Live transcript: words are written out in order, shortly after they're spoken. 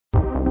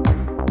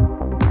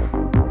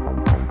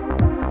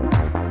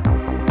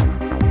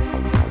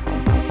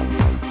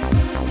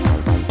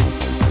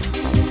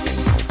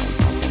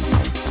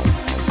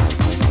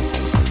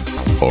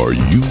Are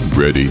you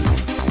ready?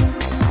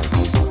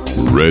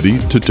 Ready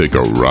to take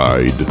a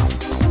ride?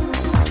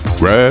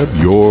 Grab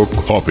your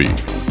coffee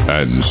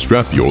and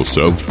strap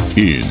yourself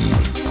in,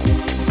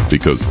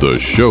 because the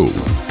show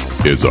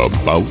is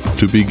about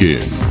to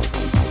begin.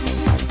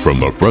 From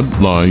the front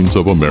lines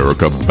of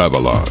America,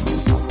 Babylon,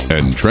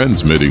 and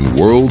transmitting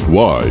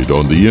worldwide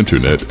on the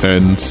internet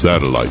and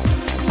satellite,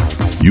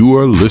 you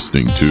are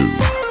listening to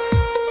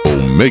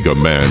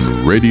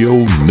Omegaman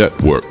Radio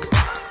Network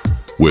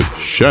with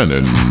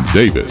Shannon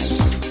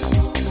Davis.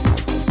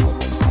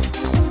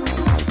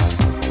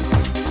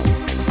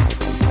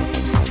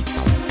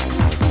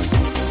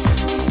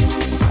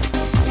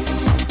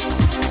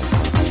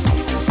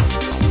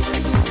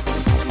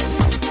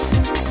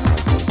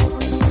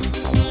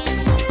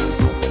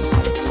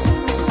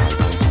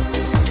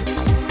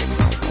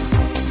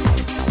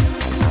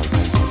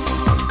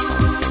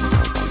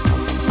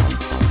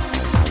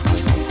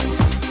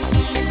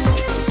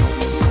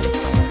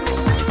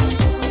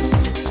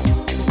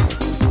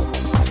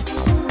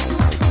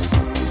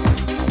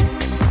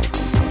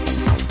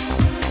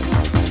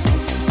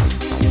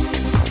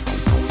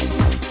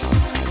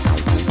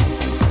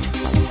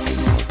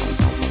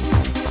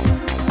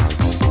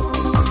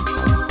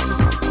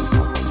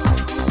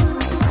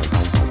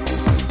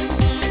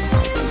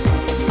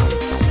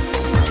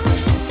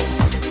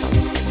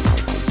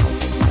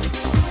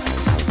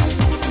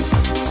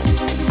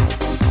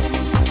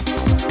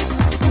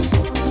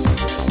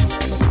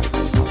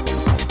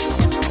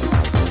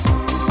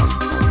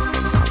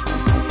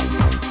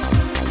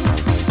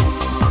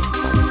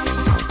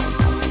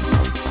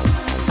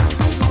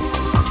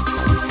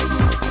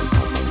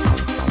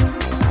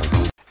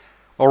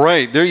 All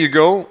right, there you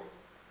go.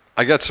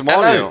 I got some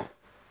audio. Hello.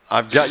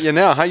 I've got you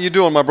now. How you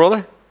doing, my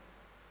brother?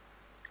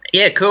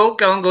 Yeah, cool.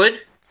 Going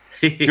good.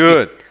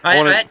 Good.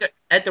 I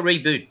had to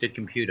reboot the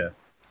computer.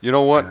 You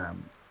know what?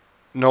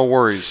 No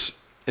worries.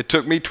 It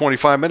took me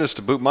 25 minutes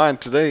to boot mine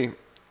today,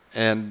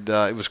 and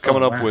it was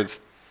coming up with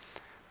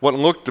what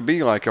looked to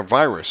be like a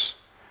virus.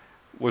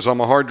 Was on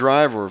my hard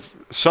drive, or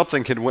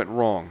something had went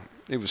wrong.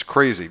 It was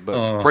crazy,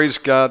 but praise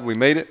God, we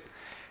made it.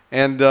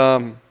 And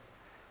I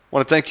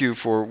want to thank you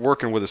for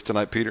working with us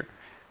tonight, Peter.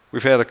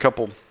 We've had a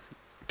couple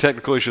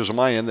technical issues on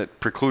my end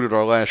that precluded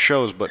our last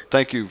shows, but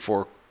thank you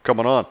for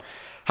coming on.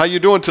 How you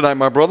doing tonight,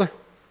 my brother?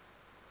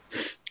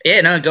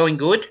 Yeah, no, going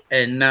good,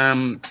 and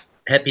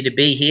happy to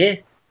be here,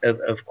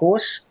 of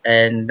course,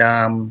 and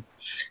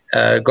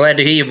glad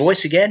to hear your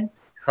voice again.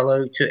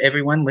 Hello to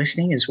everyone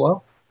listening as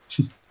well.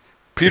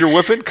 Peter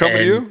Whiffin coming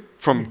to you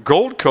from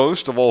Gold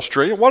Coast of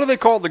Australia. Why do they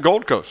call it the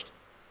Gold Coast?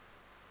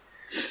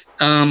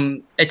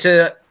 It's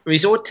a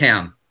resort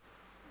town,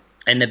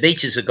 and the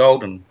beaches are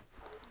golden.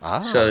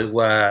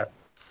 So,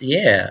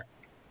 yeah,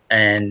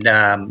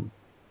 and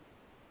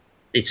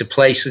it's a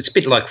place, it's a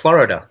bit like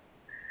Florida,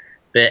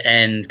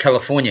 and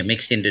California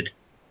mixed into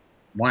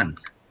one,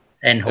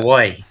 and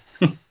Hawaii.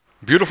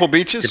 Beautiful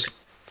beaches?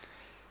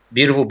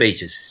 Beautiful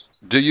beaches.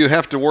 Do you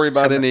have to worry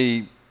about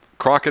any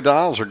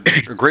crocodiles or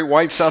great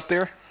whites out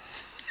there?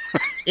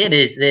 Yeah,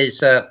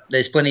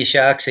 there's plenty of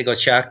sharks. They got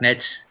shark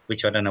nets,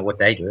 which I don't know what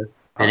they do,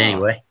 but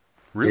anyway.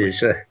 Really?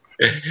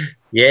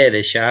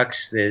 There's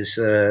sharks. There's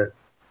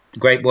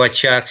great white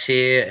sharks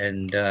here,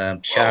 and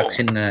sharks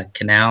in the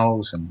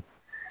canals and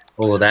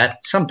all of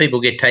that. Some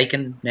people get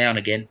taken now and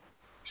again.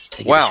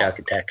 They get a shark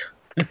attack.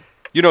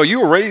 You know, you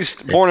were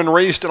born and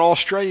raised in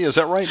Australia, is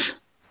that right?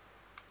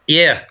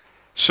 Yeah.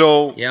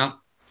 So, yeah.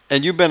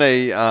 And you've been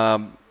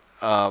a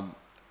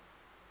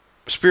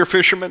spear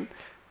fisherman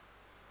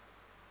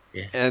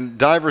and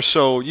diver,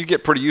 so you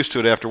get pretty used to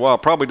it after a while.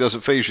 Probably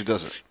doesn't faze you,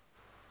 does it?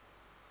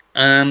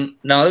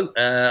 No,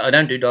 I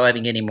don't do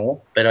diving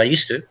anymore, but I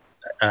used to.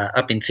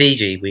 Up in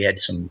Fiji, we had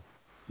some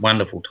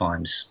wonderful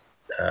times.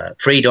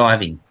 Free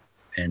diving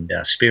and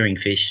spearing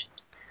fish.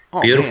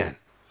 Oh, beautiful. Man.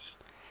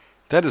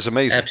 That is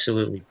amazing.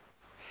 Absolutely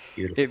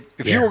beautiful.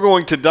 If you were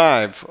going to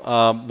dive,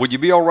 would you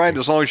be all right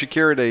as long as you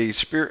carried a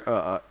spear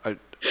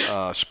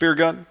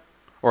gun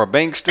or a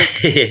bang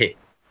stick?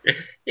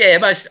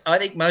 Yeah, I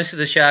think most of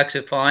the sharks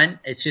are fine.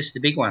 It's just the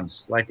big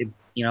ones. I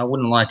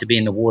wouldn't like to be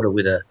in the water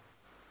with a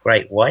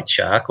great white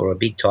shark or a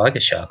big tiger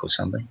shark or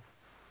something.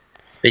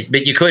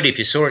 But you could, if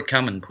you saw it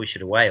coming, push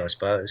it away, I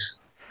suppose.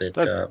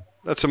 But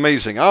that's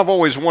amazing. I've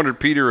always wondered,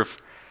 Peter,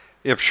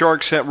 if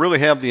sharks really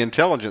have the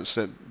intelligence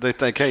that they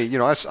think, hey,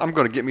 I'm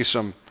going to get me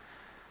some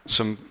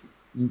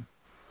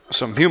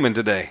human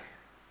today.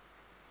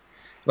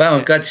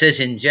 Well, God says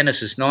in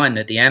Genesis 9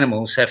 that the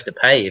animals have to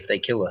pay if they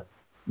kill a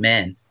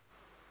man.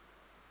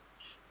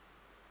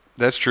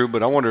 That's true,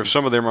 but I wonder if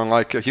some of them are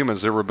like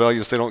humans. They're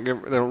rebellious. They don't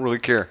really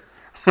care.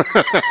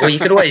 Well, you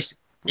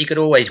could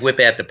always whip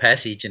out the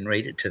passage and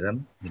read it to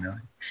them.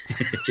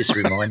 Just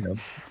remind them.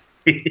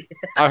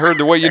 I heard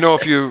the way you know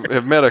if you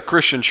have met a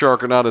Christian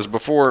shark or not is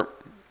before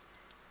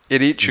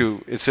it eats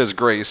you. It says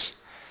grace.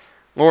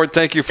 Lord,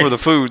 thank you for the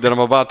food that I'm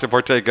about to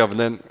partake of, and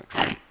then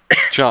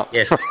chomp.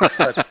 Yes.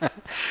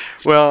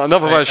 Well,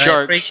 enough about sharks.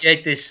 I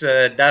appreciate this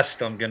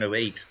dust I'm going to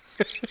eat.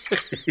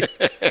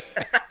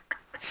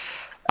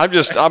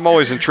 I'm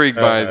always intrigued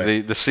by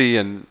the sea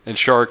and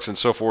sharks and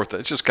so forth.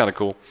 It's just kind of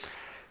cool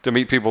to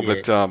meet people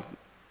that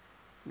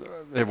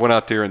have went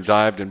out there and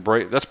dived and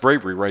that's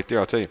bravery right there,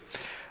 I'll tell you.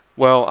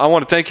 Well, I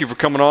want to thank you for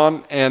coming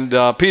on. And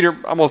Peter,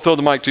 I'm going to throw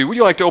the mic to you. Would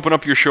you like to open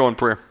up your show in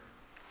prayer?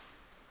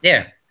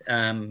 Yeah.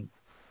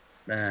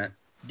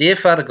 Dear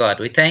Father God,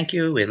 we thank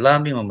you, we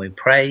love you, and we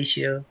praise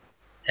you.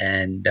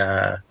 And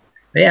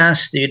we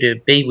ask you to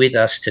be with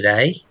us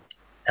today.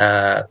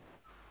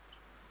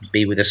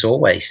 Be with us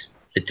always.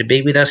 But to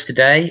be with us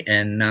today,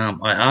 and I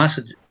ask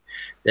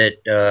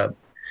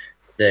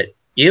that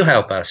you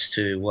help us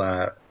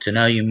to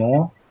know you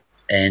more,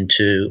 and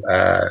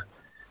to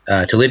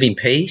live in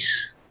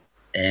peace,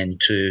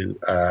 and to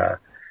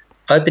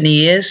open the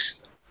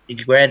ears.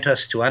 You grant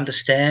us to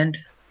understand,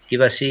 give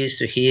us ears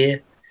to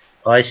hear,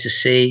 eyes to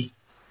see,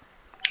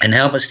 and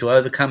help us to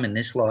overcome in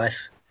this life,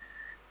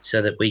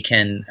 so that we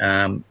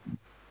can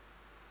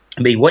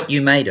be what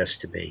you made us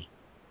to be.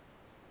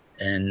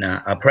 And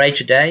I pray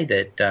today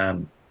that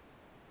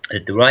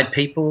the right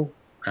people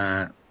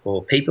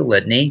or people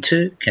that need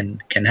to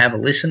can have a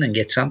listen and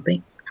get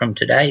something from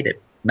today that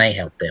may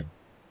help them.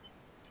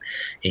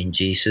 In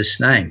Jesus'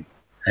 name,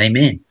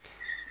 amen.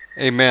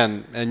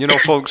 Amen. And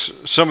folks,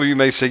 some of you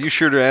may say, you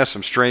sure to ask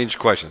some strange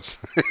questions.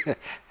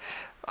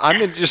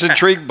 I'm just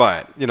intrigued by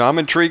it. I'm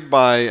intrigued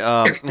by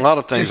a lot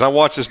of things. I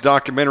watched this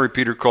documentary,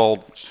 Peter,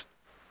 called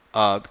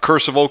The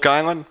Curse of Oak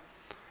Island.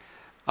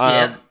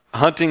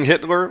 Hunting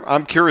Hitler.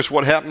 I'm curious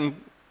what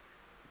happened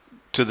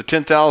to the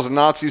 10,000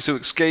 Nazis who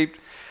escaped.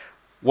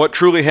 What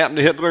truly happened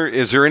to Hitler?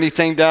 Is there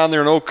anything down there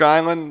in Oak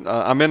Island?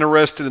 I'm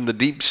interested in the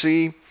deep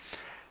sea.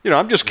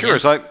 I'm just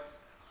curious.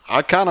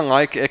 I kind of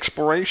like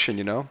exploration,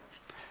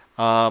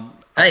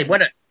 Hey,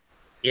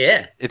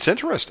 it's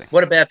interesting.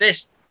 What about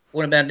this?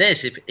 What about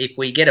this? If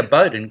we get a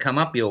boat and come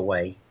up your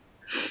way.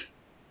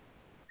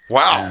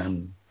 Wow.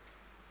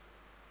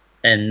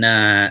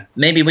 And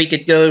maybe we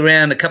could go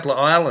around a couple of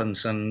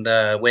islands and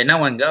where no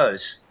one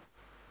goes.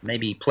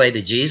 Maybe play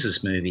the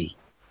Jesus movie.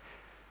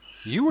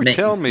 You were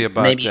telling me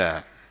about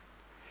that.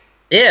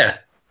 Yeah.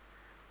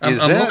 I'm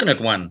looking at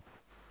one.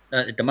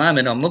 At the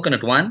moment, I'm looking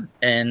at one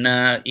and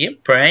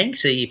praying,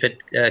 see if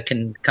it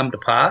can come to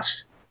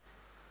pass.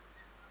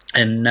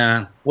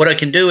 And what I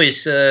can do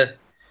is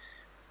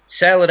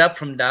sail it up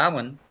from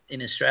Darwin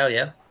in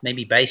Australia,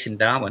 maybe base in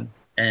Darwin,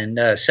 and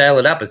sail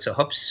it up. It's a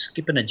hop,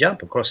 skip, and a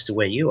jump across to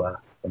where you are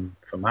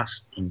from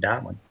us in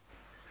Darwin.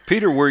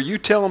 Peter, were you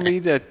telling me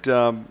that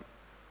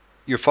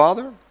your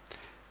father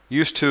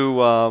used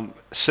to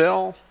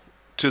sail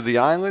to the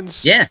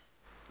islands? Yeah.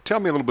 Tell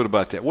me a little bit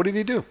about that. What did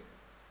he do?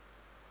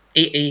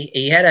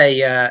 He had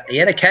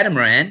a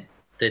catamaran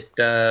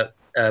that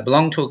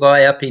belonged to a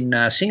guy up in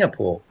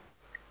Singapore.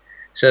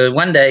 So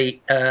one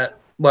day,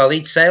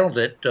 he'd sailed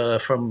it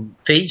from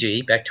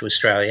Fiji back to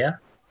Australia,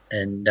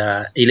 and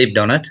he lived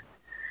on it.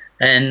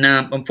 And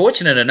I'm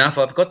fortunate enough,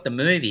 I've got the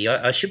movie.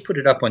 I should put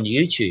it up on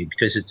YouTube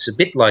because it's a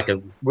bit like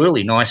a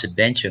really nice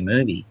adventure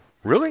movie.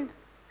 Really?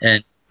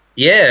 And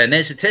yeah, and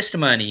there's a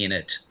testimony in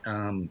it.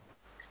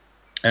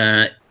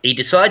 He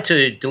decided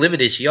to deliver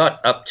this yacht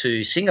up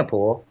to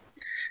Singapore,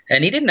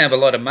 and he didn't have a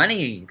lot of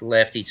money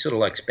left. He sort of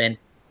like spent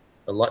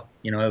a lot,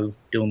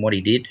 doing what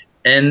he did.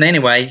 And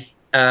anyway,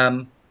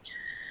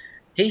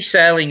 he's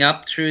sailing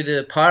up through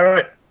the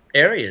pirate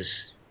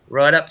areas,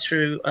 right up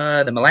through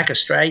the Malacca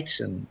Straits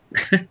and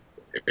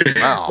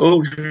wow.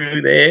 all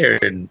through there.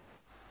 And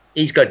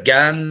he's got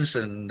guns,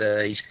 and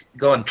he's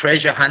gone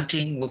treasure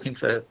hunting, looking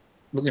for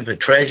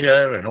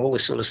treasure and all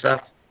this sort of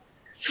stuff.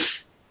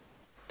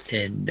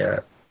 And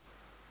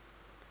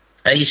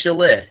are you still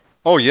there?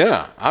 Oh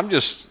yeah, I'm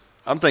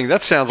thinking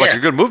that sounds like a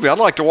good movie. I'd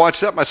like to watch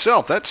that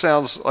myself. That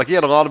sounds like he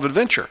had a lot of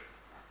adventure.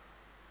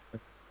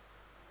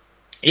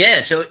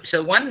 Yeah,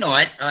 so one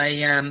night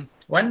I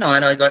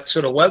got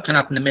sort of woken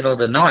up in the middle of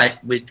the night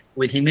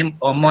with him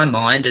on my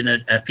mind and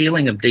a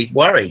feeling of deep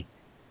worry.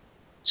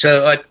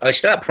 So I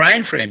start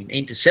praying for him,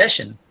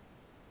 intercession.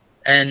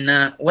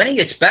 And when he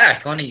gets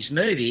back on his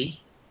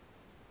movie,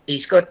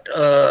 he's got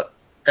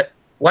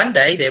one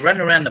day they're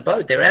running around the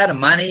boat. They're out of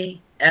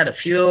money, out of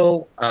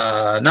fuel,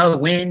 no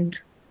wind.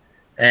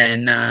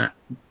 And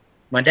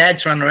my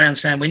dad's running around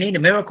saying, we need a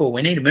miracle,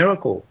 we need a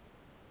miracle.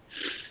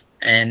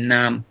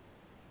 And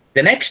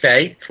the next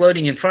day,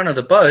 floating in front of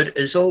the boat,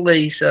 is all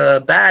these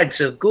bags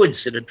of goods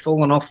that had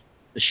fallen off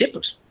the ship,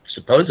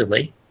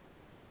 supposedly.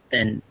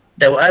 And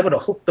they were able to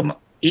hook them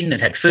in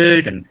that had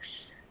food and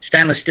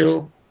stainless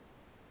steel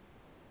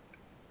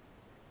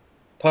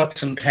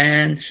pots and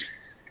pans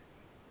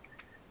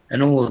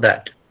and all of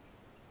that.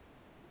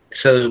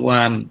 So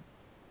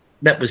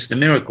that was the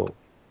miracle.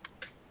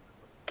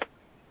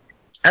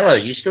 Hello,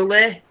 you still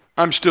there?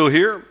 I'm still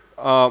here.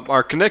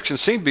 Our connection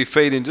seemed to be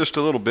fading just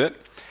a little bit.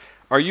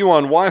 Are you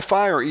on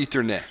Wi-Fi or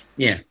Ethernet?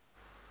 Yeah.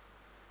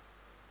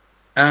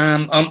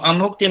 I'm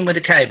hooked in with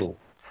a cable.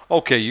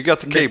 Okay, you got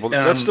the cable.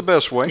 That's the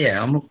best way.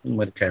 Yeah, I'm hooked in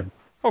with a cable.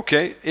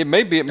 Okay, it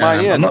may be at my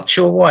end. I'm not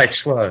sure why it's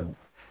slow.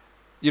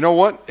 You know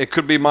what? It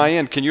could be my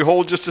end. Can you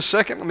hold just a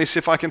second? Let me see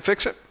if I can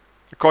fix it.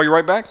 I'll call you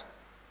right back.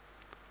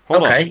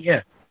 Hold on. Okay,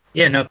 yeah.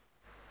 Yeah, no.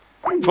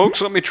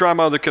 Folks, let me try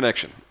my other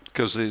connection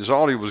because his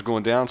audio was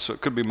going down, so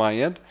it could be my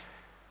end.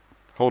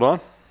 Hold on.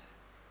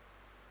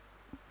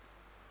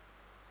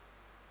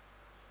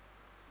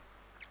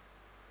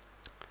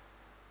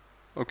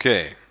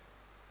 Okay.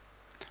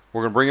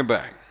 We're going to bring it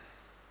back.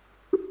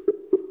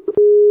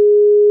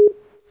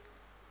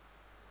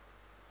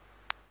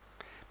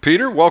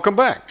 Peter, welcome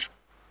back.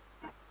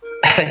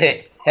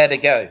 How'd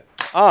it go?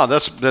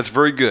 That's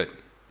very good.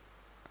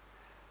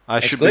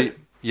 That's should good?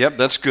 Yep,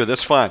 that's good.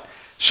 That's fine.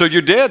 So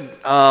your dad,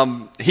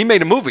 he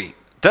made a movie.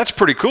 That's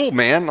pretty cool,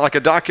 man. Like a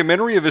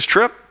documentary of his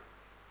trip.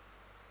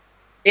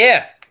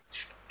 Yeah,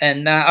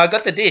 and I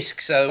got the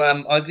disc, so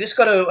I just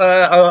got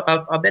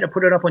to. I better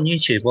put it up on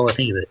YouTube while I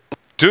think of it.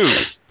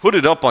 Dude, put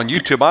it up on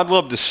YouTube. I'd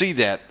love to see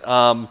that.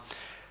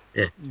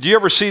 Yeah. Do you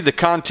ever see the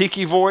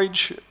Kon-Tiki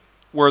voyage,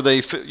 where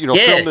they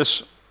film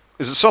this?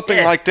 Is it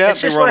something like that?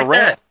 It's just like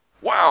that.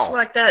 Wow. It's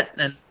like that,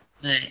 and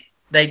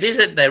they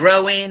visit, they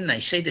row in,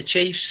 they see the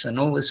chiefs and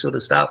all this sort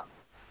of stuff.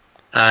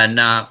 And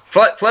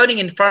floating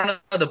in front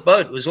of the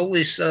boat was all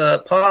these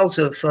piles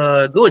of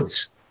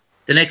goods.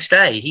 The next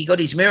day, he got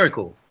his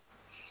miracle.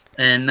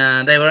 And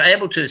they were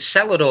able to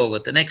sell it all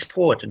at the next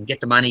port and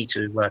get the money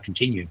to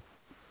continue.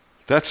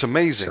 That's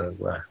amazing.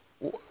 So,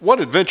 what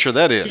adventure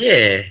that is.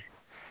 Yeah.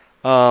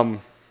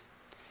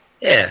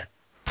 Yeah.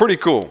 Pretty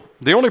cool.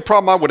 The only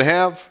problem I would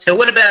have... So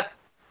what about...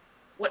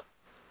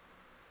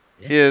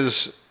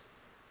 is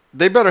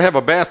they better have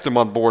a bathroom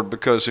on board,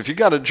 because if you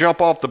got to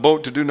jump off the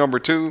boat to do number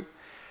 2,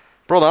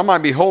 brother, I might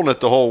be holding it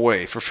the whole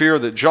way for fear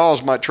that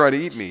Jaws might try to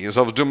eat me as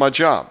I was doing my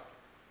job.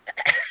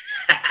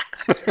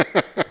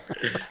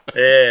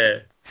 Yeah.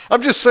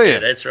 I'm just saying. Yeah,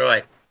 that's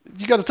right.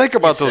 You got to think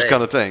about those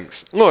kind of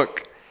things.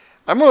 Look,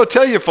 I'm going to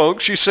tell you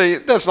folks, you say,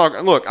 that's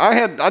not, look,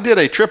 I did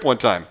a trip one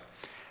time.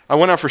 I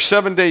went out for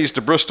 7 days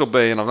to Bristol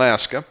Bay in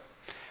Alaska,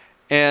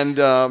 and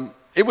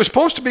it was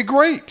supposed to be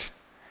great.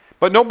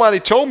 But nobody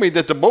told me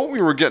that the boat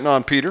we were getting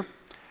on, Peter,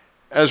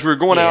 as we were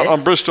going out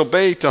on Bristol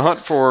Bay to hunt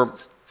for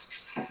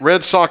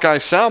red sockeye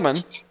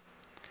salmon,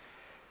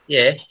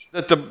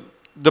 that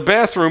the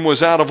bathroom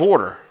was out of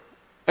order.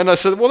 And I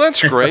said, well,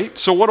 that's great.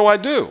 So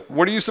what do?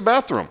 Where do you use the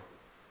bathroom?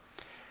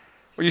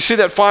 Well, you see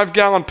that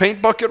 5-gallon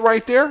paint bucket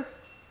right there?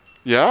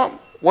 Yeah.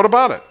 What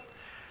about it?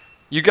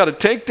 You got to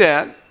take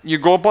that. You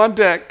go up on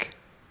deck.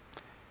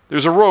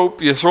 There's a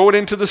rope. You throw it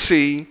into the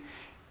sea,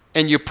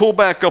 and you pull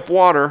back up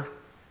water,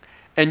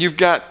 and you've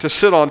got to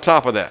sit on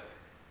top of that.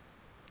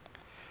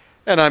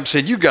 And I'm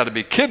saying, you got to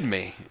be kidding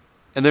me.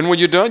 And then when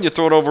you're done, you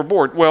throw it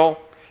overboard.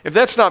 Well, if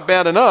that's not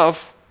bad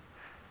enough,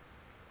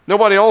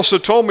 nobody also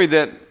told me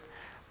that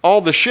all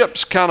the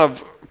ships kind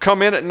of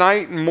come in at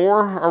night and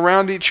moor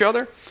around each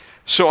other.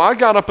 So I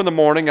got up in the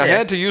morning. I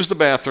had to use the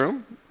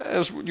bathroom,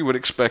 as you would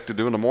expect to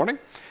do in the morning.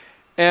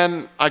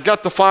 And I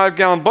got the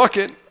 5-gallon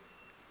bucket,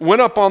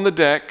 went up on the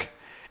deck,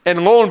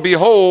 and lo and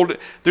behold,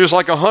 there's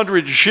like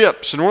 100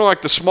 ships, and we're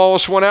like the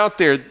smallest one out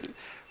there.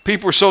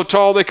 People are so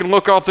tall they can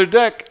look off their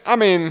deck. I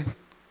mean,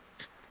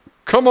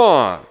 come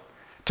on.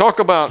 Talk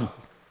about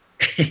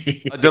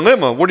a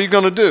dilemma. What are you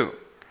going to do?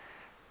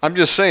 I'm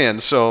just saying,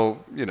 so,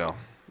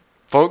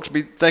 folks,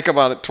 think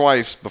about it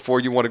twice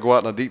before you want to go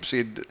out on a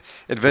deep-sea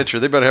adventure.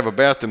 They better have a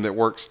bathroom that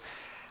works.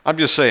 I'm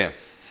just saying.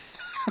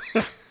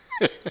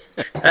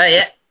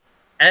 Yeah.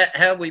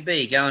 How we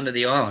be going to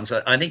the islands?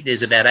 I think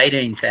there's about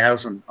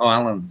 18,000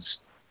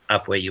 islands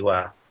up where you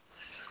are,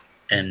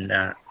 and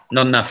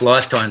not enough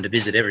lifetime to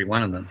visit every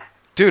one of them.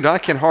 Dude, I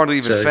can hardly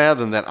even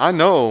fathom that. I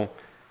know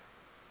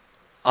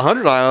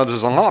 100 islands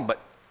is a lot,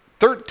 but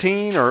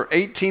 13 or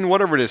 18,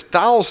 whatever it is,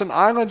 1,000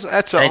 islands,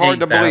 that's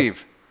hard to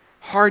believe.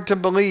 Hard to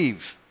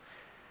believe.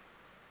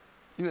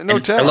 No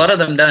telling. A lot of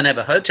them don't have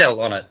a hotel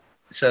on it,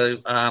 so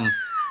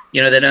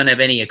they don't have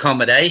any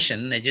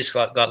accommodation. They just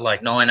got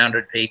like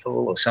 900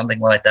 people or something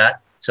like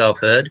that, so I've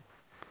heard.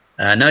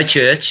 No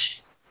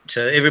church,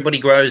 so everybody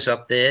grows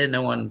up there.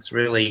 No one's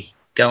really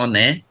going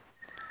there.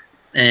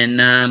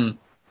 And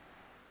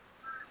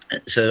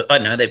so I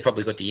don't know, they've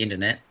probably got the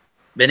internet.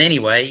 But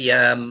anyway,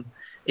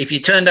 if you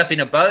turned up in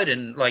a boat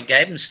and like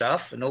gave them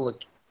stuff and all,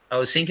 I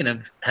was thinking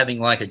of having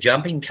like a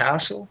jumping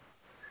castle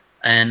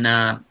and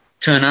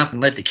turn up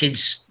and let the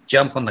kids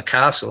jump on the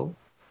castle,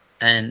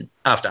 and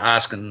after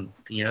asking,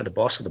 the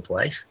boss of the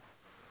place,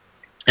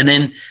 and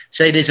then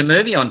say there's a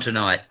movie on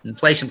tonight and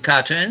play some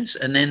cartoons,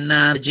 and then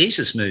the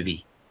Jesus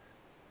movie.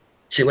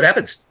 See what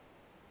happens.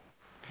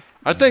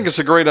 I think it's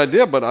a great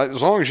idea, but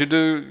as long as you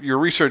do your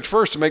research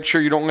first to make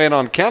sure you don't land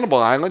on cannibal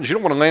islands. You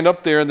don't want to land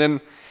up there and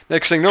then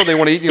next thing you know, they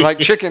want to eat you like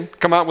chicken,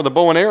 come out with a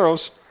bow and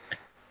arrows.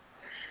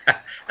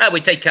 We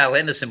take Carl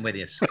Anderson with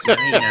us.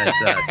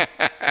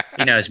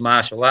 He knows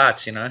martial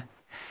arts, I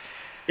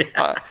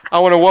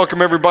want to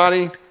welcome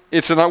everybody.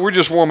 We're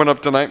just warming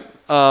up tonight.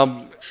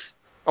 I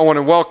want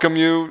to welcome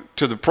you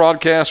to the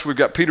broadcast. We've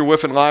got Peter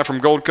Whiffin live from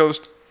Gold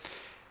Coast.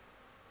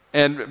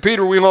 And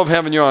Peter, we love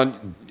having you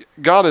on.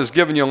 God has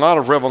given you a lot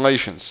of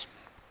revelations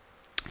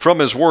from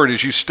His Word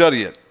as you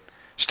study it.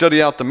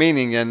 Study out the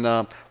meaning.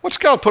 And what's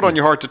God put on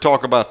your heart to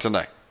talk about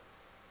tonight?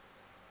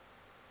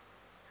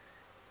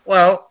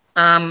 Well,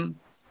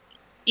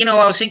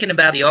 I was thinking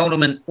about the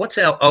ultimate. What's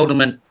our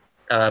ultimate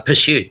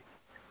pursuit?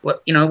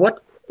 What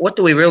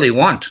do we really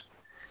want?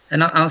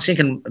 And I was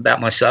thinking about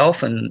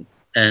myself and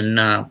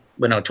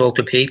when I talk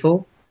to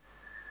people,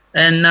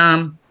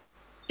 and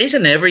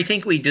isn't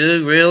everything we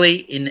do really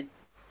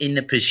in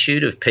the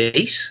pursuit of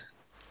peace?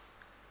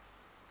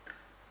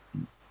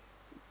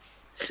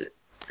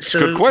 It's a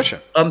good question.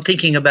 I'm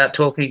thinking about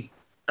talking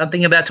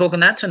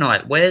that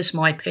tonight. Where's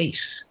my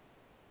peace?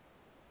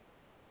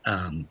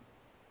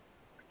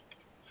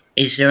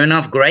 Is there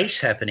enough grace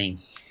happening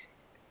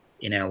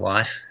in our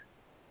life?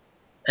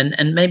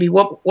 And maybe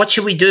what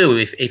should we do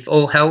if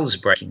all hell's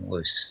breaking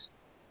loose?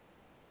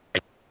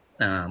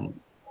 I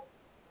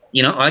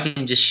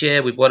can just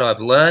share with what I've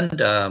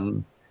learned,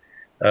 and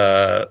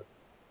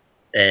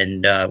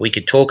we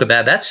could talk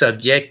about that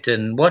subject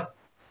and what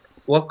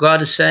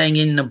God is saying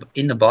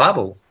in the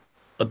Bible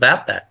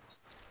about that.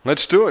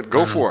 Let's do it.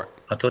 Go for it.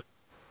 I thought,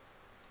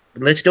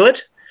 let's do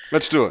it.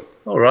 Let's do it.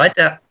 All right.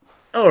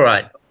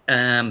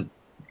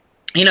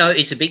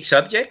 It's a big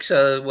subject,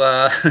 so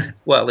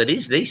well, it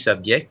is the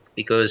subject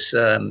because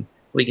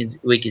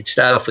we could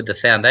start off with the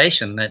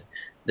foundation that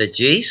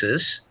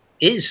Jesus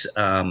is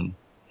the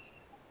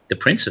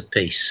Prince of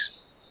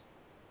Peace.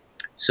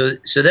 So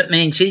that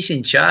means he's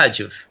in charge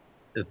of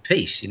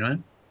peace,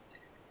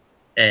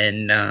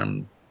 and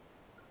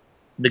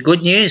the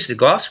good news, the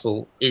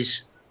gospel,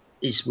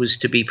 was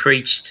to be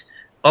preached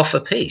offer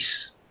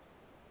peace.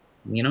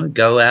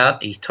 Go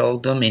out, he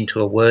told them, into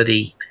a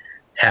worthy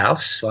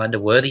house, find a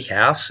worthy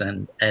house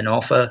and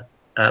offer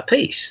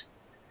peace.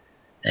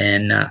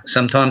 And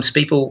sometimes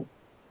people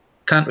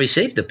can't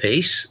receive the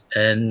peace,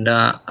 and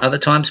other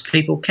times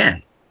people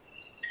can.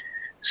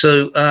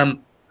 So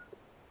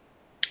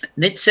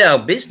that's our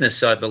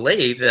business, I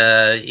believe,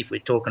 if we're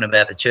talking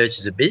about the church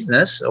as a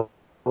business,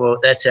 or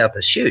that's our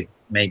pursuit,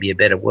 maybe a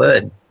better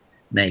word,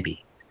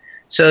 maybe.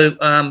 So,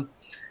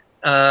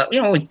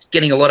 we're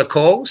getting a lot of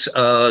calls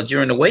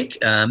during the week,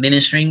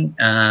 ministering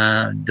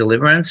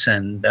deliverance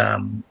and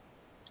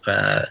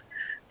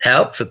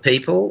help for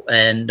people.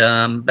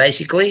 And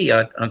basically,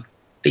 I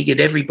figured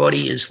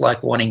everybody is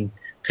like wanting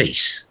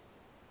peace.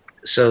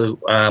 So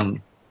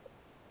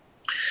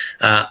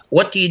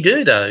what do you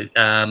do, though?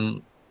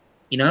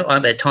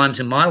 I've had times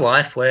in my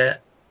life where,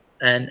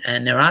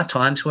 and there are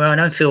times where I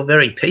don't feel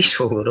very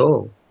peaceful at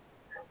all.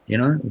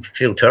 I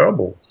feel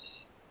terrible.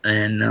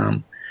 And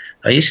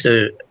I used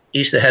to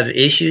have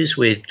issues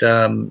with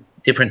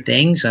different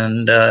things,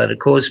 and it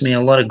caused me a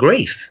lot of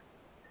grief,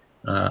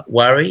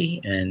 worry,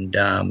 and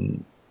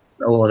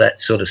all of that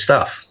sort of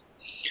stuff.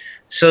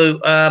 So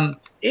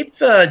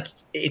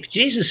if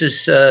Jesus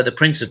is the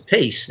Prince of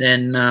Peace,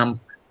 then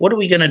what are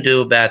we going to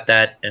do about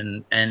that?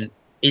 And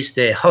is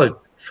there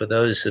hope for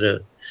those that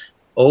are,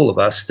 all of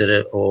us that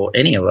are, or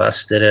any of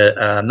us that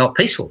are not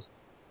peaceful?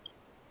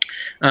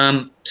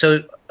 So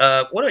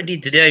what I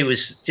did today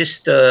was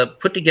just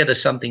put together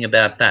something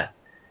about that.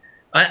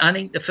 I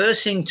think the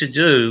first thing to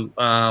do,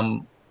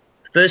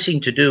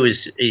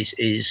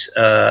 is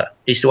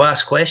to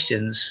ask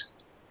questions,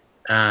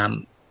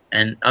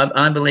 and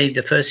I believe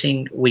the first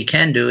thing we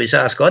can do is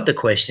ask God the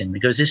question,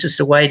 because this is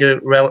the way to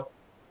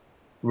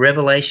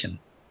revelation.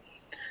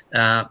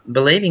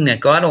 Believing that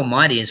God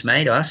Almighty has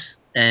made us,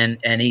 and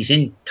He's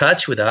in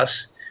touch with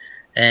us,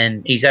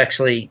 and He's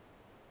actually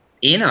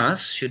in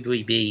us, should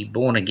we be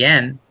born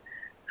again,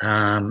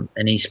 and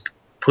He's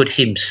put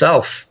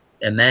Himself,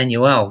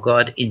 Emmanuel,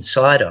 God,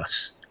 inside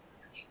us.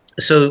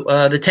 So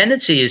the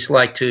tendency is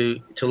like to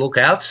look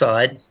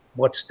outside,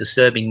 what's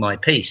disturbing my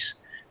peace.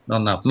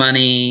 Not enough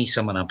money,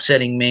 someone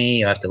upsetting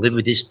me, I have to live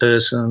with this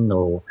person,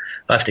 or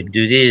I have to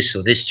do this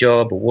or this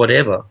job or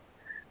whatever.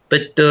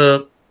 But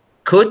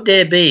could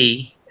there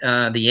be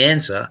the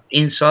answer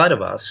inside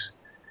of us,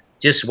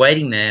 just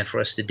waiting there for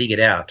us to dig it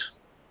out?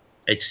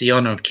 It's the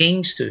honor of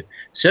kings to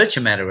search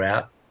a matter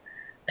out,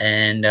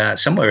 and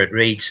somewhere it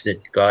reads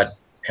that God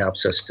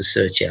helps us to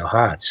search our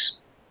hearts.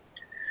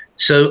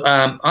 So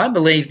I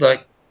believe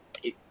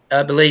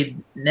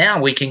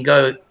now we can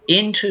go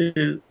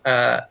into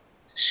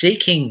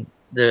seeking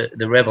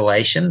the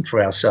revelation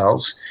for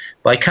ourselves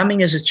by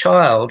coming as a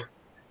child.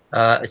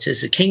 It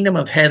says the kingdom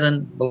of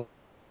heaven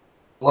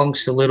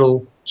belongs to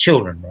little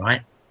children,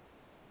 right?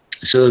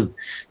 So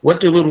what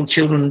do little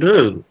children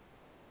do?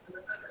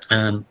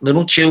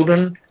 Little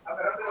children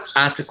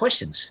ask the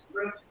questions.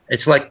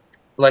 It's like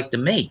the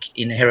meek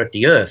inherit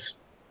the earth.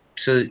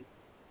 So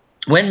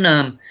when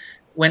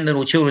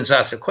little children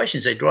ask the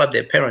questions, they drive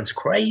their parents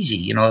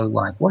crazy,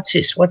 like, what's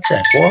this, what's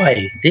that,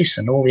 why this,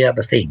 and all the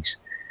other things.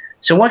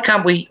 So why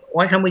can't we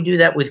do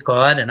that with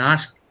God and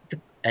ask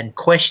and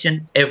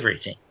question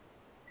everything?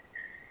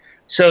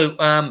 So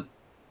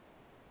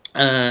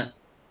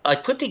I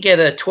put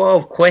together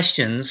 12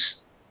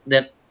 questions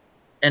and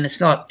it's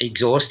not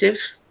exhaustive.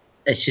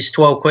 It's just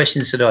 12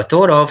 questions that I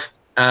thought of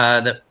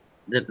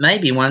that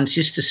maybe ones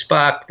just to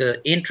spark the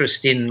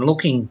interest in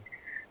looking.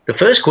 The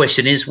first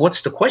question is,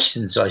 what's the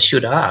questions I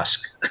should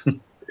ask?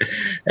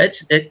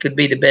 That could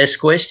be the best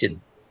question.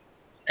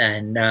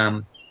 And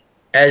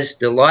as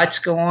the lights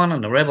go on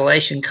and the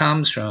revelation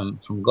comes from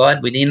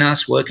God within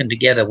us, working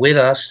together with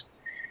us,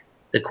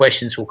 the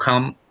questions will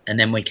come, and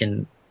then we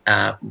can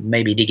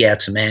maybe dig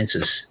out some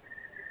answers.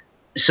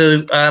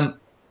 So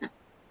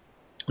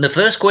the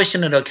first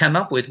question that I came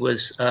up with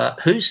was,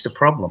 who's the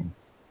problem?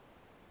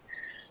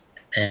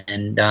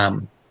 And,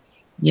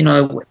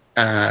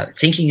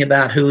 thinking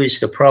about who is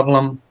the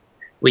problem,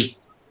 we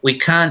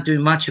can't do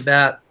much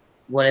about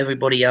what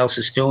everybody else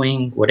is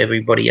doing, what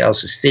everybody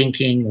else is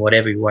thinking, what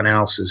everyone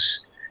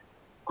else's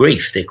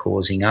grief they're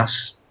causing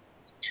us.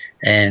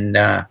 And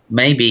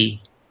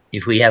maybe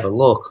if we have a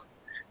look,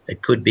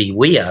 it could be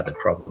we are the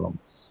problem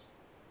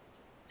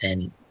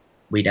and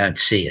we don't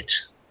see it.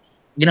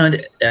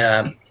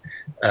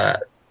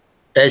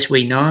 As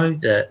we know,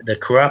 the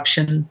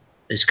corruption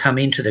has come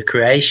into the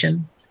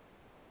creation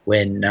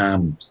when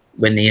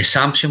the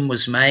assumption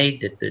was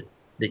made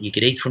that you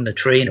could eat from the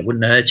tree and it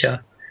wouldn't hurt you.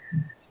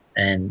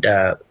 And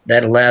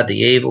that allowed the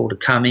evil to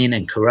come in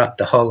and corrupt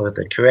the whole of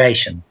the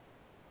creation.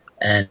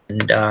 And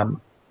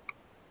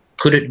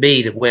could it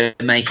be that we're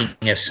making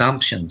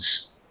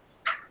assumptions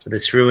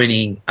that's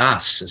ruining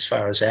us as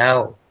far as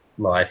our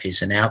life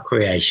is and our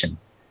creation?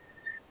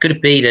 Could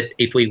it be that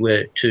if we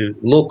were to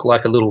look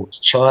like a little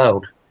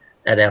child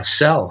at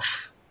ourselves,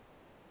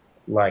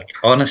 like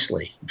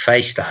honestly,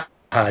 face the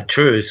hard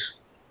truth,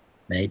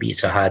 maybe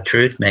it's a hard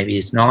truth, maybe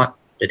it's not,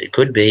 but it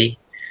could be,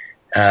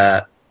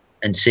 and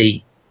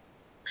see,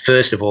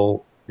 first of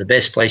all, the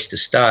best place to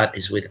start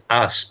is with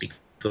us,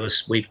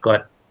 because we've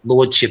got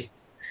lordship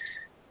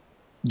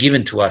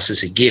given to us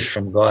as a gift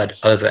from God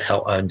over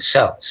our own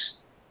selves.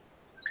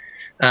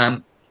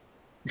 The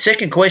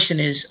second question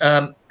is,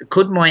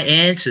 could my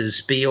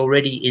answers be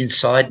already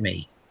inside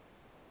me?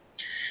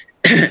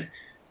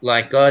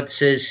 Like God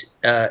says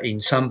in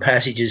some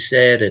passages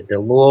there that the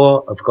law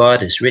of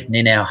God is written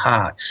in our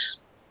hearts.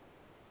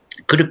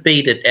 Could it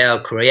be that our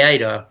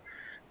Creator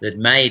that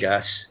made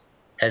us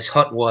has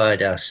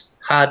hardwired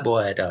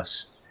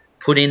us,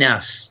 put in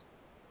us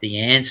the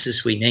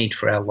answers we need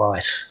for our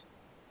life?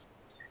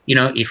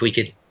 If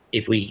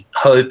we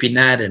hope in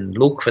that and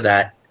look for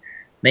that,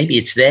 maybe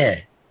it's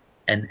there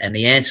and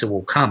the answer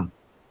will come.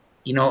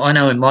 I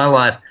know in my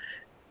life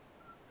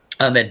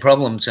I've had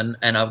problems and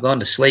I've gone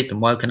to sleep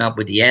and woken up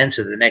with the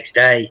answer the next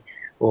day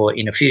or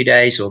in a few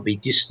days, or be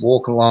just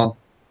walk along,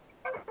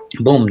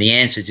 boom, the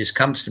answer just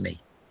comes to me.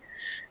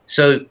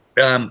 So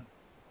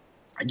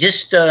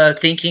just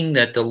thinking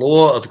that the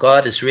law of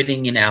God is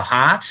written in our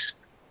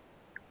hearts,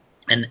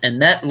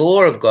 and that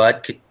law of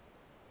God,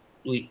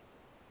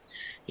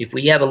 if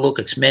we have a look,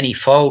 it's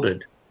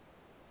many-folded.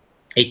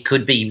 It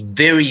could be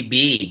very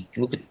big.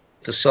 Look at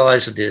the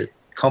size of the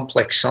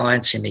complex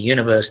science in the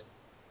universe.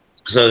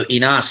 So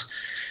in us,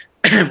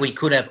 we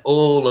could have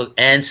all the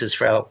answers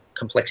for our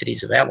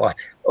complexities of our life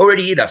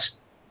already in us.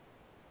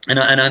 And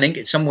I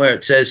think somewhere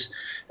it says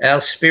our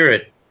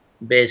spirit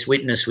bears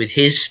witness with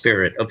his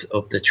spirit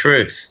of the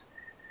truth.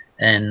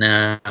 And,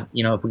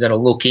 if we're going to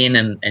look in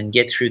and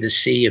get through the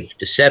sea of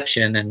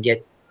deception and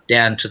get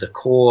down to the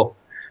core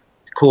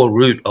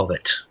root of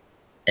it.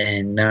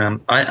 And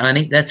I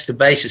think that's the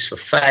basis for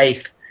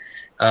faith,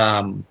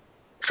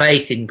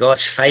 faith in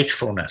God's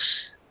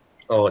faithfulness,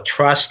 or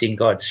trust in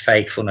God's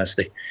faithfulness.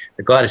 The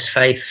God is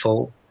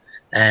faithful,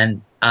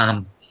 and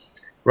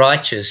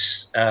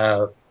righteous,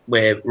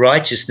 where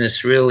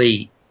righteousness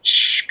really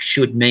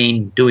should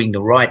mean doing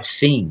the right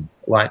thing.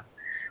 Like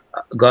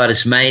God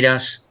has made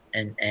us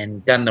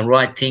and done the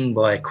right thing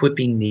by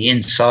equipping the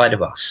inside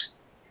of us.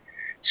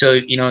 So,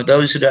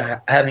 those that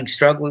are having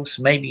struggles,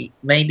 maybe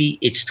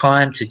it's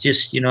time to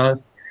just,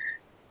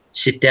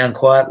 sit down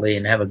quietly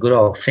and have a good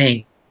old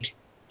think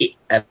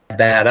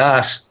about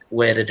us,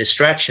 where the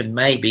distraction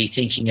may be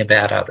thinking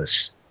about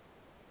others.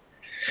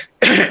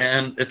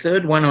 The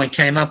third one I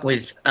came up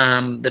with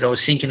that I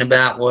was thinking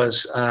about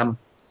was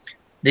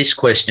this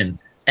question: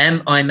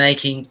 am I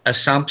making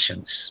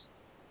assumptions?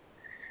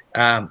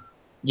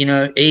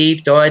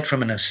 Eve died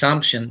from an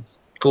assumption,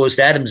 caused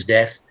Adam's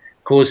death,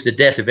 caused the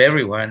death of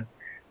everyone,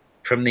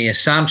 from the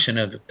assumption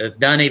of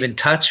don't even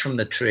touch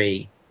the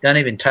tree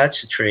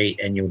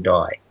and you'll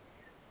die.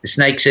 The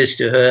snake says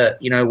to her,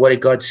 what did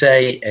God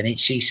say? And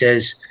she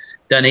says,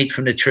 don't eat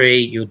from the tree,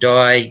 you'll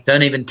die.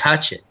 Don't even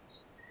touch it,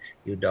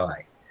 you'll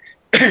die.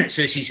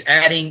 So she's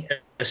adding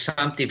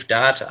assumptive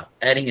data,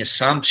 adding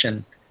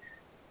assumption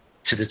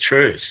to the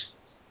truth.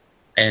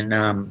 And,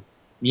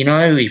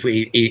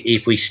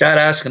 if we start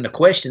asking the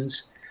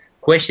questions,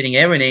 questioning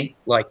everything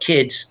like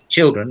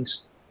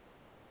children's,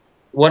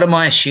 what am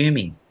I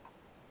assuming?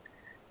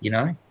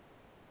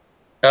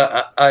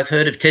 I've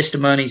heard of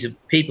testimonies of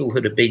people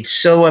who have been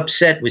so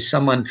upset with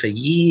someone for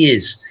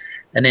years,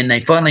 and then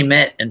they finally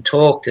met and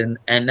talked, and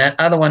that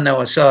other one they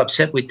were so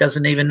upset with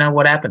doesn't even know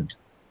what happened.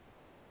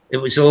 It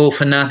was all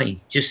for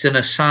nothing, just an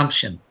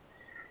assumption.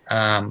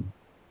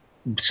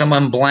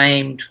 Someone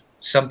blamed,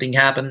 something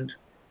happened,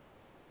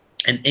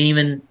 and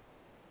even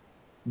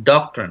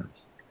doctrines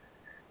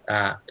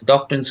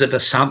of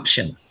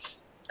assumption,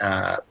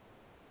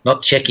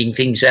 not checking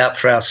things out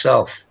for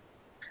ourselves.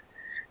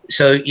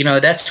 So,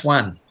 that's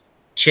one.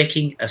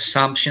 checking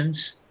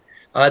assumptions.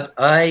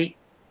 I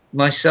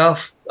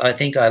myself, I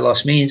think I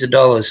lost millions of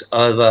dollars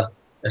over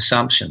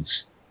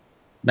assumptions,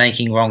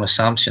 making wrong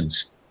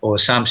assumptions or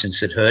assumptions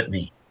that hurt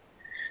me.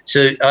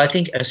 So I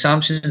think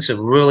assumptions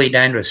are really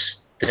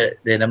dangerous. They're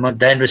the most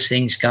dangerous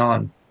things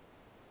going,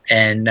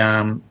 and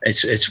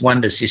it's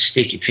one to just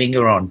stick your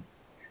finger on.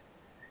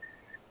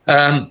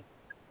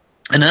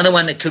 Another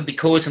one that could be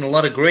causing a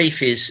lot of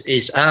grief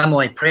is are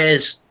my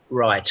prayers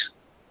right?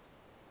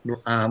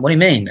 What do you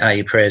mean? Are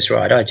your prayers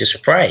right? I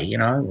just pray, you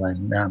know,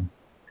 and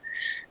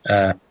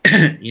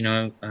you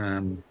know,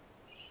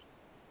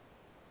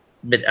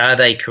 but are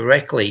they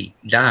correctly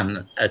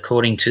done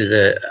according to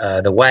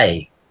the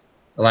way?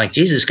 Like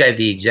Jesus gave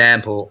the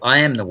example, I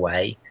am the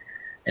way,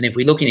 and if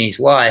we look in his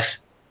life,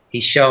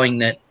 he's showing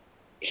that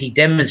he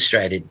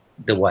demonstrated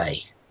the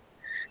way.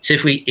 So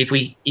if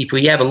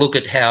we have a look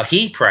at how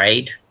he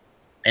prayed,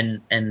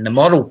 and the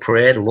model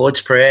prayer, the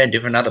Lord's Prayer, and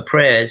different other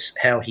prayers,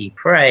 how he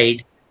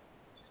prayed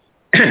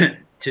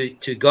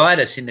to guide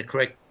us in the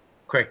correct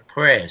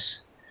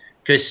prayers,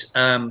 because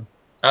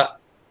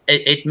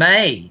it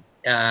may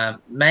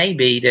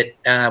be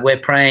that we're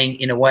praying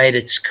in a way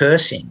that's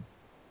cursing.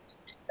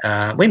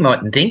 We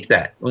mightn't think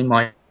that. We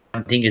might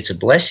think it's a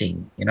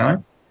blessing, you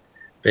know.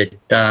 But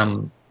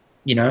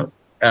you know,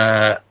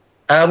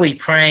 are we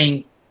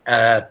praying?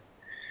 Are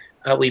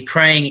we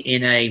praying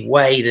in a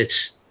way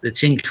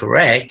that's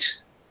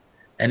incorrect?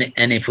 And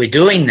if we're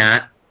doing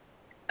that,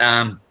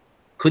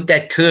 could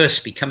that curse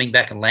be coming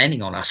back and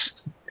landing on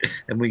us?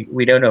 And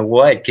we don't know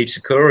why it keeps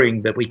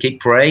occurring, but we keep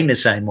praying the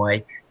same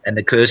way, and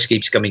the curse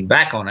keeps coming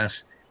back on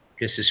us,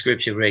 because the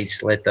scripture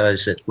reads, let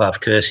those that love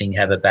cursing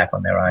have it back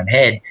on their own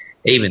head,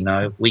 even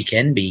though we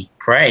can be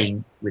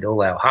praying with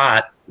all our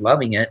heart,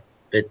 loving it,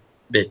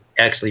 but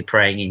actually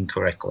praying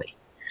incorrectly.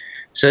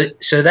 So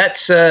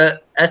that's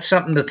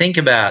something to think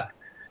about.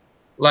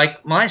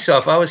 Like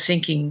myself, I was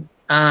thinking,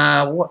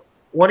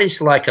 what is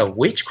like a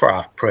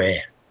witchcraft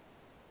prayer?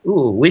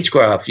 Ooh,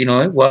 witchcraft, you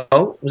know.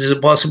 Well, is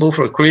it possible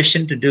for a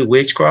Christian to do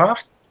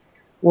witchcraft?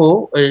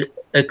 Well,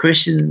 a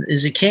Christian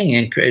is a king,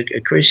 and a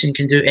Christian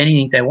can do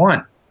anything they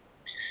want.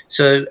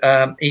 So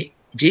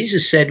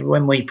Jesus said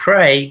when we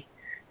pray,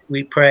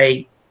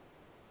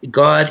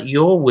 God,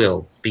 your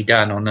will be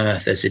done on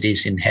earth as it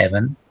is in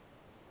heaven,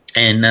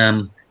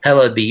 and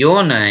hallowed be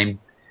your name.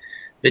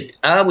 But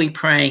are we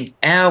praying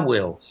our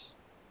will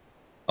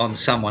on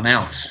someone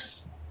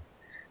else?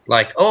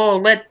 Like, oh,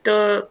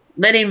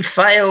 let him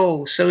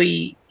fail so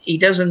he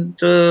doesn't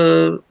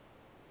get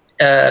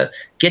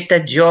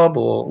that job,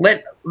 or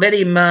let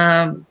him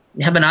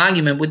have an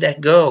argument with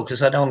that girl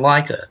because I don't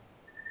like her.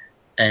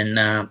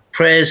 And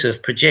prayers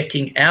of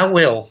projecting our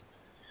will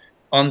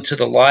onto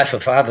the life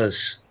of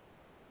others.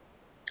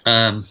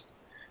 I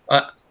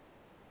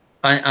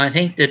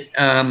think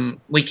that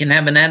we can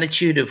have an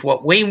attitude of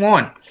what we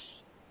want.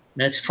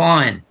 That's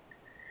fine,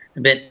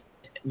 but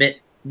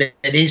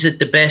is it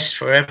the best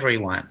for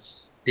everyone?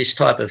 This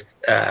type of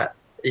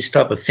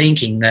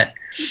thinking that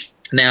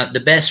now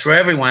the best for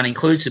everyone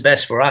includes the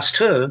best for us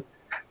too,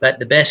 but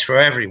the best for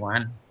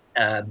everyone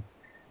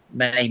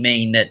may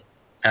mean that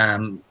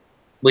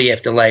we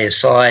have to lay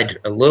aside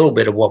a little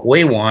bit of what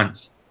we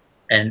want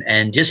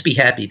and just be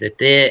happy that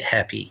they're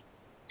happy.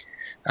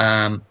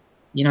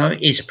 You know,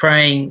 is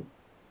praying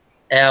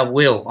our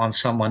will on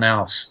someone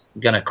else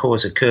going to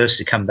cause a curse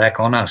to come back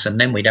on us, and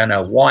then we don't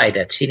know why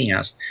that's hitting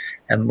us,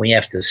 and we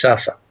have to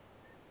suffer.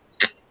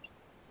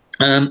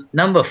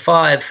 Number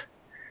 5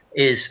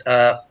 is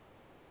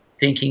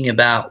thinking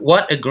about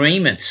what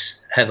agreements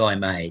have I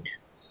made.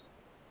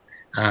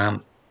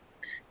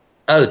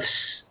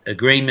 Oaths,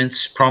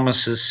 agreements,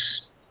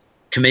 promises,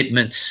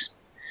 commitments.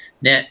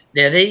 Now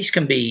these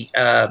can be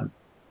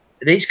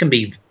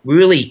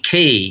really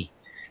key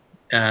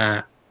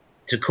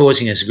to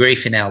causing us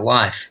grief in our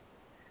life.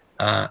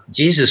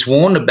 Jesus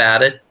warned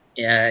about it.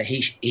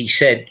 He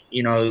said,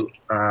 you know,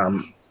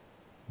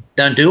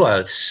 don't do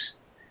oaths.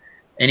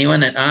 Anyone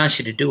that asks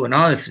you to do an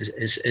oath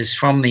is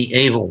from the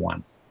evil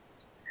one.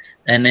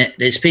 And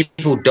there's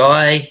people who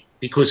die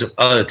because of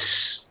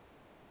oaths.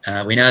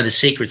 We know the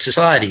secret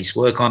societies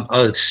work on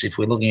oaths if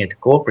we're looking at the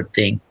corporate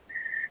thing.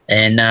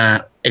 And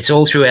it's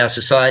all through our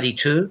society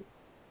too.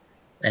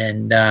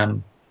 And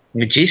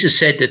Jesus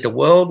said that the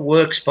world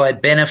works by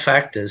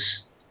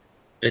benefactors,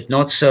 but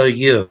not so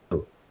you.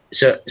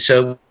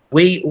 So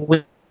we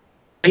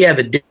have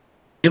a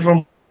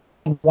different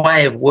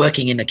way of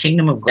working in the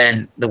kingdom of God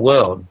than the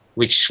world,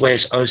 which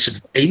swears oaths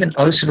of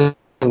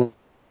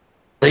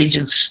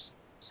allegiance,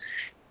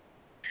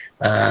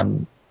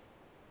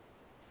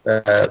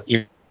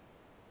 you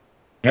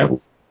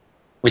know,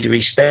 with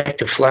respect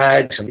to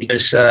flags, and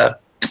because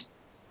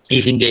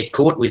you can get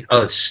caught with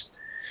oaths.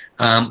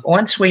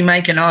 Once we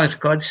make an oath,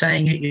 God's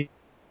saying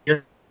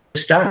you're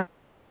stuck.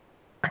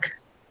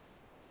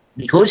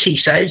 Because he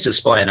saves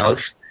us by an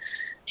oath,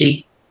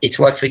 it's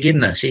like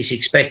forgiveness. He's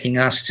expecting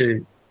us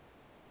to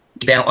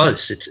keep our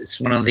oaths. It's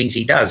one of the things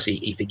he does.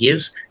 He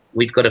forgives.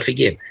 We've got to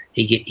forgive.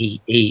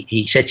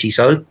 He sets his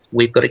oath.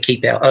 We've got to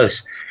keep our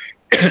oaths.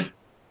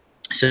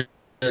 So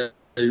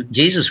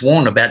Jesus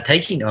warned about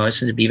taking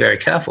oaths and to be very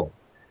careful.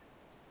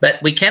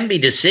 But we can be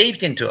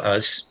deceived into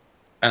oaths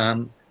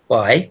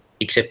by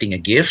accepting a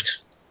gift,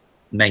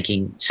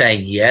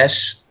 saying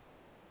yes.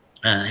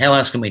 How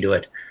else can we do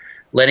it?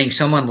 Letting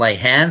someone lay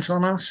hands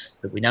on us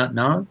that we don't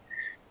know.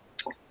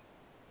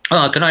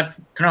 Oh, can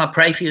I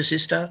pray for your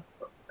sister?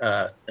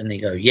 And they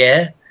go,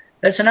 yeah.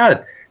 That's an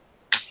oath.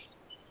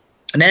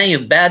 Now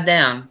you've bowed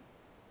down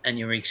and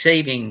you're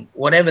receiving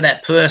whatever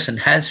that person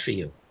has for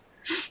you.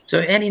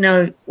 So how do you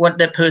know what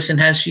that person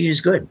has for you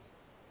is good?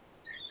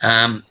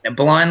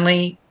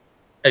 Blindly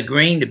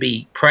agreeing to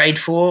be prayed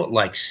for,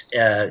 like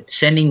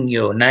sending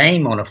your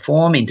name on a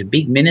form into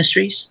big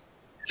ministries.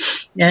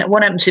 Now,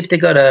 what happens if they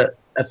got a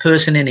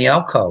person in the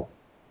alcohol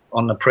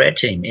on the prayer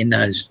team in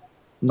those?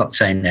 I'm not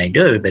saying they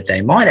do, but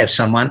they might have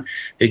someone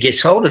who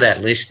gets hold of that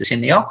list that's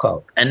in the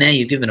alcohol, and now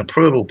you give an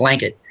approval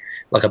blanket,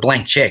 like a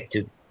blank check,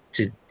 to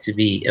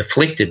be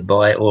afflicted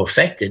by or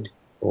affected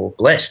or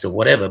blessed or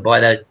whatever by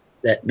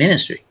that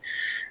ministry.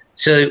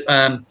 So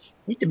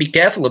we need to be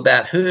careful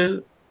about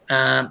who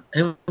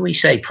we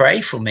say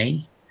pray for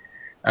me.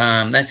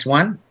 That's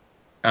one.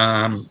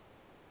 But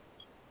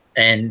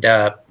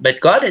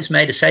God has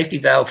made a safety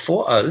valve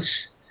for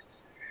oaths.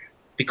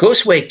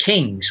 Because we're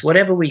kings,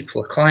 whatever we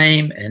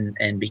proclaim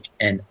and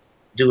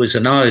do as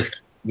an oath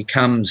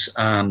becomes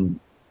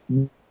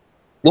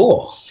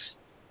law.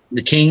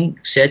 The king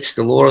sets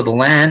the law of the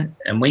land,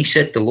 and we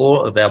set the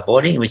law of our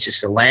body, which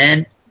is the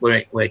land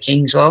we're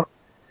kings of.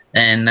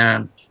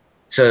 And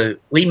so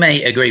we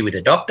may agree with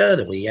a doctor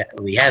that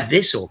we have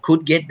this or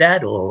could get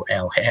that, or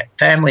our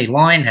family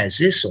line has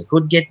this or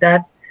could get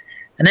that,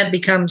 and that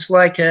becomes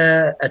like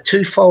a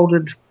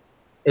two-folded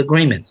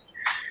agreement.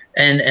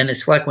 And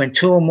it's like when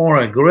two or more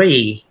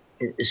agree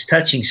is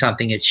touching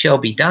something, it shall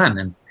be done.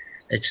 And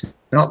it's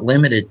not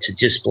limited to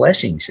just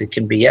blessings. It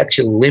can be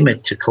actual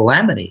limit to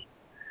calamity.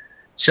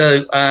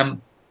 So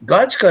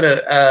God's got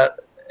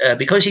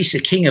because he's the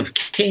King of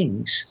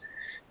Kings,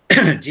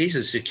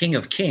 Jesus is the King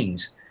of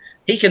Kings,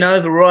 he can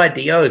override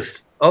the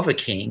oath of a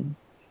king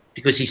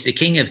because he's the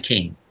King of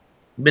Kings.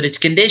 But it's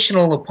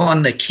conditional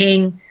upon the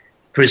king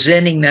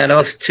presenting that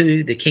oath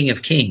to the King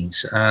of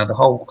Kings. The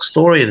whole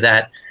story of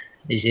that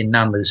is in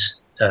Numbers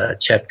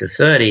chapter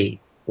 30,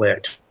 where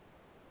it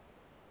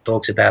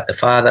talks about the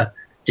father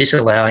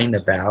disallowing the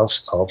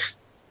vows of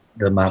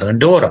the mother and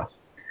daughter.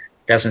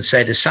 It doesn't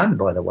say the son,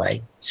 by the way.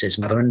 It says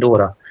mother and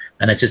daughter.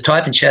 And it's a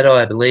type and shadow,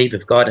 I believe,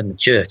 of God and the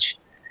church.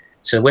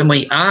 So when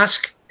we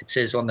ask, it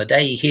says on the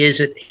day he hears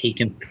it, he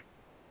can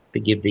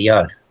forgive the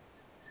oath.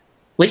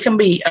 We can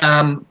be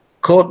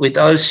caught with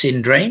oaths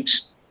in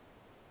dreams.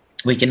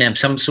 We can have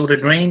some sort of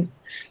dream.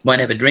 Might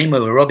have a dream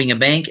where we're robbing a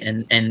bank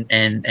and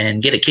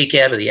get a kick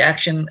out of the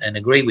action and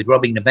agree with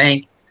robbing the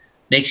bank.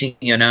 Next thing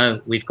you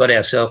know, we've got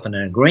ourselves in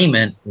an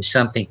agreement with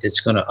something that's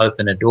going to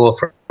open a door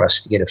for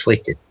us to get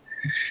afflicted.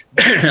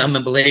 I'm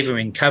a believer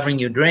in covering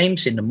your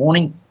dreams in the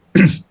morning,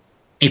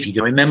 if you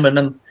can remember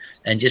them,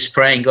 and just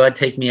praying, God,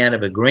 take me out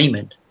of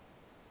agreement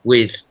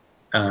with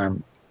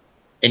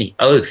any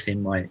oath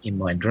in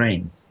my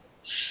dream.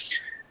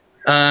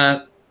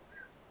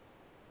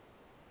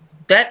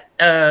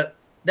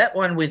 That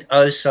one with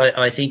oaths,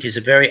 I think, is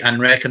a very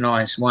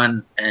unrecognised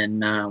one,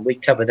 and we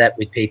cover that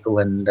with people,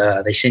 and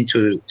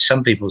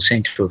some people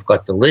seem to have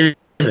got delivered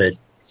the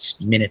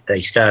minute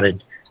they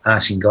started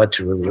asking God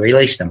to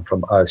release them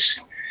from oaths.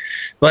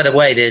 By the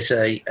way, there's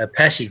a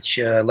passage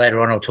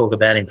later on I'll talk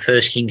about in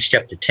 1 Kings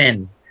chapter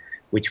 10,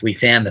 which we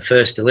found the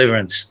first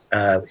deliverance,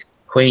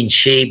 Queen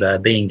Sheba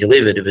being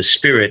delivered of a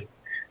spirit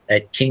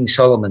at King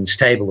Solomon's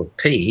table of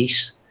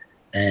peace,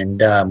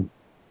 and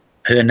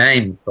her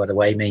name, by the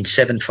way, means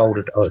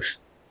seven-folded oath.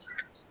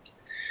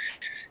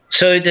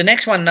 So the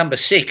next one, number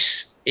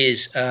 6,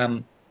 is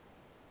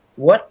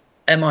what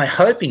am I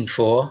hoping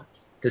for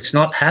that's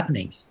not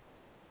happening?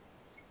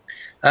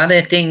 Are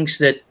there things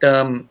that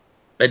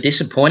are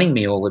disappointing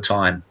me all the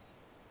time,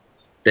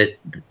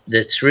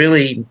 that's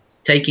really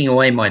taking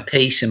away my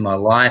peace in my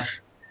life,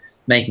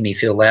 making me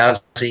feel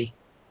lousy?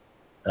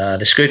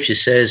 The scripture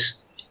says,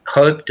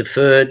 hope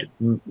deferred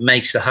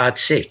makes the heart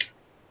sick.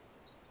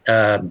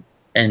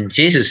 And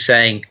Jesus is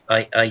saying,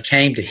 I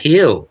came to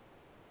heal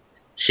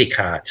sick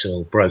hearts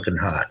or broken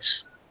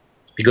hearts,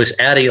 because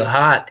out of your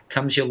heart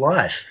comes your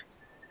life.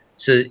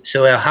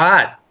 So our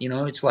heart,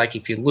 it's like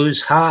if you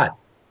lose heart,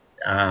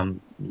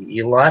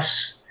 your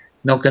life's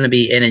not going to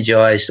be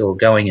energized or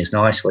going as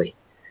nicely.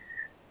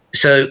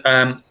 So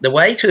the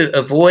way to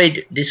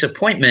avoid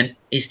disappointment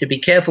is to be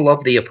careful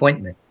of the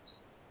appointment.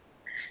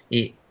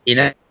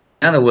 In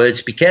other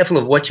words, be careful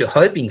of what you're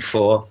hoping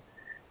for.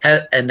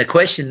 And the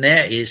question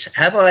there is,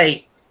 have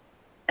I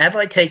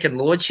taken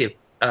lordship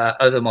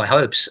over my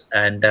hopes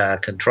and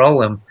control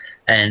them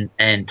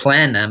and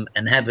plan them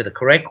and have the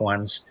correct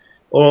ones,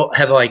 or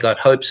have I got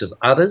hopes of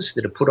others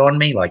that are put on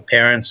me, like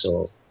parents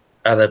or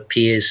other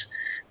peers,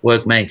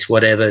 workmates,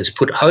 whatever, has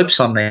put hopes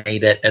on me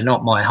that are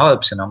not my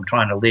hopes, and I'm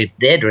trying to live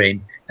their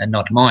dream and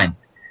not mine.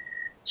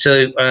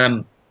 So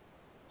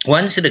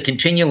ones that are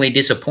continually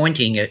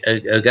disappointing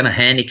are going to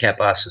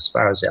handicap us as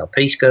far as our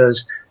peace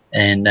goes,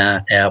 and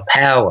our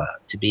power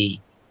to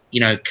be,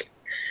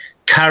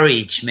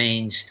 courage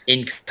means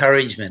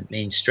encouragement,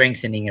 means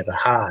strengthening of the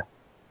heart.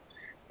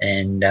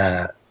 And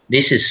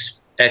this is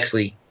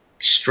actually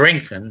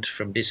strengthened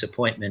from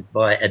disappointment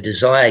by a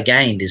desire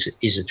gained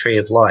is a tree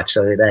of life.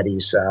 So that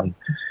is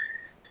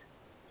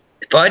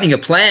finding a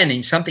plan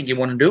in something you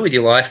want to do with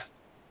your life,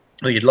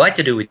 or you'd like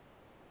to do with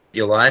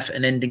your life,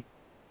 and then to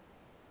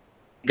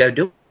go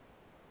do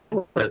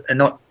it, and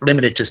not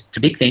limited to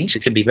big things.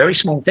 It can be very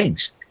small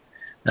things,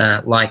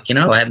 like,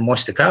 I haven't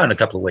washed the car in a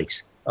couple of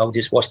weeks. I'll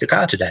just wash the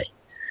car today.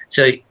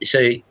 So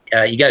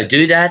you go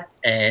do that,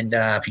 and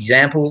for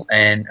example,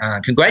 and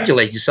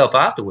congratulate yourself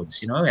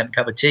afterwards. Have a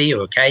cup of tea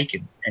or a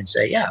cake, and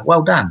say, yeah,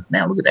 well done.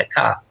 Now look at that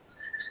car.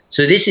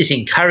 So this is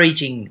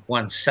encouraging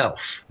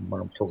oneself,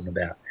 what I'm talking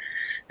about,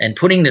 and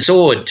putting the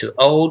sword to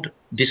old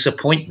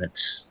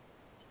disappointments.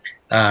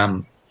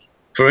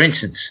 For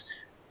instance,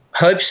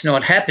 hope's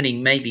not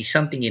happening may be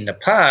something in the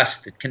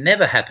past that can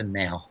never happen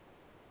now,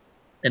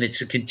 and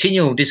it's a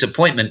continual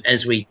disappointment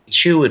as we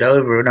chew it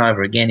over and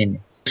over again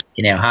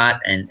in our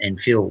heart and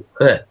feel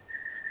hurt.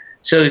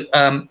 So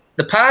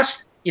the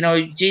past,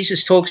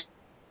 Jesus talks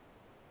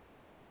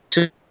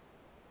to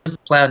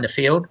plow in the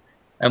field,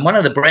 and one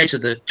of the breads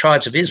of the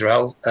tribes of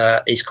Israel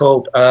is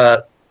called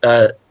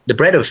the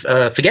bread of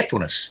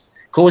forgetfulness,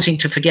 causing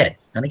to forget.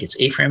 I think it's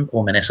Ephraim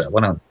or Manasseh,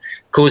 one of them,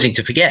 causing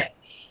to forget.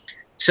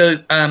 So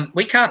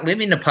we can't live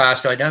in the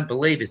past. I don't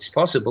believe it's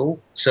possible.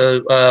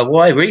 So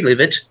why relive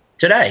it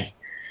today?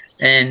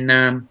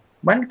 And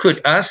one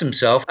could ask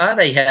themselves, are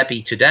they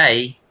happy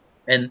today?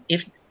 And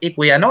if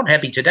we are not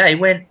happy today,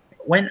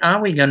 when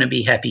are we going to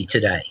be happy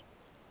today?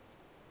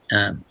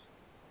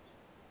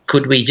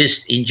 Could we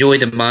just enjoy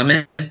the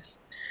moment?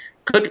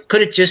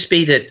 Could it just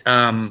be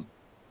that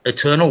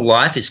eternal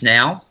life is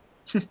now,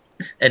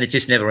 and it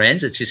just never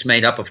ends? It's just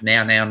made up of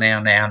now,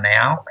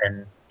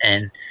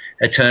 and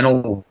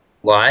eternal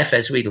life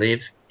as we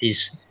live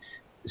is,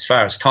 as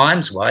far as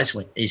times wise,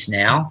 is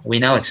now. We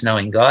know it's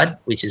knowing God,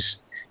 which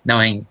is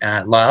knowing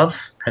love,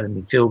 having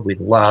been filled with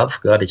love.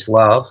 God is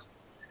love,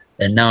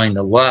 and knowing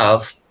the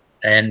love,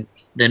 and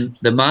then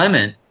the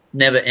moment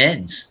never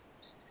ends.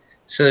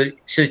 So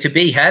to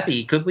be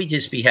happy, could we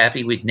just be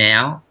happy with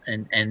now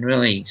and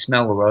really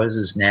smell the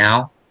roses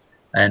now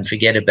and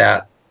forget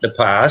about the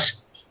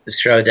past,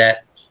 throw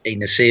that in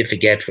the sea of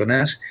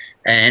forgetfulness?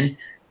 And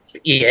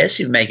yes,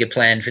 you make a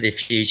plan for the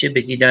future,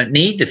 but you don't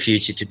need the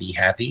future to be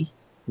happy.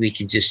 We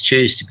can just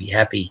choose to be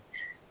happy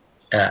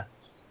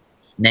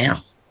now.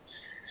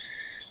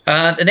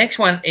 The next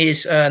one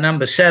is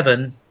number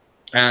 7.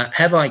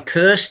 Have I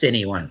cursed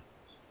anyone?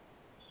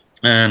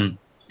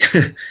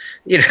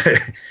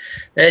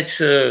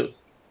 It's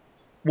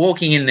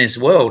walking in this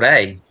world,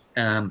 eh?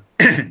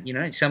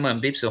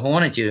 Someone bips a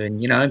horn at you,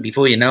 and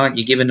before you know it,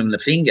 you're giving them the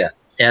finger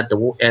out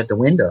the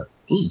window.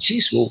 Ooh,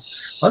 jeez, well,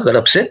 I got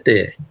upset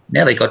there.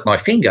 Now they got my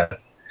finger.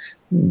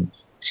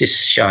 It's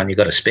just showing you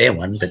got a spare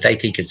one, but they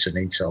think it's an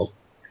insult,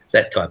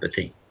 that type of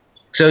thing.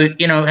 So,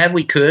 have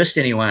we cursed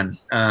anyone?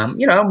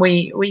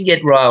 We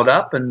get riled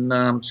up,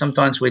 and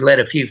sometimes we let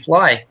a few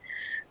fly.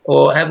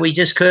 Or have we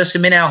just cursed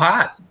them in our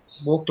heart,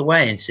 walked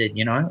away and said,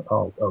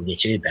 I'll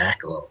get you back,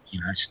 or,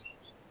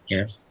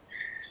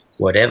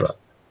 whatever.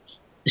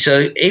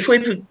 So if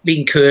we've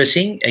been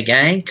cursing,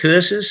 again,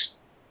 curses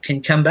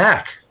can come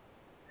back.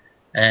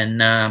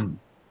 And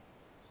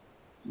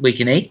we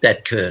can eat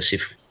that curse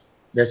if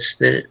that's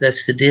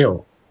the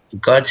deal.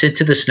 God said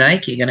to the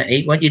snake, you're going to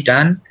eat what you've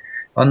done.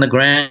 On the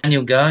ground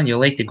you'll go, and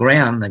you'll eat the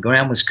ground. The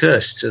ground was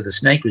cursed, so the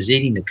snake was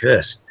eating the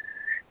curse.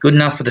 Good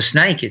enough for the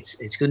snake,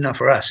 it's good enough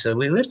for us. So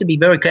we have to be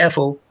very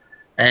careful.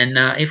 And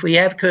if we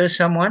have cursed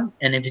someone,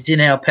 and if it's in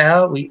our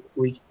power, we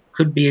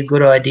could be a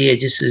good idea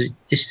just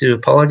to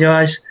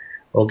apologize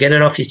or get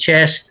it off your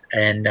chest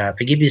and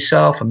forgive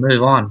yourself and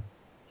move on.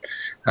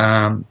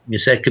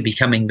 Because that could be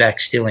coming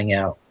back, stealing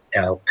our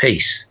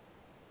peace.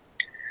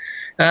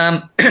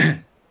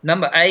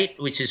 Number 8,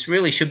 which is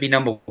really should be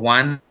number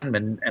 1,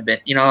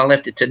 but I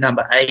left it to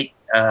number 8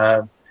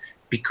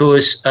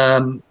 because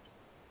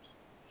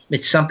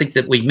it's something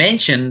that we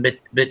mention,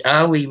 but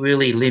are we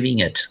really living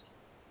it?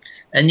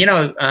 And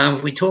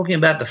we're talking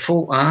about the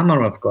full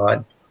armor of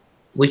God.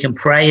 We can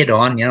pray it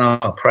on.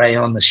 I'll pray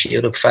on the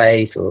shield of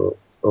faith, or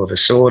the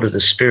sword of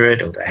the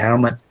Spirit, or the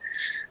helmet.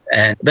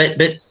 And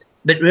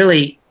but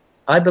really,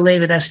 I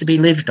believe it has to be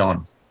lived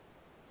on.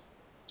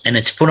 And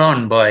it's put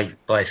on by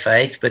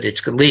faith, but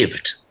it's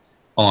lived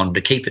on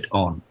to keep it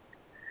on.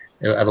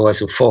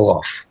 Otherwise, it'll fall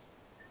off.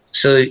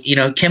 So,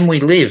 can we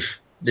live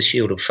the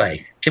shield of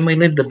faith? Can we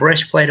live the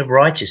breastplate of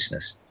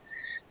righteousness?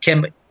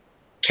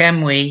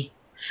 Can we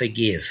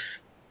forgive?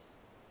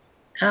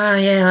 Oh,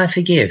 yeah, I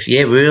forgive.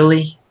 Yeah,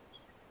 really?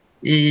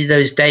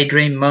 Those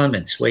daydream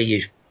moments where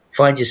you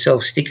find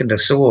yourself sticking a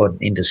sword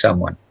into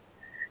someone.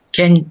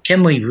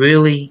 Can we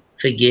really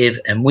forgive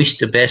and wish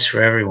the best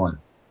for everyone?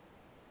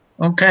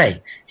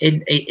 Okay,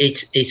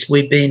 it's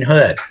we've been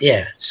hurt.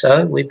 Yeah,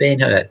 so we've been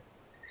hurt.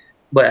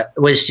 But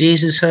was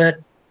Jesus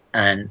hurt?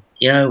 And,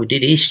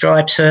 did his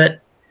stripes hurt?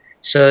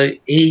 So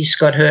he's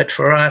got hurt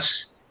for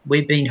us.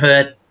 we've been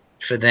hurt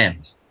for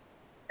them.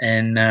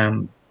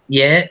 And,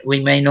 yeah, we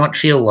may not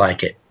feel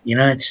like it. You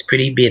know, it's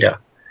pretty bitter.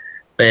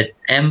 But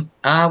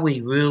are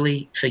we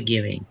really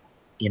forgiving,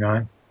 you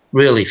know,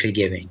 really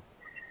forgiving?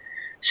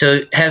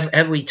 So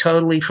have we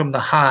totally from the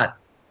heart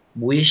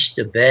wished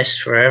the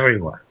best for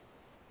everyone?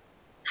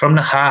 From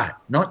the heart,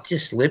 not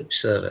just lip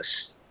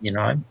service, you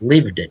know,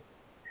 lived it.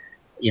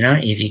 You know,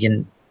 if you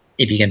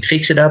can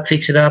fix it up,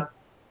 fix it up.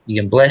 You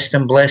can bless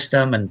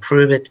them, and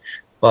prove it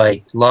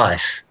by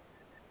life.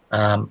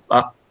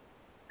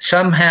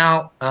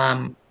 Somehow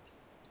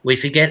we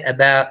forget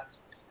about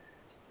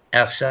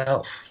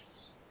ourselves.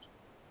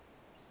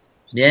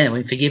 Yeah,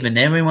 we've forgiven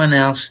everyone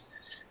else,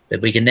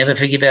 but we can never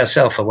forgive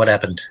ourselves for what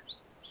happened.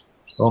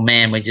 Oh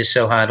man, we're just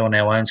so hard on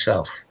our own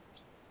self.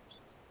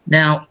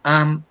 Now,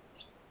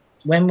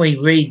 when we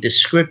read the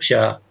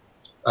scripture,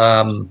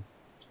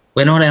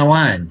 we're not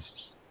our own.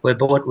 We're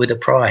bought with a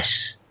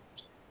price.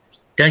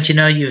 Don't you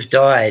know you've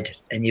died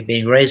and you've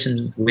been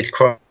risen with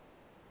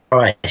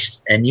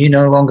Christ, and you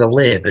no longer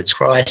live. It's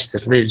Christ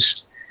that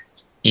lives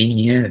in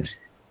you.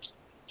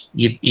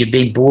 You've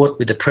been bought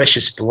with the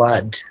precious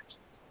blood.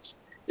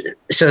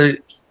 So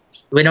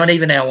we're not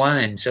even our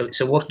own. So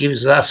what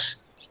gives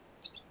us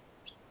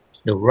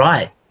the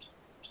right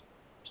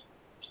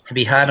to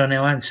be hard on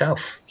our own self?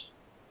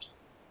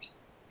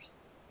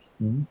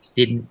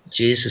 Didn't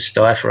Jesus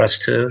die for us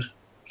too?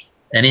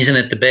 And isn't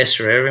it the best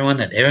for everyone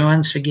that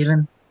everyone's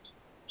forgiven?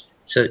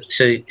 So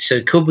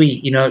could we,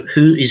 you know,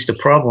 who is the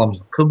problem?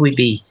 Could we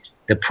be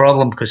the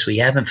problem because we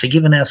haven't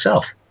forgiven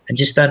ourselves and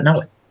just don't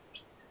know it?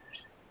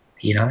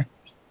 You know,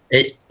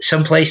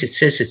 someplace it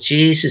says that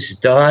Jesus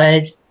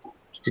died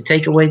to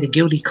take away the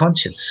guilty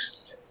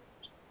conscience.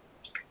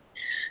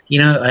 You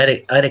know,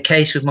 I had a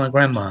case with my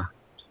grandma.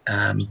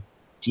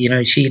 You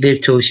know, she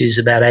lived till she was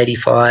about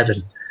 85,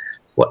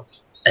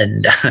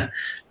 and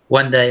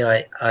one day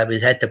I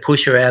had to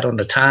push her out on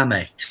the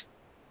tarmac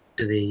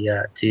to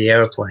the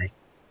aeroplane.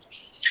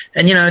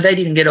 And, you know, they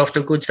didn't get off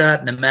to a good start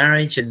in the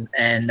marriage, and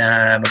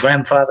my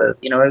grandfather,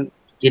 you know,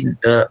 didn't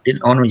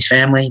honour his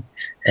family,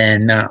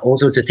 and all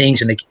sorts of things,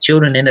 and the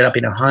children ended up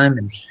in a home,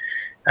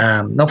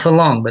 and not for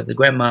long, but the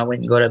grandma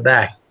went and got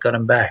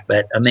him back.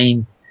 But, I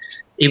mean,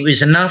 it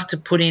was enough to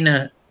put in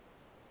a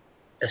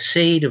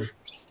seed of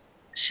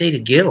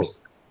guilt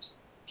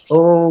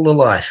all the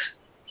life.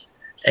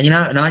 And, you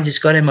know, and I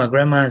just got in my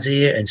grandma's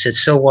ear and said,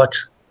 so what,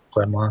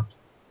 Grandma?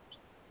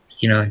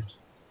 You know,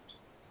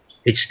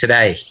 it's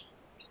today.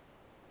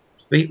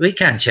 We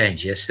can't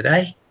change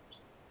yesterday.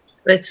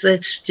 Let's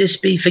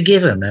just be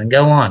forgiven and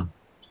go on.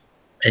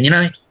 And, you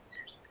know,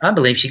 I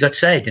believe she got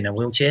saved in a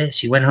wheelchair.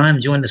 She went home,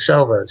 joined the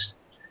Salvos,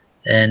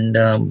 and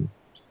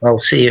I'll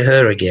see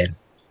her again.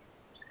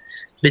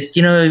 But,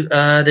 you know,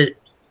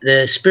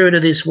 the spirit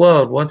of this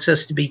world wants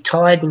us to be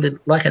tied with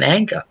it like an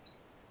anchor,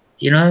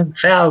 you know,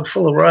 fouled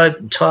full of rope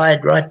and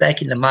tied right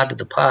back in the mud of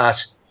the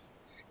past.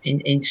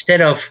 Instead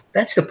of,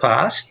 that's the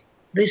past.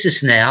 This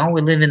is now.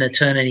 We live in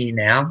eternity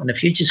now, and the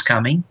future's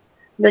coming.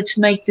 Let's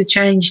make the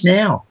change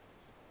now.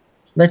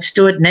 Let's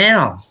do it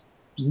now.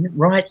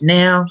 Right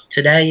now.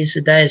 Today is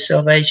the day of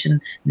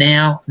salvation.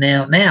 Now.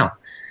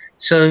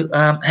 So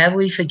have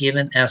we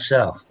forgiven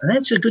ourselves? And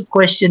that's a good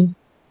question.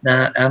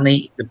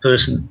 Only the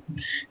person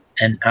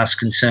and us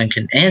concerned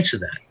can answer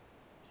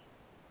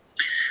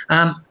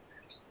that.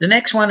 The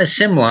next one is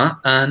similar,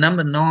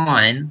 number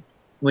 9,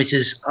 which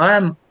is,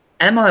 am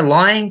I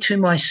lying to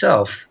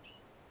myself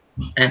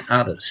and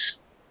others?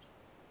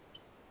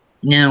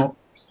 Now,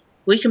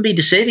 we can be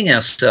deceiving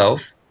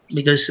ourselves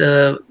because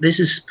this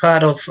is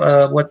part of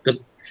what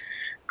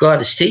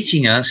God is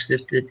teaching us,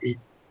 that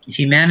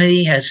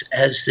humanity has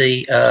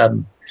the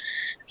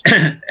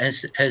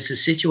has a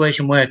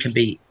situation where it can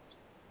be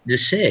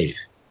deceived.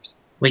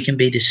 We can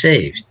be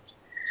deceived.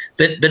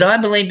 But I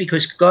believe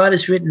because God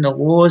has written the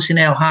laws in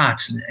our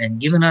hearts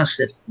and given us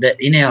that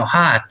in our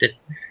heart, that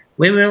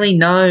we really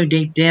know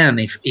deep down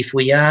if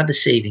we are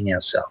deceiving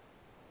ourselves.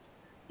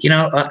 You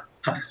know,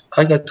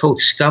 I got called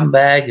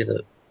scumbag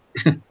of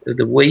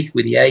the week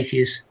with the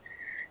atheists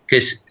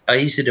because I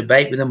used to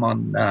debate with them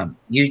on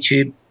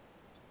YouTube.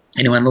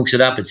 Anyone looks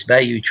it up, it's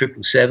Value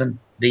 777,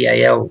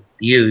 VALU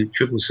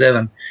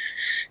 777.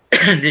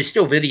 There's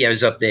still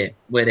videos up there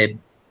where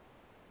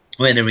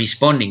they're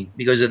responding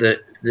because of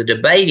the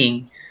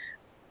debating.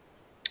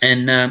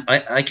 And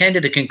I came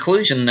to the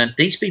conclusion that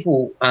these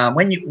people,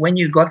 when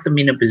you got them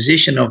in a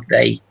position of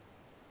they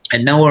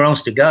had nowhere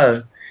else to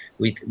go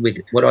with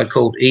what I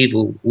called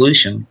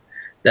evolution,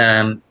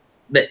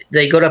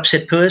 they got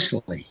upset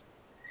personally.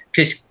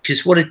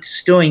 Because what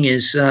it's doing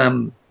is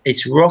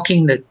it's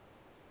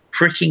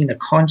pricking the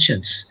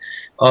conscience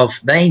of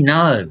they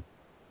know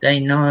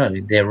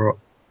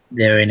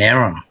they're in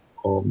error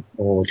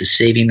or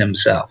deceiving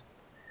themselves.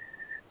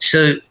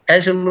 So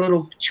as a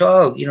little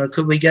child, you know,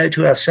 could we go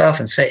to ourselves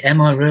and say, am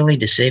I really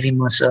deceiving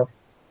myself?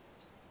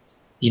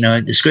 You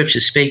know, the scripture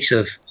speaks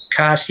of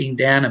casting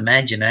down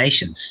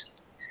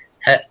imaginations.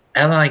 Have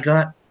I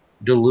got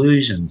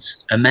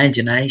delusions,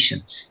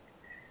 imaginations?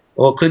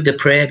 Or could the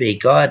prayer be,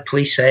 God,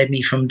 please save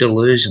me from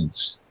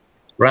delusions,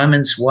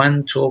 Romans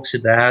 1 talks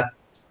about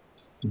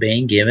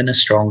being given a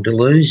strong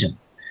delusion.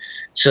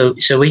 So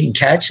we can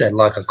catch that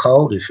like a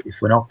cold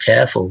if we're not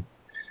careful.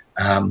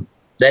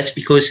 That's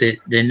because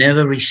they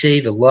never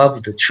receive the love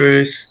of the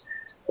truth,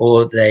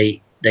 or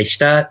they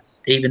start,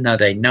 even though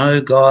they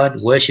know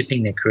God,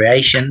 worshipping their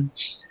creation.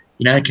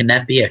 You know, can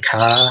that be a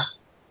car?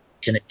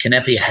 Can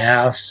that be a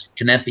house?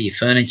 Can that be your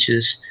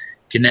furnitures?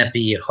 Can that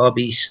be your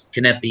hobbies?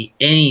 Can that be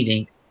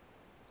anything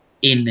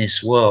in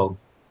this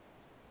world?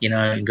 You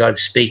know,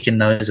 God's speaking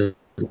those who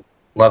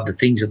love the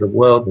things of the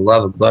world, the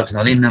love of God's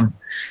not in them.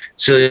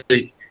 So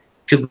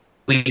could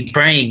we be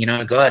praying, you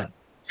know, God,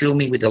 fill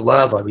me with the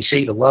love. I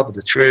receive the love of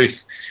the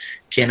truth.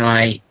 Can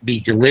I be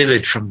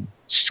delivered from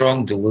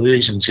strong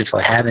delusions if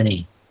I have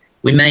any?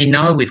 We may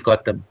know we've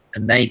got them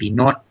and maybe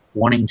not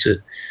wanting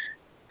to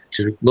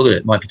look at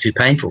it. Might be too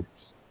painful.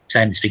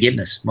 Same as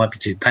forgiveness. Might be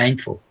too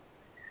painful.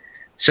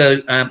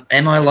 So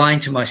am I lying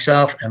to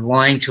myself and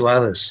lying to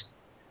others?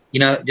 You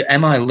know,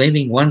 am I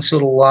living one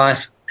sort of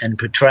life and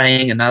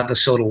portraying another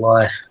sort of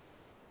life?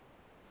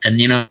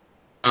 And, you know,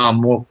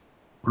 I'm walking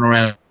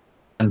around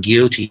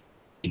guilty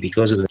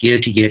because of the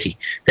guilty.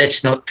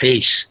 That's not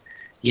peace.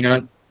 You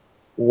know,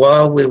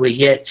 while we were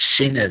yet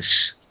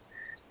sinners,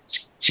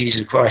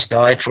 Jesus Christ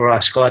died for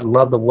us. God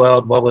loved the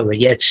world while we were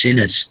yet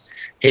sinners.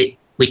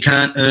 We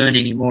can't earn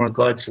any more of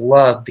God's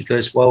love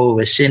because while we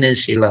were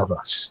sinners, he loved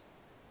us.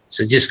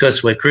 So just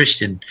because we're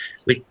Christian,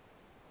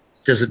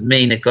 doesn't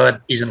mean that God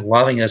isn't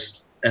loving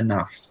us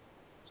enough.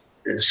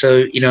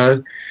 So, you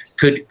know,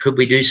 could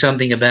we do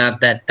something about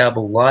that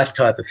double life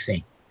type of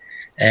thing?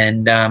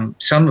 And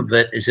some of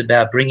it is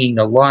about bringing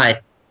to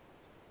light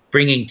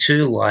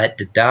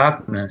the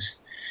darkness.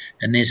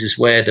 And this is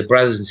where the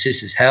brothers and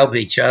sisters help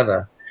each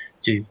other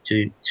to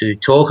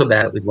talk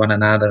about it with one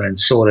another and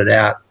sort it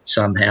out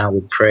somehow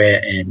with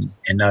prayer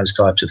and those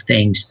types of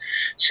things,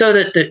 so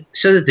that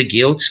the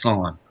guilt's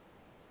gone.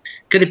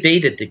 Could it be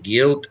that the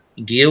guilt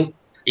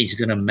is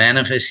going to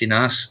manifest in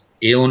us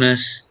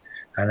illness,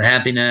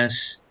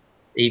 unhappiness,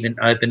 even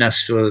open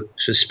us for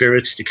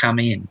spirits to come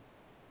in?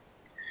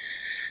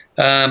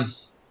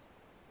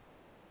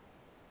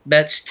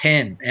 That's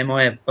 10.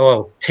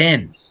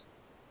 10.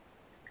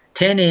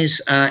 10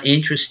 is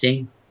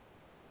interesting,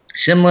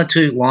 similar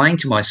to lying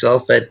to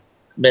myself, but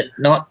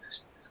not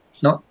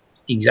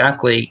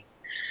exactly.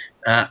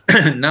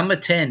 Number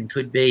 10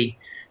 could be,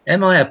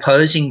 am I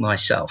opposing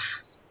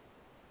myself?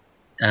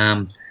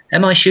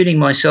 Am I shooting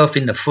myself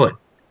in the foot?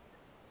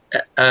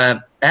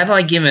 Have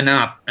I given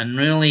up and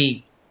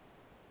really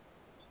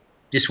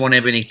just want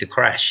everything to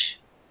crash?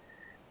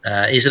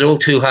 Is it all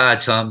too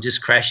hard, so I'm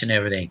just crashing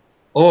everything?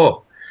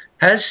 Or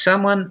has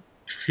someone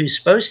who's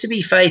supposed to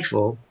be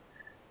faithful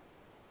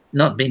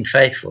not been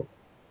faithful?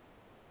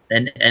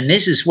 And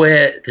this is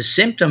where the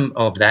symptom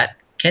of that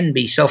can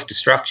be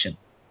self-destruction.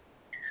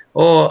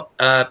 Or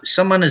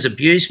someone has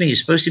abused me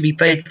who's supposed to be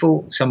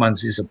faithful.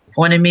 Someone's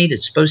disappointed me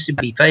that's supposed to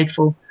be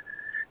faithful.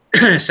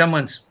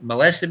 Someone's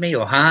molested me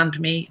or harmed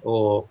me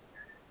or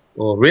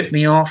ripped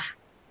me off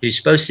who's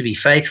supposed to be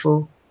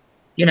faithful.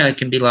 You know, it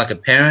can be like a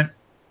parent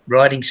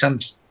writing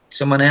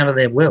someone out of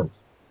their will.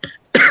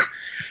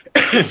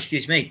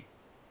 Excuse me.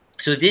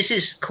 So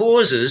this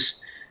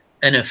causes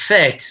an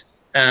effect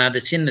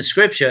that's in the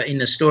scripture, in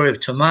the story of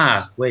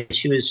Tamar, where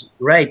she was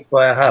raped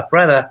by a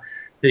half-brother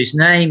whose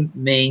name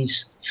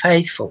means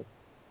faithful.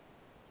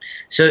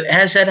 So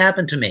has that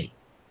happened to me?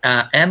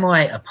 Am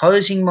I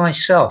opposing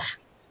myself?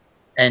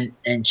 And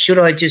should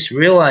I just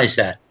realize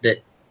that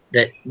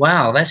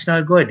wow, that's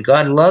no good.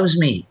 God loves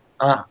me.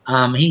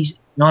 He's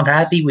not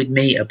happy with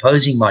me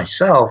opposing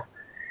myself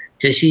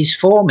because he's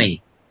for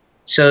me.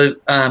 So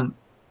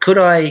could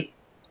I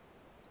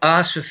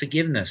ask for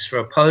forgiveness for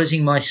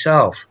opposing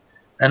myself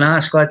and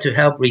ask God to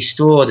help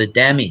restore the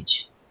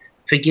damage?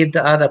 Forgive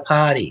the other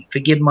party.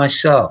 Forgive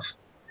myself.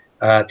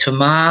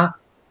 Tamar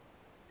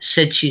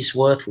said she's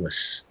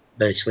worthless.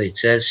 Basically, it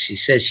says she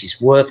says she's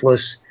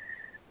worthless,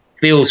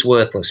 feels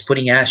worthless,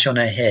 putting ash on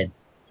her head.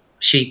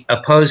 She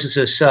opposes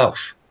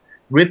herself,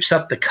 rips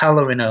up the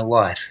color in her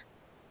life.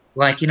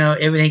 Like, you know,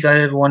 everything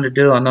I ever wanted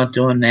to do, I'm not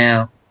doing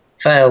now.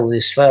 Fail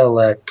this, fail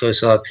that,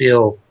 because I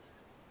feel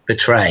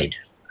betrayed.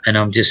 And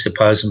I'm just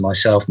opposing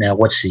myself now.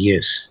 What's the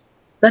use?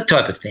 That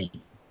type of thing.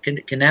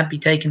 Can that be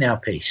taken our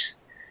peace?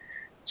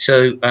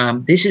 So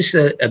this is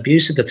the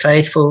abuse of the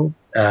faithful.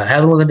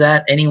 Have a look at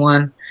that.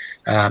 Anyone,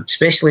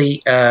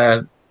 especially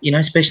a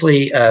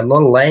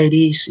lot of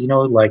ladies. You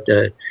know, like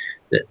the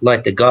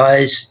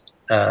guys.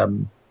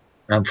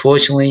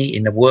 Unfortunately,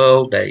 in the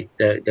world, they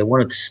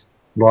want to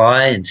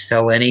lie and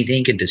sell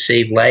anything and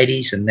deceive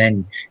ladies, and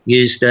then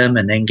use them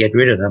and then get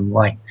rid of them,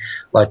 like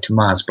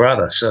Tamar's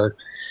brother. So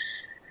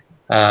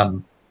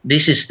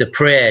this is the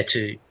prayer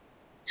to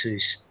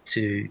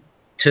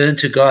turn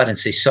to God and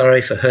say,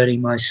 sorry for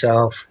hurting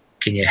myself.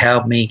 Can you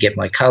help me get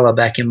my color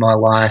back in my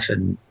life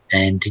and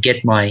to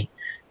get my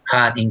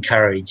heart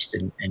encouraged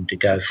and to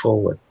go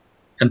forward?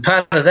 And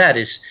part of that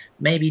is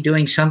maybe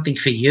doing something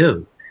for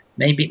you,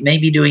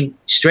 maybe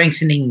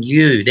strengthening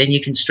you, then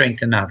you can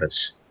strengthen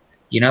others.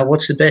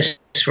 What's the best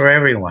for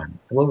everyone?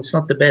 Well, it's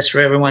not the best for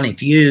everyone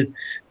if you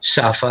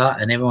suffer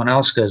and everyone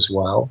else goes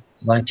well.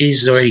 Like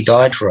Jesus already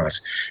died for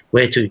us.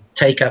 We're to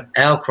take up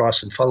our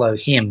cross and follow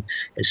him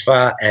as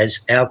far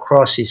as our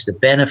cross is the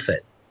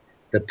benefit,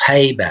 the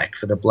payback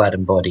for the blood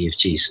and body of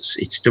Jesus.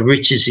 It's the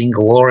riches in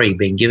glory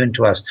being given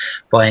to us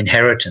by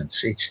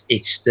inheritance.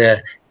 It's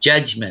the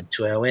judgment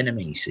to our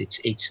enemies.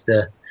 It's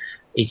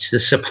the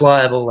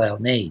supply of all our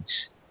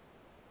needs.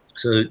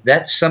 So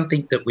that's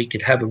something that we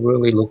could have a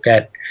really look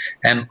at.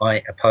 Am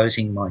I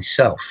opposing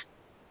myself?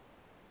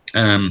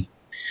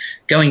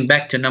 Going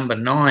back to number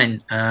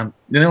 9,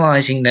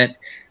 realizing that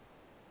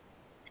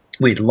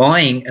with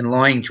lying and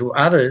lying to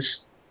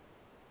others,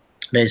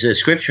 there's a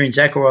scripture in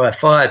Zechariah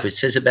 5 which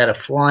says about a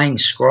flying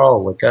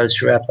scroll that goes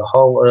throughout the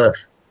whole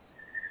earth,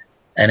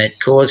 and it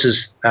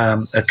causes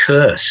a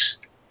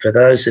curse for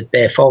those that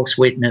bear false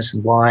witness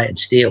and lie and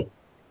steal.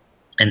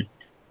 And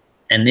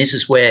this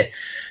is where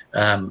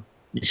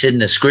it said in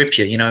the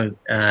scripture,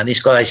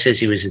 this guy says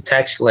he was a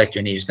tax collector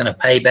and he was going to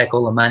pay back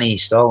all the money he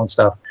stole and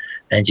stuff.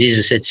 And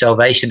Jesus said,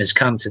 salvation has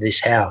come to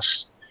this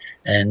house.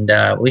 And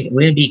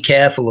we'll be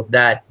careful of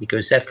that,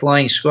 because that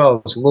flying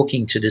scroll is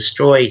looking to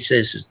destroy, it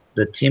says,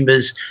 the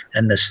timbers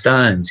and the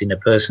stones in a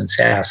person's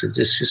house. It's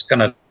just going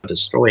to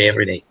destroy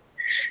everything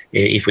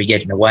if we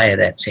get in the way of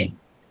that thing.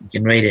 You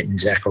can read it in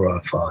Zechariah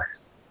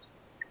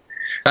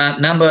 5.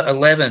 Number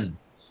 11,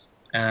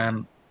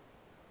 am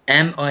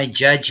I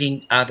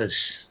judging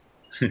others?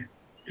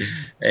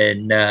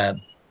 And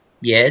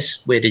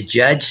yes, we're to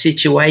judge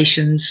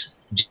situations,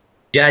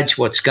 judge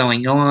what's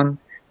going on,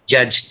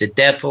 judge the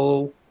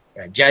devil.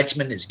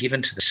 Judgment is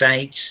given to the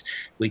saints.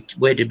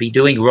 We're to be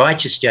doing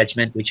righteous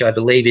judgment, which I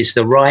believe is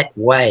the right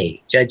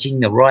way, judging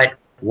the right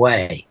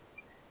way.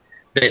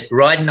 But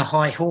riding a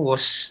high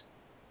horse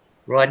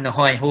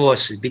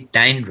is a bit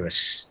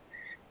dangerous,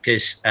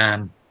 because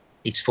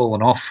it's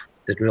fallen off.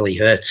 That really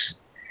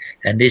hurts.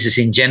 And this is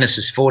in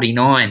Genesis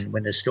 49,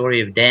 when the story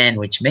of Dan,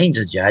 which means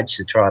a judge,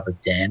 the tribe of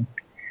Dan,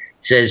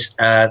 says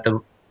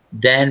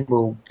Dan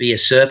will be a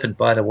serpent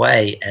by the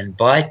way and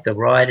bite the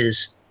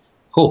rider's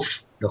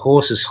hoof, the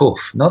horse's hoof,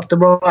 not the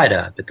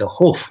rider, but the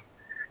hoof,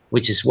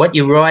 which is what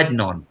you're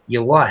riding on,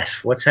 your life,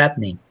 what's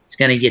happening. It's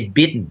going to get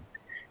bitten,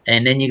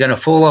 and then you're going to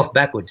fall off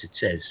backwards, it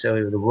says.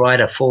 So the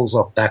rider falls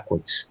off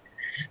backwards.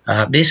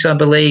 This I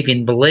believe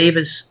in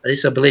believers,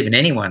 this I believe in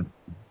anyone,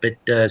 but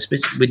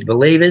with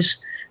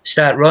believers,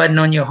 start riding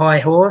on your high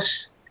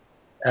horse,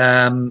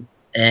 and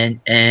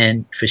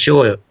for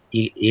sure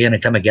you're going to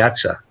come a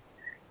gutser.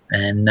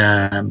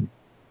 And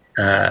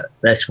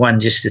that's one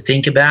just to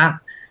think about.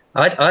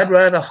 I'd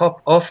rather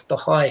hop off the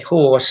high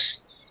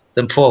horse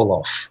than fall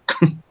off.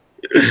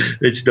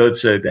 It's not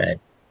so bad.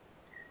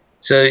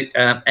 So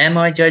am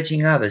I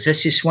judging others?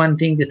 That's just one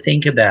thing to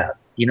think about.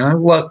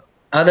 What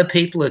other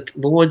people are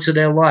lords of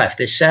their life.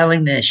 They're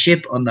sailing their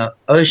ship on the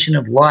ocean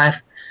of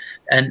life,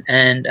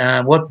 and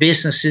what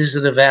business is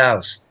it of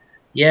ours?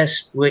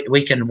 Yes,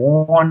 we can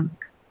warn,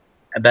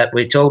 but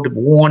we're told to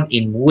warn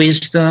in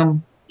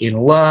wisdom, in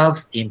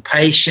love, in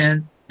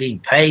being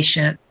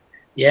patient,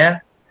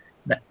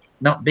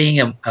 not being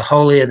a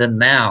holier than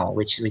thou,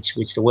 which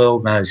the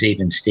world knows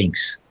even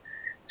stinks.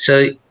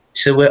 So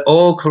we're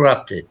all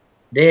corrupted.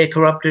 They're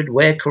corrupted,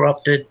 we're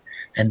corrupted,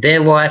 and their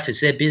life is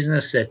their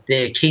business, that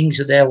they're kings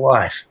of their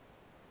life.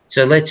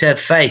 So let's have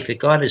faith that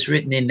God has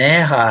written in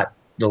their heart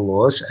the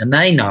laws, and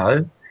they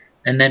know,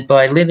 and that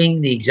by living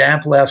the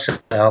example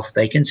ourselves,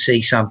 they can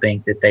see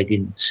something that they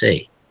didn't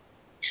see.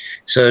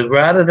 So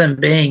rather than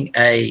being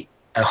a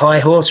high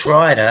horse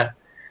rider,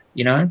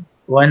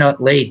 why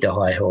not lead the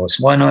high horse?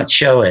 Why not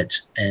show it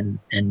and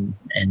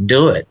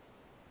do it?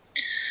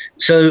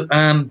 So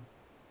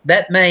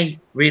that may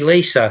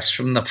release us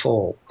from the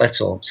fall.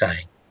 That's all I'm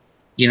saying.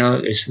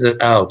 It's the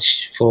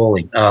ouch,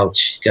 falling,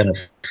 ouch, going to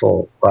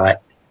fall, right?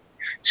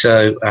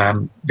 So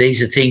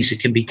these are things that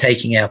can be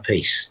taking our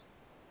peace.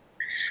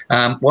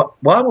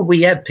 Why would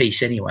we have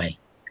peace anyway?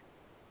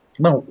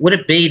 Well, would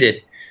it be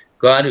that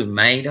God, who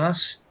made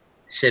us,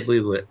 said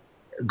we were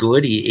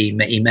good? He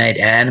made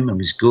Adam and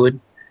was good.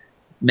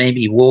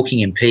 Maybe walking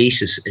in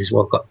peace is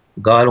what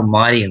God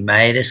Almighty, who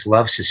made us,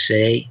 loves to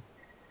see.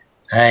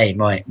 Hey,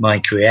 my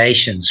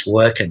creation's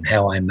working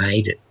how I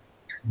made it.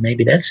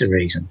 Maybe that's the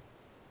reason.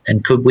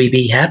 And could we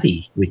be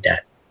happy with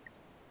that?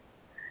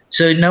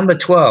 So number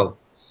 12.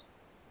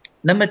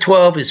 Number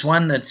 12 is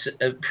one that's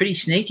a pretty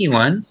sneaky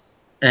one.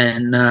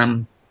 And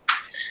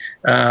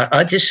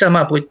I just sum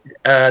up with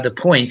the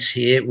points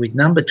here with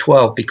number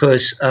 12,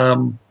 because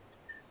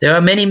there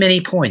are many,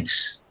 many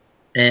points.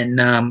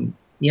 And,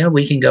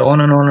 we can go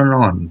on and on and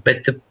on.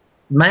 But the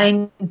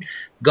main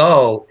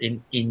goal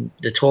in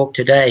the talk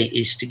today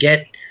is to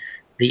get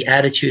the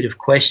attitude of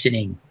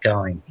questioning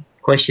going,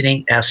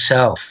 questioning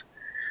ourselves.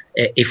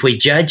 If we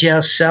judge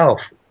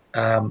ourselves,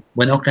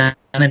 we're not going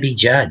to be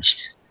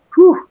judged.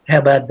 Whew, how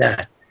about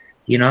that?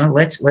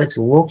 Let's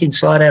look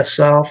inside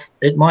ourselves.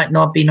 It might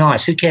not be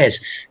nice. Who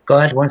cares?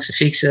 God wants to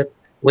fix it.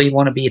 We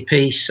want to be at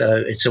peace, so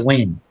it's a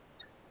win.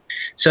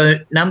 So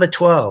number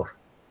 12,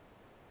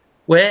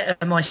 where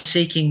am I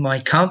seeking my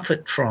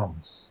comfort from?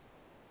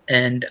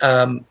 And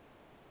am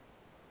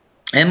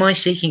I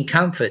seeking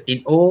comfort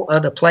in all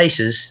other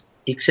places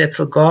except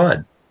for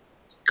God,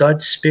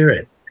 God's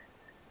Spirit?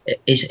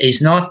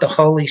 Is not the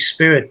Holy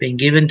Spirit being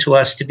given to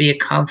us to be a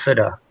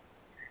comforter?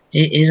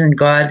 Isn't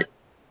God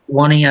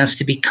wanting us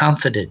to be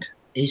comforted?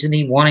 Isn't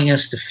he wanting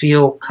us to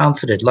feel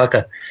comforted, like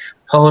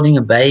holding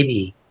a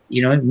baby,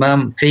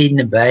 mum feeding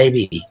the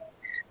baby,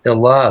 the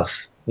love,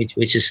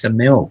 which is the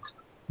milk,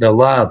 the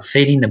love,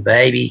 feeding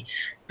the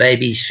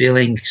baby's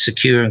feeling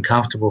secure and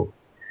comfortable.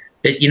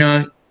 But,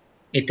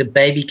 if the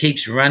baby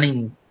keeps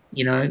running,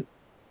 to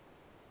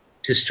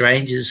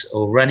strangers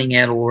or running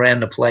out all around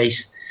the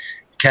place,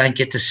 can't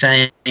get the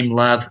same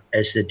love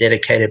as the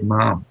dedicated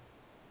mom.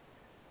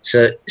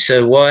 So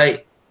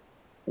why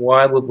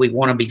would we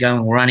want to be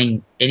going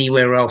running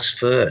anywhere else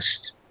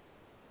first?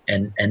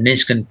 And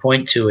this can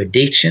point to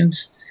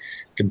addictions,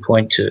 can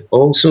point to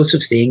all sorts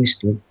of things,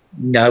 to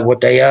know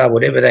what they are,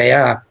 whatever they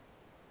are.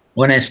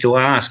 One has to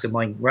ask, am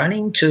I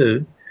running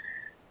to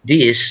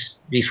this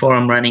before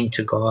I'm running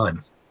to God?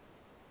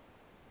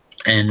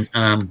 And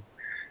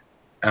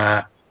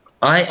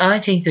I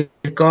think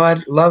that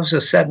God loves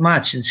us that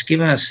much and has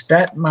given us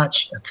that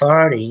much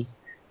authority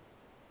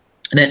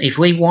that if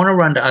we want to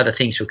run to other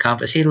things for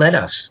comfort, he'll let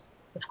us,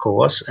 of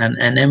course,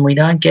 and then we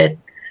don't get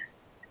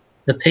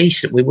the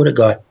peace that we would have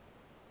got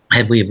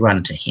had we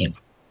run to him.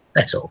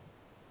 That's all.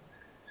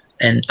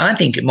 And I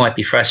think it might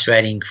be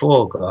frustrating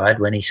for God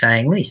when he's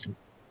saying, listen,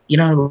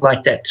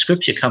 like that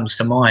scripture comes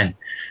to mind,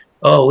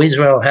 oh,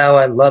 Israel, how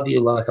I love you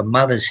like a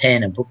mother's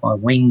hen and put my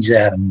wings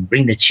out and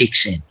bring the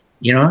chicks in,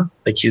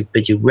 but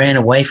you ran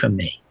away from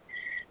me.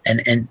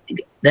 And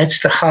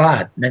that's the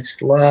heart,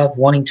 that's love,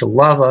 wanting to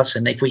love us.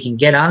 And if we can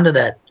get under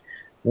that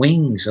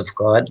wings of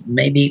God,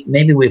 maybe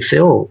we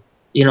feel,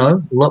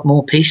 a lot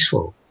more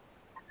peaceful.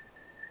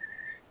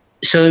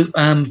 So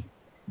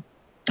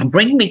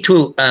bring me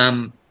to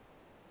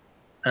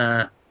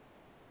a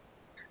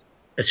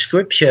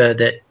scripture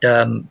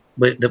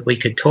that we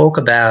could talk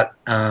about,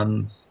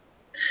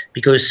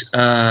 because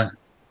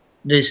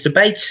there's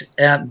debates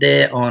out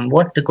there on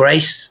what the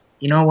grace.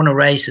 I want to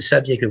raise the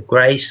subject of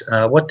grace.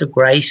 What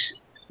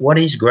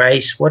is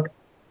grace?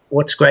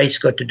 What's grace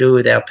got to do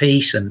with our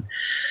peace?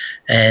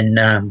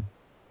 And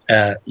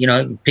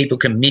people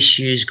can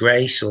misuse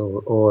grace,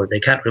 or they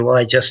can't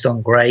rely just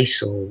on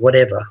grace or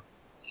whatever.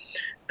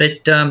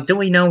 But do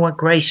we know what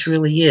grace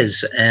really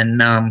is? And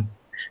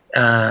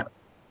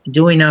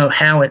do we know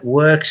how it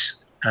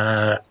works?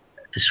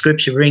 The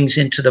scripture rings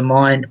into the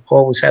mind.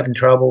 Paul was having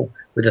trouble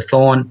with a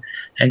thorn,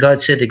 and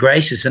God said, the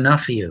grace is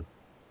enough for you.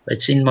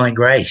 It's in my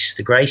grace.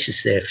 The grace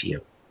is there for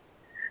you.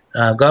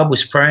 God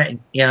was praying,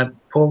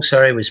 Paul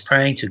was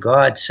praying to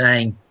God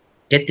saying,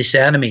 get this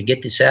out of me,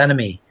 get this out of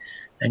me.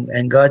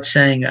 And God's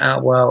saying,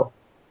 well,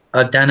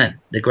 I've done it.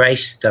 The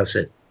grace does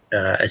it.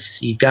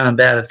 You're going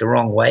about it the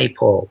wrong way,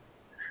 Paul.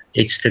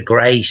 It's the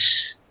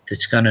grace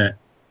that's going to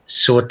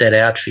sort that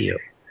out for you.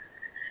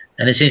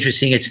 And it's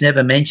interesting, it's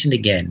never mentioned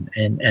again.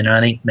 And I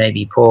think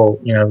maybe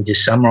Paul,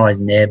 just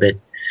summarizing there, but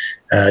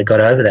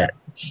got over that.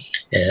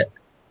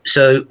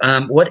 So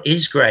what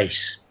is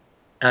grace?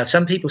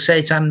 Some people say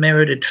it's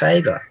unmerited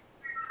favor.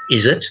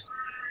 Is it?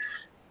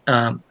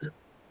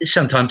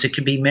 Sometimes it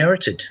can be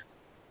merited.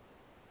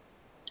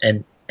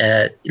 And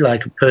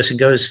like a person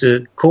goes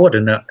to court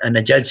and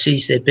the judge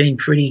sees they've been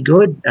pretty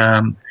good,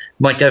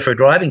 might go for a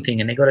driving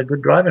thing and they got a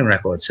good driving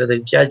record. So the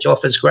judge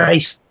offers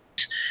grace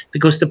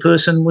because the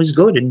person was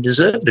good and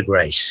deserved the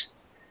grace.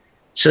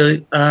 So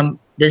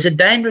there's a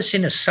dangerous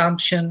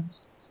assumption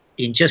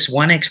in just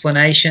one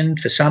explanation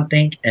for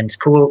something and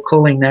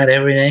calling that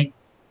everything.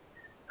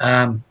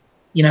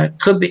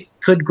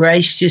 Could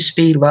grace just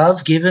be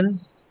love given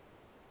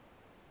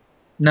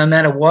no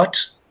matter what?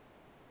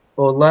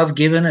 Or love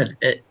given,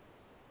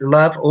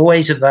 love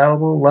always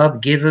available,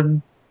 love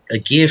given, a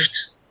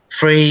gift,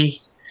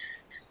 free,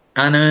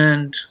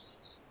 unearned,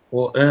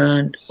 or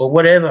earned, or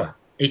whatever.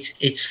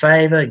 It's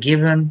favor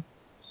given.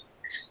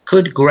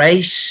 Could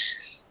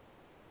grace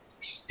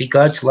be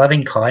God's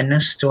loving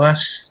kindness to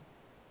us?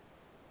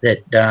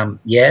 That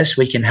yes,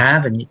 we can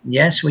have, and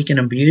yes, we can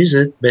abuse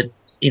it, but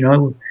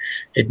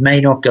it may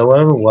not go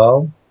over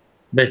well.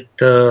 But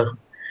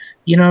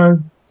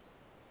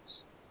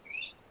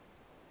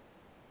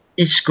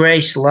is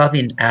grace love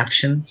in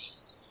action?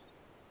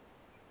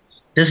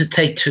 Does it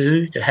take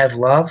two to have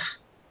love?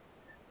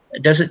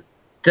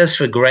 Does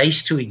for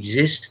grace to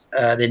exist,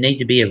 there need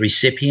to be a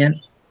recipient,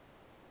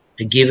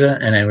 a giver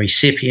and a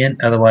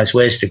recipient? Otherwise,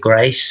 where's the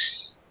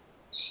grace?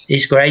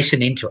 Is grace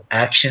an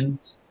interaction?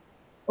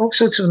 All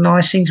sorts of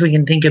nice things we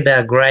can think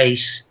about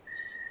grace,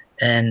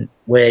 and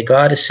where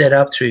God has set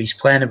up through his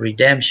plan of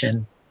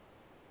redemption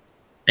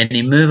an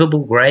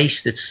immovable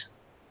grace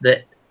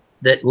that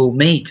will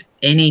meet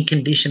any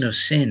condition of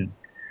sin.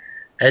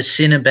 As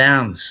sin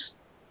abounds,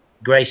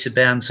 grace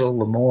abounds all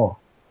the more.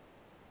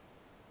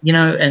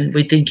 And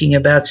we're thinking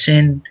about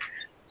sin.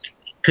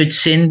 Could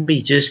sin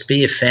be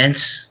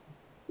offense,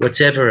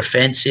 whatever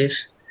offensive?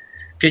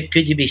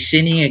 Could you be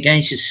sinning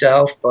against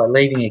yourself by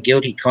leaving a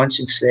guilty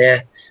conscience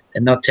there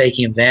and not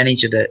taking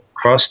advantage of the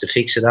cross to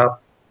fix it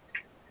up?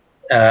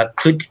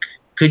 Could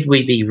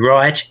we be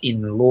right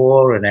in the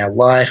law and our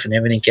life and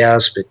everything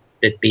else,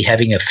 but be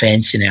having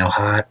offence in our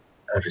heart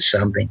over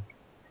something?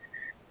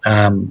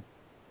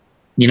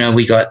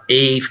 We got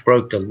Eve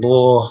broke the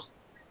law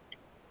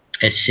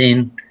as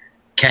sin.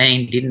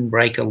 Cain didn't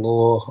break a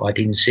law. I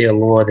didn't see a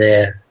law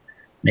there.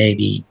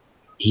 Maybe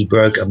he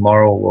broke a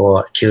moral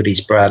law, killed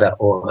his brother,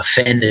 or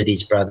offended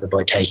his brother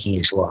by taking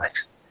his life,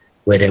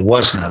 where there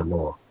was no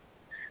law.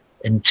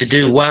 And to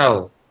do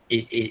well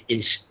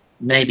is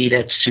maybe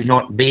that's to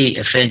not be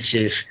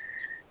offensive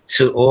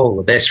to all,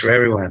 the best for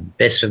everyone,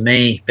 best for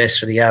me, best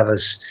for the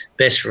others,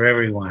 best for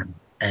everyone.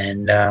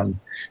 And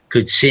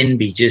could sin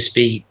just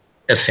be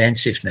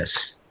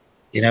offensiveness?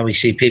 We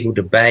see people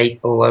debate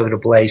all over the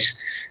place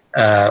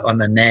on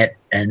the net,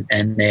 and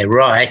they're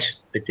right,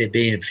 but they're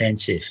being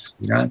offensive.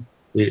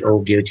 We're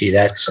all guilty of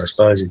that, so I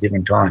suppose, at a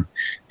different time.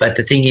 But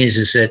the thing is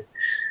that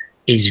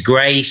is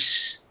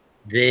grace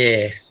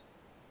there,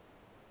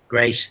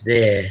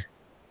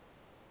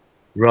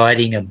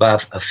 riding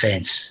above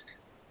offence?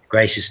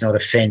 Grace is not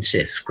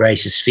offensive.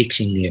 Grace is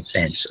fixing the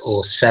offence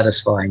or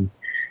satisfying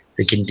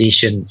the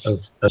condition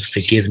of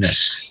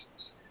forgiveness.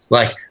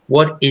 Like,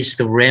 what is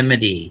the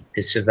remedy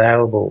that's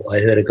available? I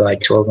heard a guy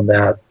talking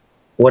about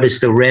what is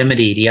the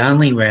remedy, the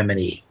only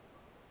remedy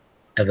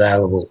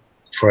available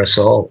for us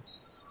all.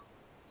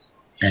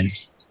 And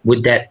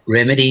would that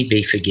remedy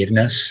be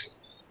forgiveness?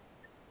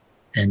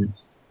 And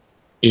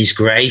is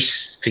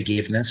grace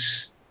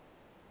forgiveness?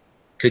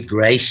 Could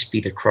grace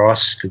be the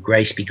cross? Could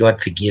grace be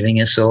God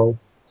forgiving us all?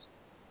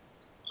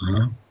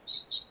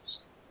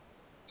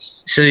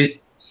 So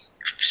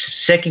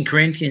 2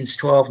 Corinthians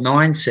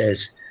 12:9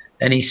 says,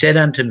 "And he said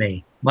unto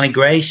me, My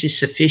grace is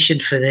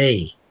sufficient for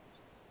thee."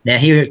 Now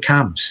here it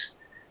comes.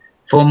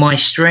 "For my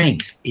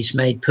strength is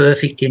made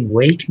perfect in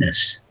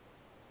weakness."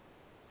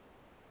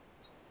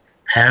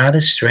 How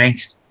does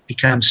strength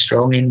become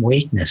strong in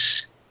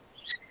weakness?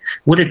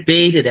 Would it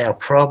be that our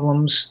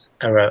problems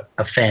are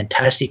a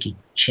fantastic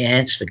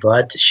chance for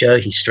God to show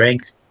his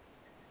strength?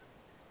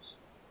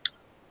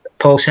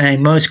 Paul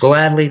saying, "Most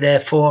gladly,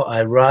 therefore,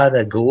 I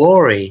rather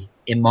glory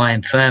in my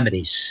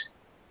infirmities."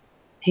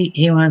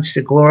 He wants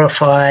to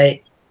glorify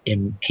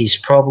in his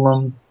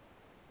problem,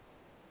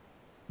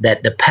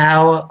 that the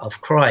power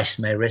of Christ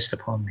may rest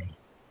upon me.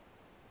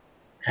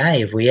 Hey,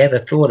 have we ever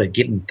thought of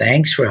giving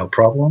thanks for our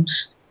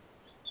problems?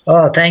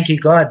 Oh, thank you,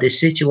 God, this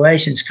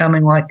situation's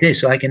coming like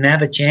this. I can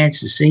have a chance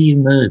to see you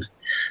move.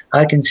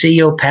 I can see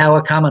your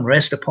power come and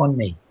rest upon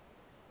me.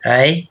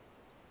 Hey,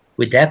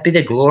 would that be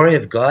the glory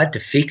of God, to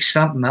fix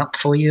something up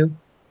for you?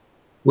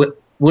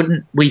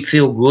 Wouldn't we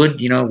feel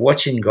good,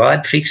 watching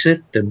God fix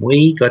it, than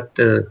we got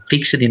to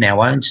fix it in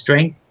our own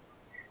strength?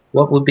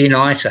 What would be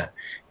nicer?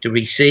 To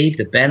receive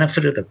the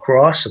benefit of the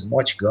cross and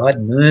watch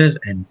God move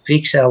and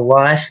fix our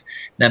life,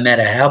 no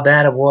matter how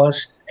bad it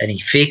was, and he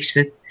fixed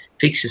it,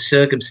 fixed the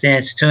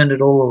circumstance, turned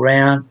it all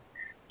around,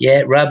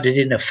 rubbed it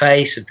in the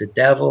face of the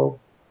devil,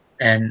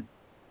 and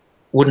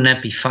wouldn't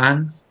that be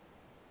fun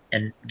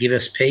and give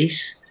us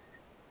peace?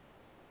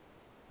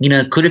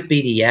 Could it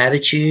be the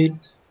attitude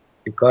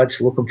that God's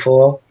looking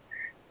for,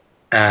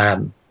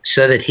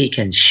 so that he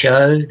can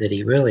show that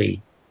he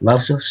really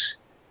loves us,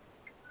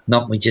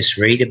 not we just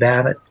read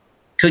about it?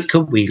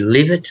 Could we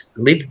live it,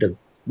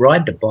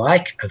 ride the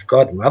bike of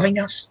God loving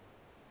us?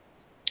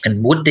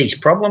 And would these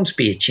problems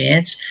be a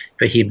chance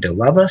for him to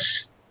love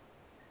us?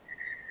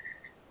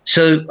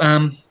 So,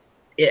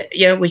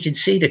 we can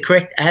see the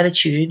correct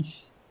attitude.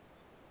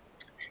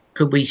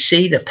 Could we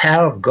see the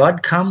power of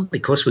God come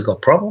because we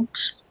got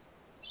problems?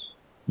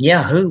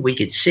 We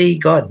could see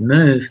God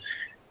move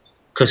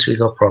because we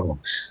got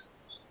problems.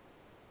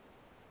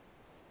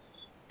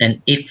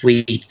 And if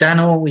we've done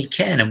all we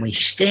can and we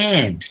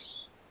stand,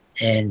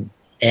 and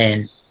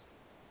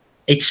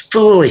it's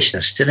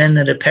foolishness to them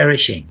that are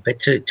perishing, but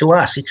to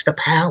us it's the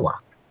power.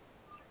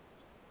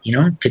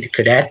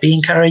 Could that be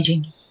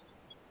encouraging?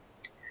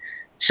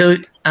 So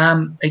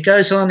it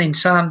goes on in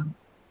Psalm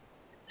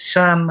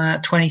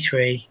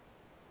 23.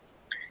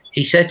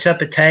 He sets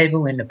up a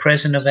table in the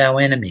presence of our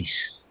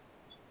enemies.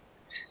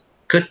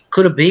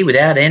 Could it be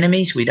without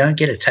enemies we don't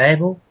get a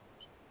table?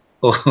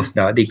 Oh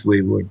no, I think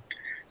we would.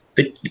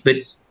 But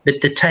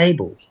the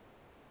table,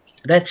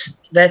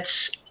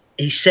 that's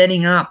he's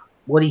setting up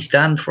what he's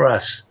done for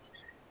us.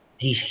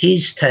 He's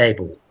his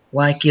table.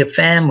 Like your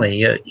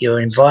family, you're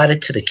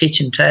invited to the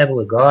kitchen table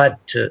of God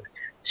to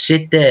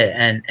sit there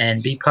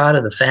and be part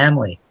of the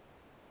family.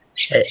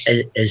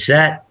 Is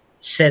that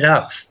set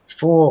up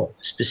for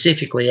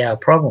specifically our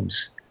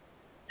problems?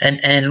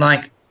 And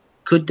like,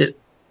 could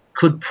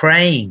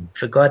praying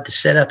for God to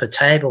set up a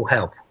table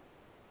help?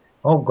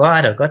 Oh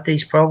God, I've got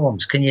these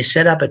problems. Can you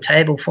set up a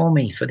table for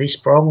me for these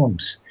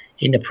problems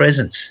in the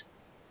presence?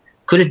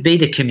 Could it be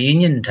the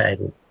communion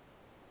table?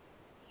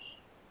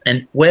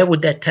 And where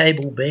would that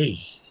table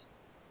be?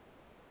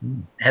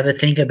 Have a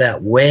think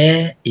about,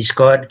 where is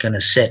God going to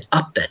set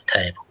up that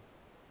table?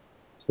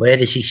 Where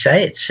does he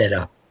say it's set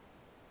up?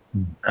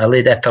 I'll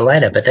leave that for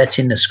later, but that's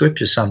in the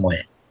scripture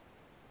somewhere.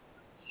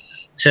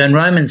 So in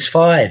Romans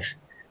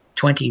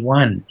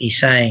 5:21, he's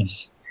saying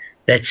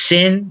that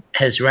sin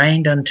has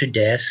reigned unto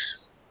death,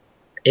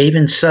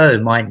 even so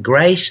might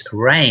grace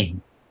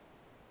reign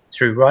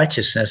through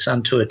righteousness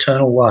unto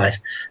eternal life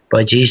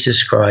by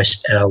Jesus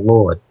Christ our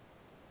Lord.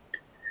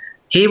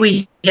 Here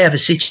we have a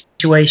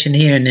situation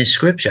here in this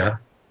scripture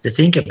to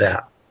think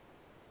about.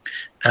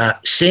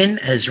 Sin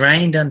has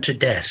reigned unto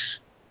death.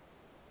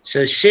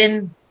 So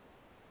sin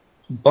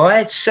by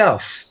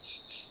itself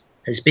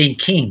has been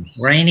king,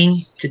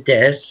 reigning to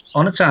death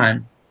on its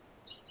own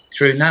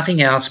through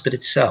nothing else but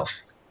itself.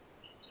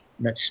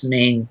 That's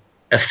mean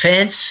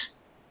offense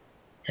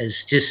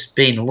has just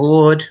been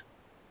lured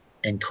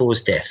and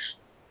caused death.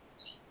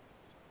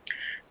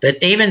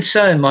 But even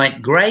so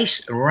might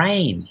grace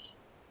reign.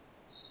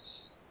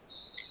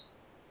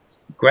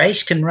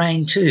 Grace can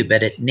reign too,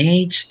 but it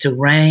needs to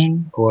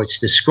reign, or it's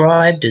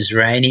described as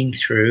reigning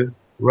through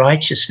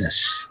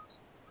righteousness.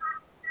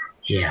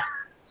 Yeah.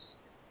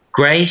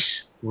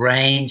 Grace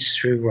reigns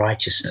through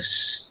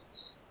righteousness.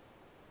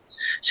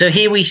 So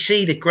here we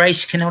see that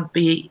grace cannot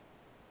be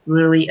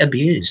really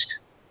abused.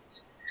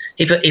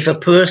 If a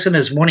person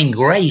is wanting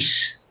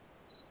grace,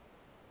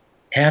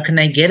 how can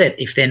they get it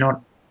if they're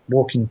not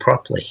walking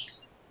properly?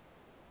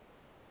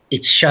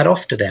 It's shut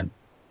off to them.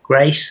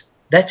 Grace,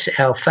 that's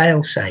our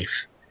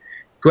fail-safe.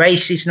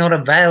 Grace is not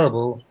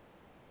available.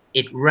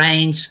 It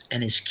reigns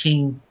and is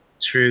king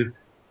through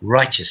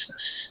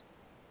righteousness.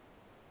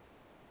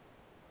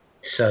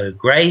 So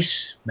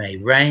grace may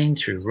reign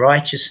through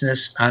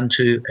righteousness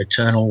unto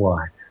eternal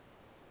life.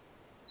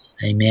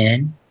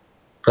 Amen.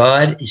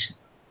 God is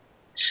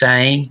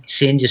saying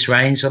sin just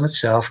reigns on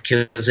itself,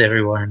 kills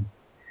everyone,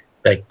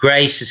 but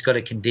grace has got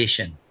a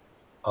condition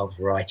of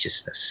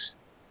righteousness.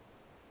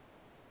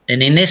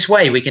 And in this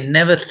way, we can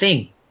never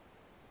think,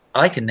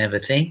 I can never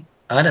think,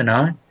 I don't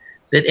know,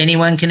 that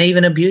anyone can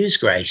even abuse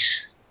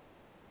grace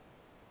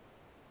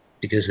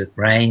because it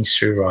reigns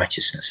through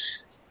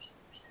righteousness.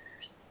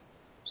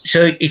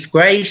 So if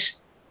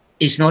grace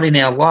is not in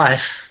our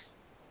life,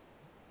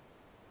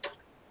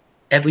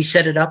 have we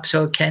set it up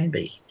so it can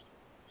be?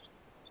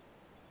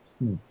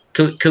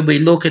 Could we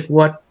look at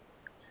what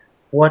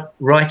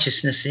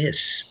righteousness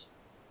is?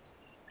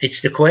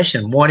 It's the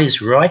question. What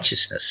is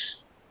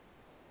righteousness?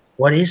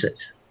 What is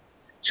it?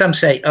 Some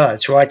say, oh,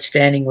 it's right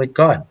standing with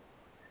God.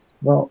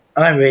 Well,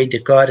 I read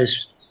that God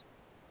is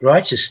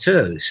righteous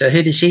too. So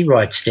who does he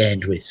right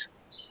stand with?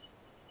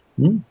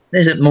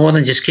 Is it more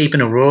than just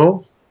keeping a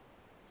rule?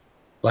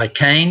 Like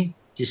Cain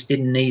just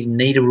didn't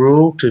need a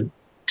rule to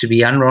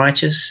be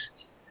unrighteous?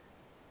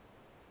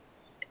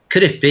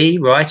 Could it be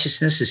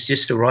righteousness is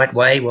just the right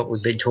way, what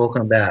we've been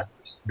talking about?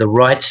 The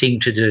right thing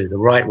to do, the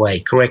right way,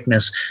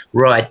 correctness,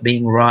 right,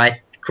 being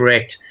right,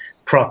 correct,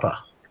 proper.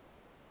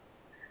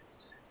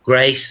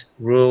 Grace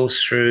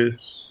rules through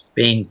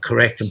being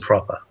correct and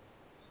proper.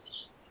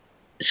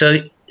 So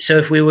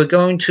if we were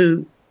going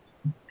to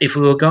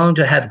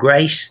have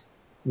grace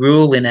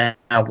rule in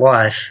our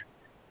life,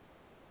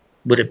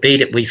 would it be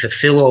that we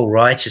fulfill all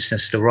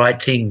righteousness, the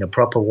right thing, the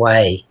proper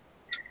way,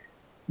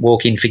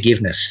 walk in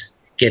forgiveness,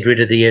 get rid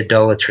of the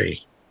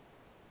idolatry,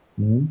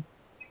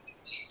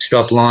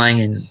 stop lying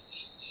in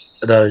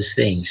those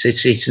things?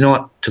 It's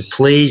not to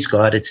please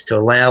God, it's to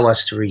allow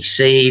us to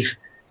receive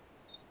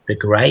the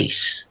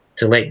grace,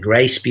 to let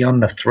grace be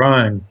on the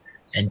throne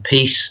and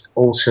peace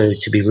also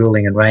to be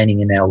ruling and reigning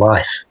in our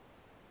life.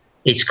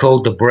 It's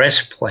called the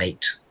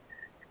breastplate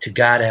to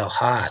guard our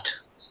heart.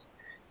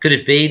 Could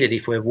it be that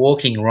if we're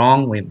walking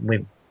wrong,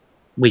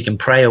 we can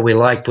pray or we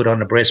like, put on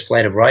the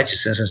breastplate of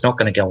righteousness, and it's not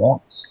going to go on.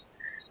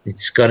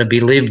 It's got to be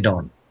lived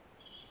on.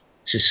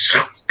 It's just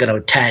going to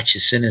attach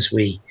as soon as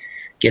we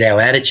get our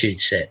attitude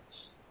set.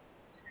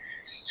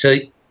 So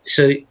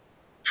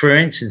for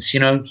instance,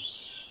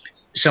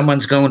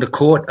 someone's going to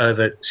court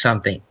over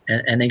something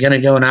and they're going to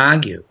go and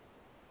argue.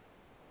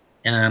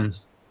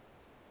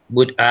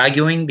 Would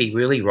arguing be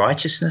really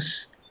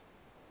righteousness?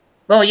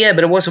 Oh, yeah,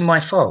 but it wasn't my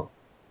fault.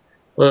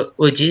 Well,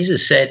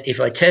 Jesus said, if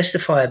I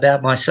testify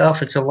about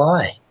myself, it's a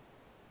lie.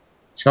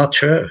 It's not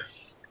true.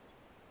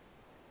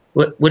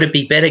 Would it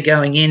be better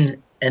going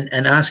in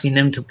and asking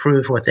them to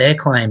prove what they're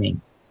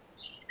claiming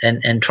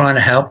and trying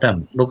to help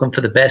them, looking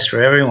for the best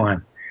for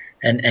everyone,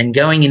 and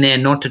going in there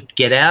not to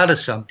get out of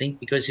something,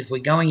 because if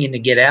we're going in to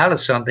get out of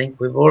something,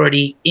 we're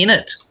already in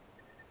it.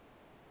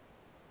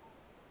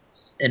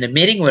 And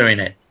admitting we're in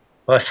it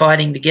by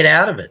fighting to get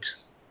out of it.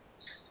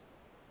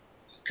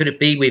 Could it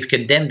be we've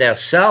condemned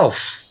ourselves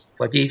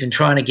by even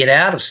trying to get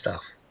out of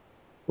stuff?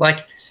 Like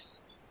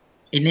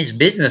in this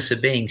business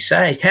of being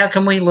saved, how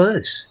can we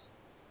lose?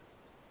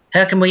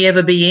 How can we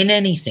ever be in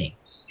anything?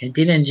 And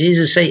didn't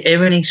Jesus say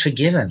everything's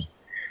forgiven?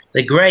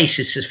 The grace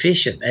is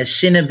sufficient. As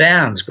sin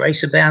abounds,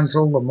 grace abounds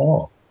all the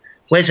more.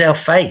 Where's our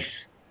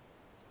faith?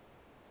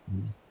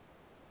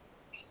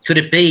 Could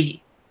it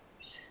be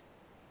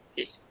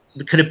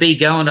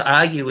going to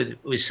argue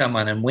with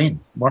someone and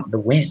want to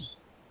win?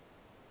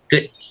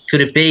 Could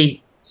it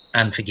be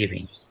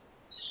unforgiving?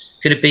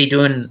 Could it be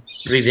doing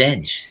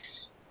revenge?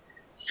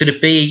 Could it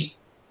be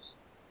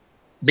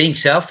being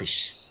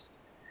selfish?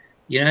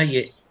 You know,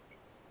 you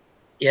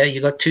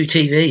got 2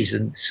 TVs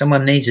and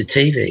someone needs a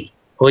TV,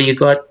 or you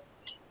got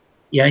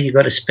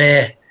a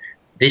spare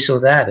this or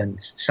that and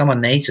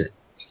someone needs it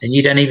and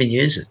you don't even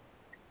use it.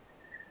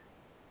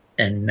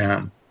 And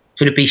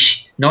could it be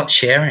not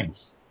sharing,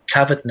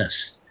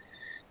 covetousness?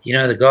 You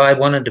know, the guy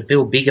wanted to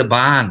build bigger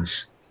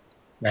barns.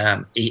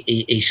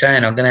 He's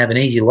saying, I'm going to have an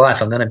easy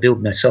life. I'm going to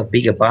build myself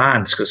bigger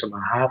barns because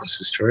my harvest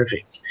is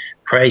terrific.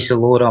 Praise the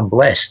Lord, I'm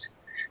blessed.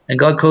 And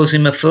God calls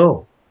him a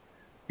fool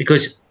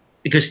because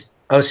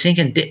I was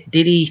thinking,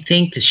 did he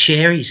think to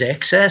share his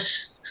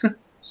excess?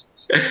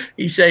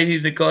 He saved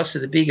you the cost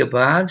of the bigger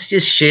barns.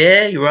 Just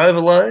share your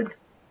overload,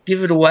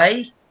 give it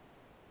away,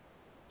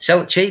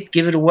 sell it cheap,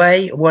 give it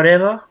away,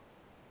 whatever.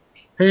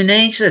 Who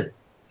needs it?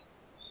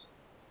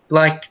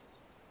 Like,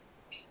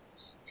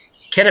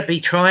 can it be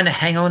trying to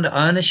hang on to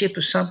ownership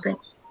of something?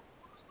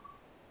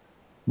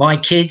 My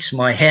kids,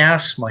 my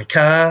house, my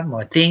car,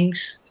 my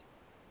things,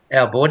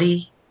 our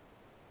body.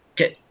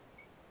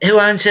 Who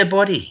owns our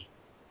body?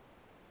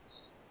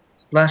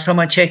 Last time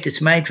I checked, it's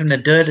made from the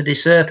dirt of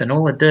this earth, and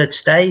all the dirt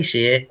stays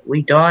here.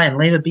 We die and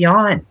leave it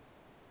behind.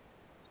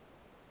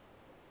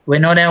 We're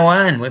not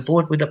our own. We're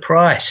bought with a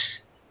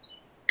price.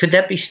 Could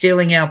that be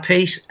stealing our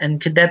peace,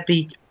 and could that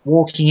be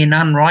walking in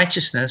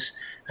unrighteousness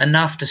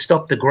enough to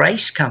stop the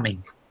grace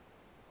coming?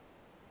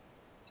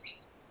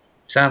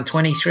 Psalm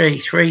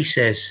 23:3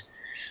 says,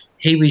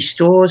 He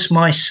restores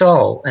my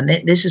soul. And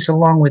this is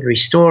along with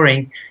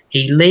restoring.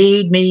 He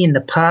lead me in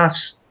the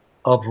paths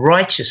of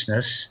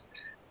righteousness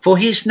for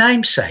his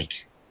name's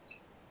sake.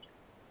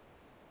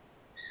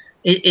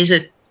 Is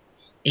it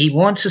he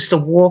wants us to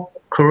walk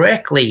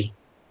correctly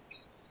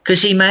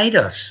because he made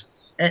us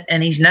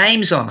and his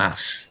name's on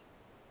us?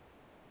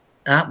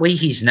 Aren't we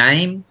his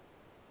name?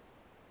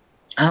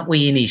 Aren't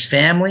we in his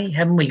family?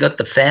 Haven't we got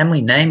the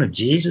family name of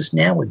Jesus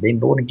now? We've been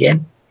born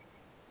again.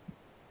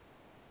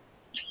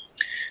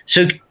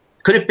 So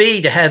could it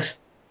be to have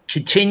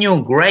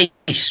continual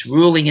grace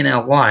ruling in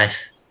our life,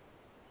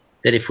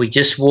 that if we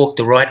just walk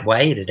the right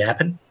way, it'd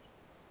happen?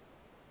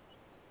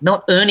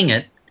 Not earning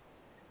it,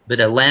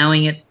 but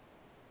allowing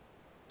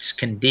its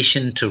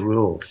condition to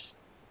rule.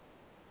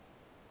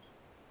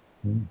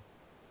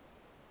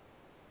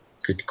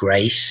 Could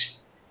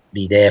grace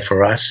be there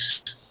for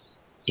us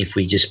if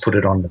we just put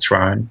it on the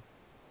throne?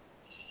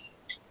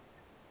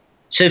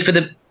 So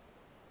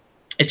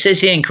it says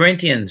here in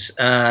Corinthians,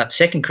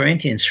 2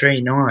 Corinthians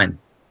 3:9,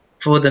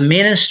 for the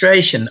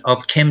ministration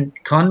of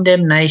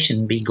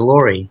condemnation be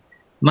glory,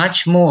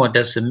 much more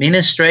does the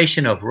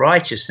ministration of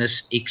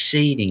righteousness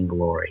exceed in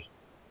glory.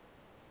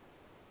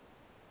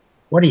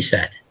 What is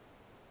that?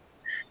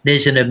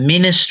 There's an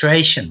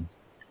administration,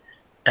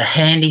 a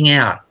handing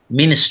out.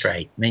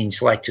 Ministrate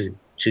means like to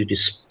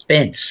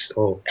dispense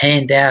or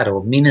hand out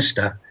or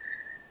minister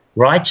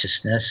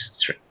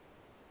righteousness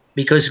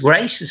because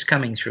grace is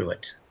coming through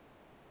it.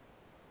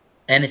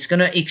 And it's going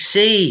to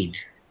exceed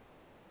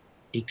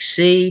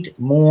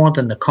more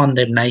than the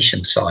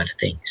condemnation side of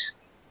things.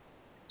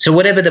 So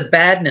whatever the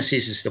badness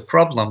is the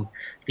problem,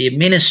 the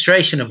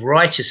administration of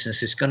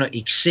righteousness is going to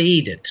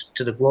exceed it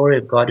to the glory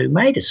of God who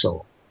made us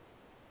all.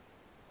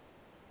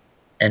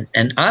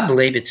 And I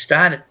believe it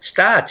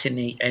starts in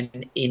the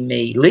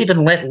live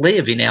and let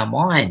live in our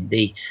mind,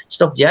 the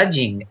stop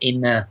judging,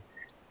 in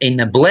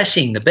the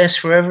blessing, the best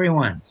for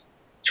everyone,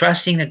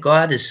 trusting that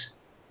God is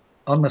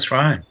on the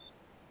throne.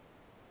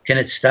 Can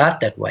it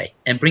start that way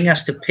and bring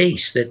us to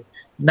peace, that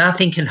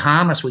nothing can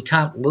harm us, we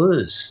can't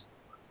lose?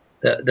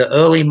 The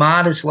early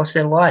martyrs lost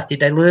their life. Did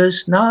they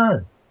lose?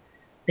 No.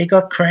 They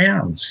got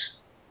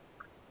crowns.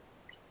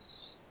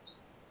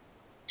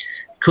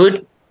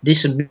 Could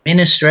this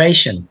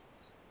administration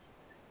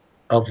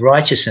of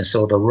righteousness,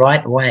 or the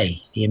right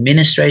way, the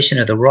administration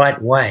of the right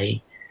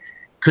way,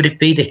 could it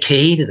be the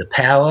key to the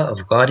power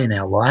of God in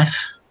our life?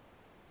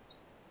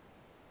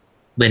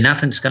 Where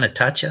nothing's going to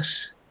touch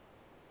us?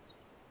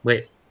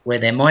 Where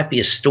there might be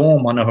a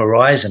storm on the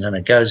horizon and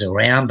it goes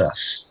around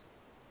us?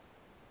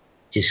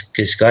 Just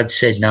because God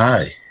said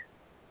no.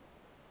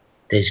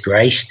 There's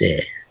grace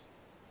there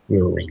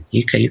ruling.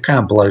 You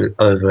can't blow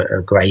over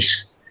a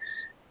grace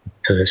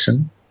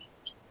person.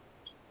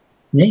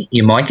 Yeah,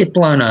 you might get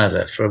blown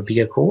over for a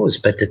bigger cause,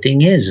 but the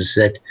thing is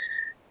that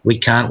we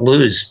can't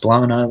lose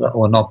blown over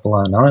or not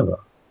blown over.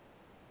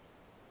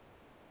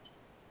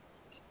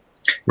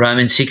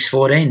 Romans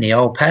 6:14, the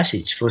old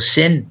passage, for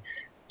sin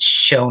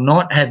shall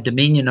not have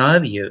dominion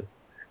over you,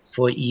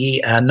 for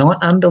ye are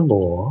not under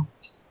law,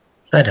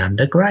 but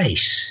under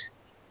grace.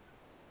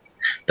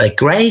 But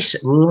grace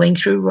ruling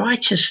through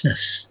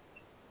righteousness.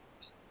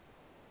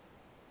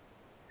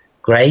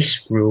 Grace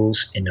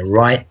rules in the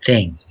right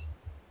thing.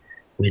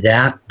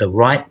 Without the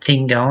right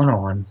thing going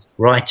on,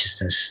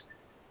 righteousness,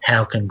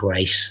 how can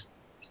grace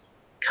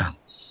come?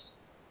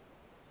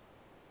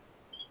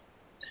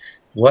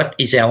 What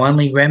is our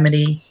only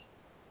remedy?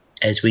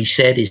 As we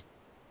said, is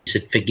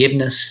it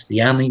forgiveness,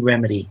 the only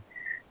remedy?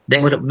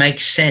 Then would it make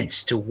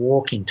sense to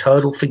walk in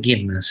total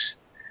forgiveness,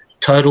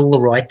 total the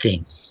right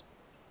thing?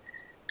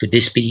 Could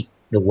this be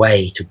the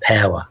way to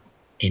power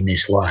in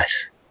this life?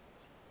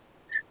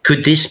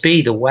 Could this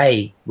be the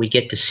way we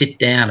get to sit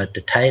down at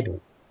the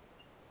table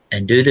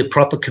and do the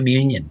proper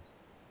communion?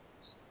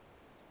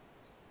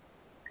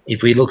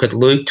 If we look at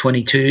Luke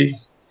 22,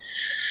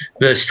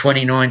 verse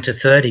 29 to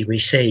 30, we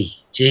see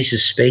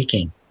Jesus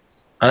speaking,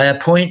 I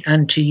appoint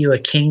unto you a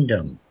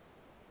kingdom,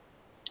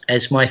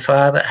 as my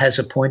Father has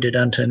appointed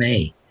unto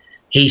me.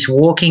 He's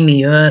walking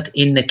the earth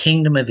in the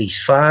kingdom of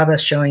his Father,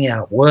 showing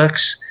out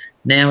works.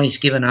 Now he's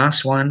given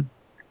us one,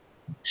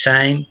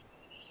 saying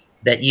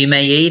that you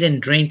may eat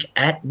and drink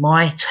at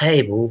my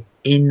table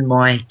in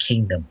my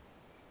kingdom.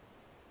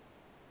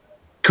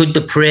 Could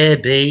the prayer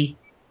be,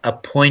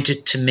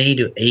 appointed to me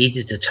to eat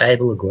at the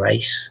table of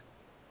grace?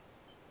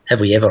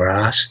 Have we ever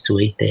asked to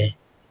eat there?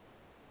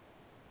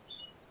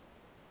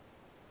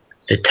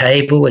 The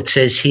table, it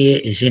says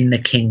here, is in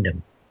the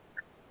kingdom.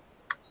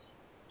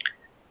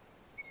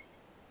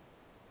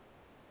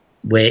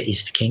 Where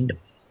is the kingdom?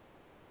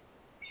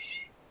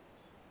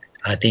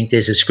 I think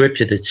there's a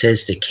scripture that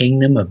says the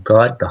kingdom of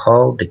God,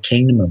 behold, the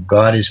kingdom of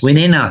God is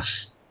within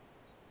us.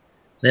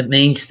 That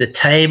means the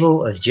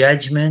table of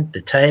judgment,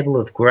 the table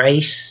of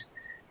grace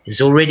is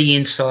already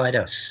inside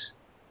us.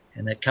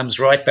 And that comes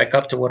right back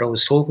up to what I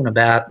was talking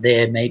about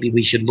there. Maybe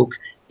we should look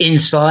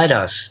inside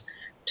us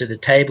to the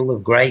table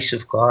of grace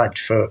of God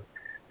for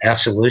our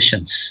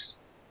solutions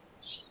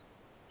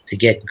to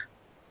get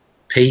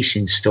peace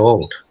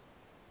installed.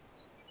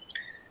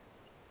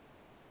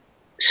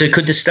 So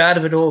could the start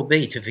of it all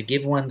be to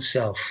forgive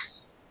oneself?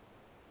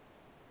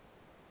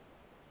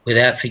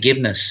 Without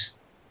forgiveness,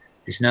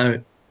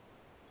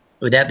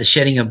 without the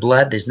shedding of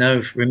blood, there's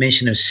no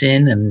remission of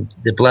sin, and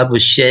the blood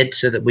was shed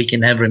so that we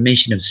can have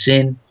remission of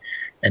sin,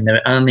 and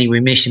the only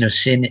remission of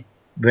sin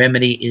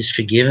remedy is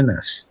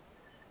forgiveness.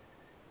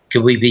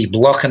 Could we be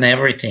blocking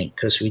everything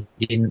because we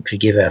didn't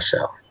forgive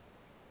ourselves?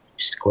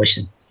 Just a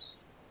question.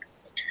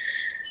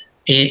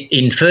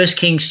 In 1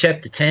 Kings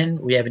chapter 10,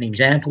 we have an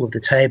example of the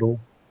table,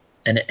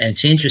 and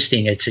it's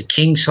interesting. It's a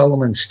King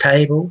Solomon's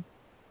table,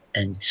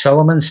 and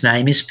Solomon's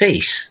name is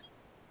peace.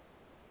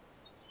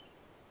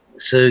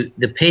 So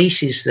the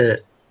peace is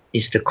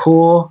the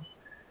core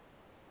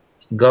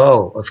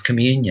goal of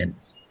communion.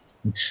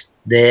 It's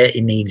there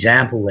in the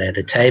example there,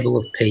 the table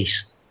of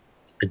peace,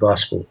 the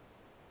gospel.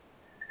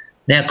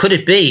 Now, could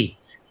it be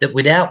that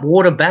without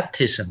water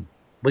baptism,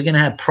 we're going to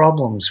have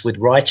problems with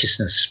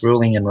righteousness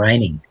ruling and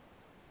reigning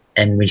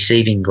and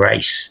receiving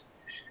grace?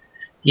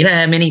 You know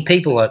how many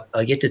people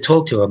I get to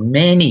talk to,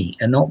 many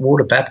are not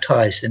water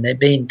baptized, and they've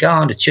been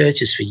going to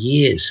churches for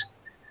years.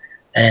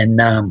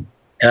 And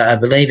I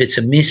believe it's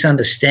a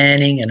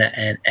misunderstanding and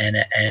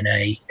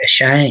a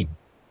shame.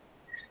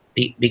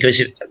 Because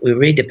if we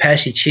read the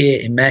passage here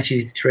in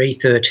Matthew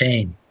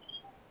 3:13.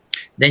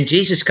 Then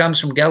Jesus comes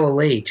from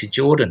Galilee to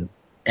Jordan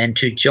and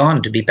to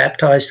John to be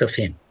baptized of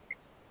him.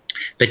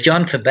 But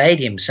John forbade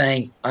him,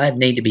 saying, I have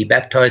need to be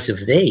baptized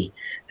of thee,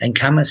 and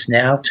comest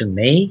now to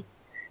me?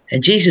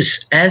 And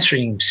Jesus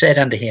answering said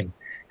unto him,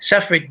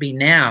 Suffer it be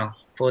now,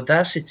 for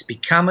thus it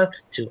becometh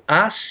to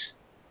us,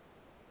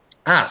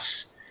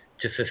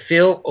 to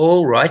fulfill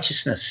all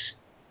righteousness.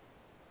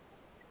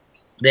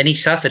 Then he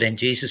suffered, and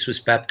Jesus was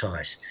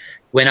baptized,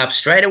 went up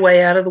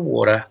straightway out of the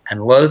water,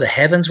 and lo, the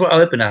heavens were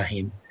opened unto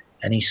him,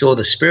 and he saw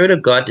the Spirit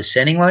of God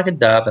descending like a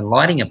dove and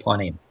lighting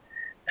upon him.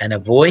 And a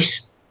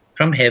voice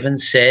from heaven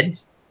said,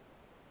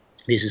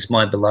 This is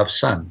my beloved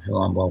Son, who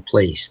I'm well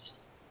pleased.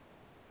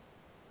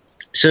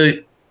 So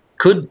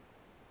could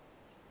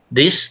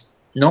this,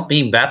 not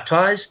being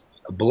baptized,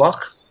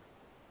 block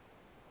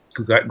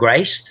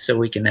grace so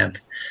we can have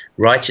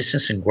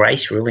righteousness and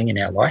grace ruling in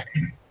our life?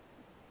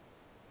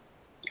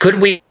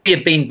 Could we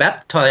have been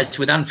baptized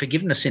with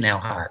unforgiveness in our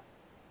heart,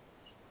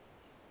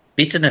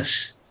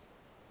 bitterness,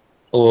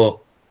 or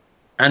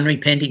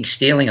unrepenting,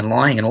 stealing and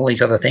lying and all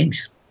these other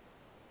things?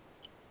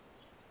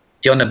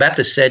 John the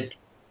Baptist said,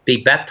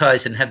 be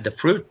baptized and have the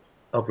fruit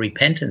of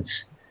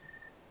repentance.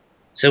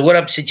 So what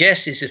I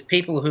suggest is if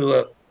people who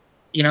are,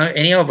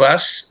 any of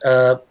us,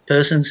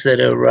 persons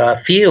that are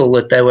feel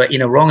that they were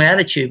in a wrong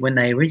attitude when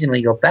they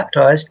originally got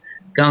baptized,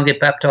 go and get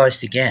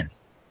baptized again.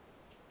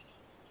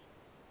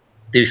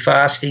 Do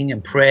fasting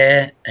and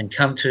prayer and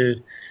come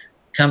to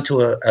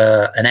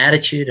an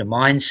attitude, a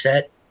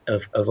mindset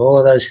of all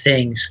of those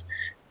things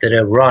that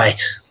are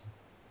right,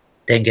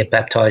 then get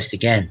baptized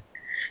again.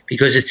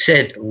 Because it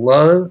said,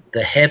 lo,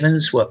 the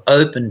heavens were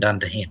opened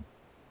unto him.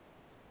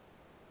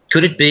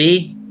 Could it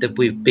be that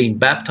we've been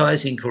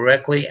baptized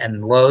incorrectly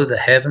and lo, the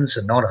heavens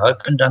are not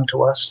opened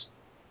unto us?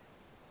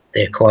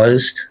 They're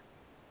closed.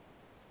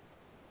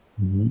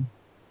 Mm-hmm.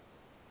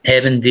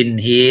 Heaven didn't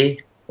hear,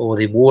 or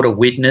the water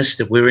witnessed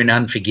that we're in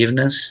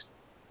unforgiveness,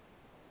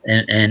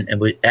 and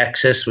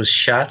access was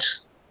shut.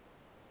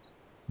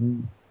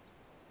 Mm.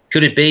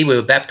 Could it be we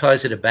were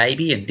baptized as a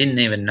baby and didn't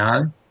even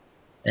know?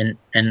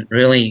 And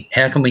really,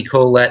 how can we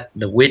call that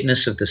the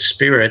witness of the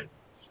Spirit?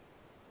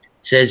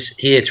 It says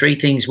here, 3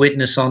 things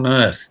witness on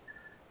earth: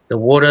 the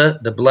water,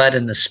 the blood,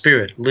 and the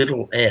Spirit,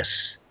 little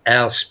s,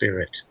 our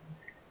spirit.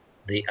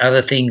 The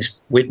other things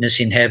witness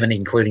in heaven,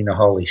 including the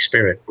Holy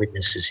Spirit,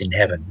 witnesses in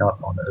heaven, not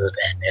on earth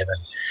and heaven.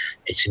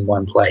 It's in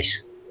one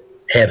place,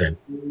 heaven.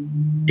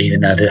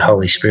 Even though the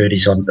Holy Spirit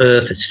is on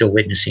earth, it's still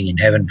witnessing in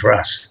heaven for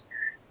us.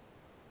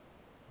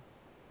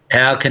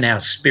 How can our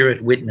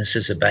spirit witness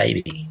as a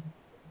baby?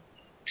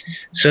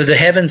 So the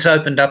heavens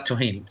opened up to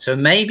him. So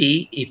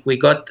maybe if we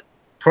got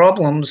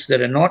problems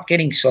that are not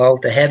getting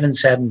solved, the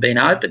heavens haven't been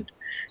opened.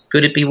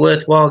 Could it be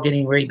worthwhile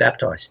getting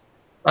rebaptized?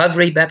 I've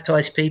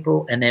rebaptized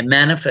people and they're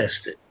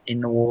manifested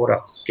in the water,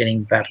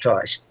 getting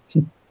baptized.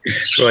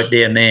 Right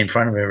there and there in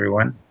front of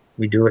everyone.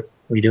 We do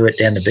it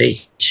down the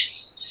beach.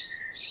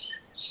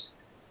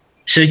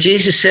 So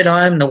Jesus said,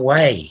 I am the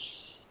way.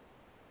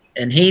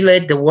 And he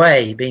led the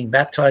way, being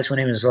baptized when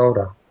he was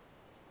older.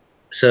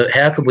 So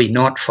how could we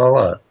not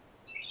follow?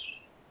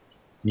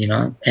 You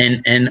know,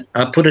 and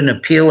I put an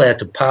appeal out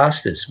to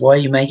pastors. Why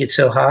you make it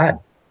so hard?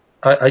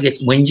 I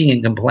get whinging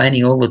and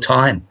complaining all the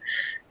time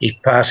if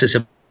pastors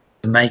are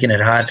making it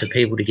hard for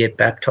people to get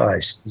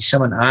baptized. If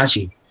someone asks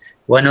you,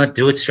 why not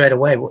do it straight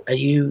away? Are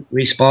you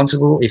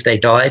responsible if they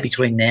die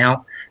between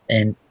now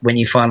and when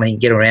you finally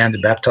get around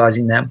to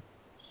baptizing them?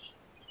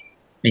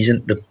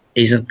 Isn't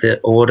the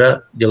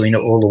order go into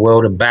all the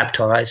world and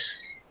baptize?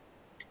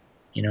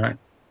 You know,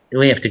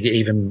 we have to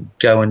even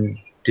go and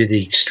do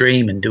the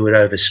extreme and do it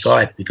over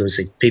Skype because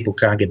people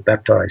can't get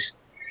baptized.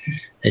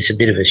 It's a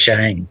bit of a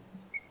shame.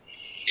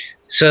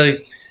 So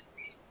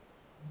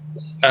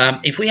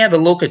if we have a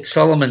look at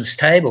Solomon's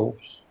table,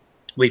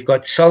 we've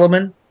got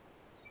Solomon,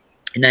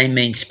 the name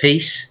means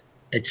peace.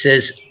 It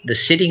says the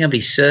sitting of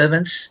his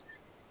servants,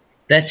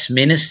 that's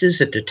ministers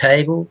at the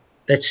table,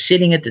 that's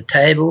sitting at the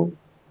table,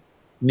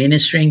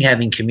 ministering,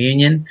 having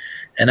communion.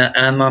 And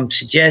I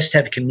suggest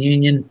have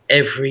communion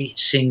every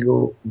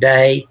single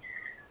day,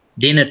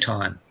 dinner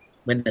time,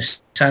 when the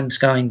sun's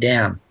going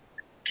down,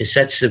 because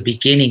that's the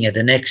beginning of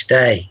the next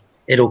day.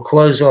 It'll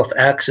close off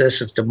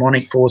access of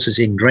demonic forces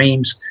in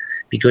dreams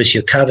because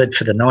you're covered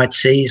for the night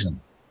season.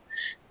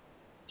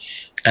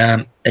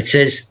 It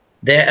says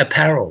their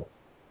apparel,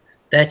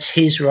 that's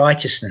his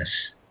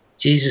righteousness.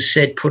 Jesus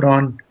said,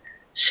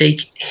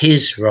 seek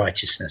his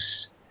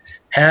righteousness.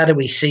 How do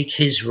we seek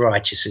his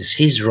righteousness,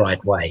 his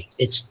right way?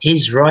 It's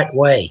his right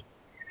way.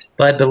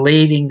 By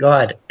believing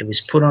God, it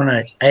was put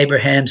on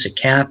Abraham's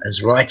account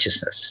as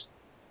righteousness.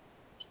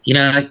 You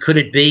know, could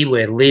it be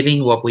we're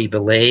living what we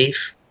believe?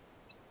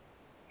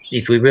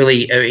 If we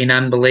really are in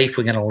unbelief,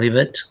 we're going to live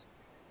it.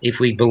 If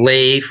we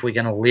believe, we're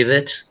going to live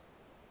it.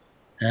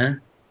 Huh?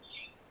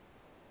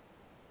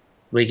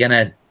 We're going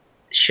to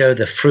show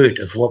the fruit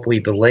of what we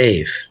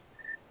believe.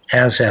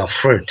 How's our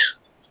fruit?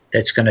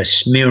 That's going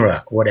to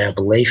mirror what our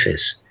belief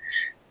is.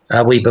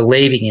 Are we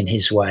believing in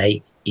his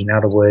way? In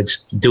other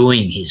words,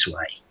 doing his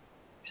way.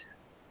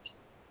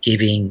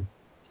 Giving,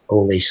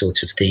 all these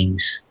sorts of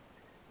things.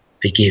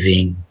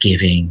 Forgiving,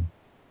 giving.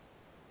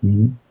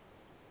 Being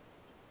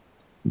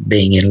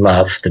in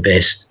love, the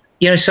best.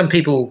 You know, some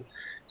people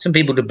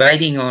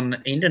debating on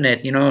the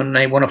internet, you know, and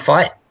they want to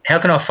fight. How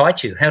can I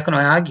fight you? How can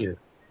I argue?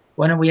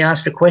 Why don't we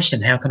ask the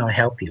question, how can I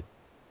help you?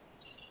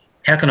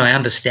 How can I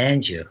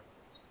understand you?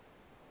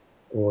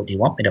 Or do you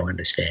want me to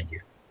understand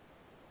you?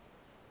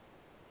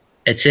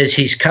 It says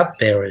his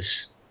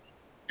cupbearers.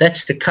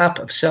 That's the cup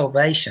of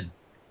salvation.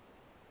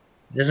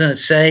 Doesn't it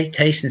say,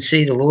 taste and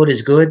see the Lord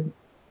is good?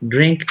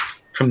 Drink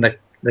from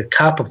the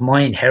cup of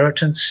my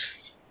inheritance.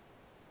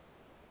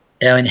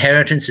 Our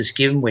inheritance is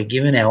given. We're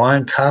given our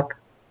own cup.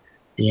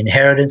 The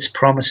inheritance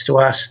promised to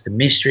us, the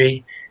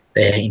mystery,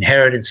 the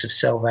inheritance of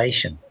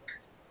salvation.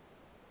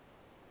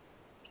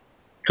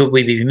 Could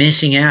we be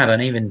missing out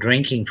on even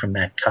drinking from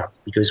that cup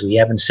because we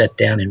haven't sat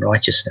down in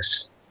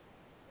righteousness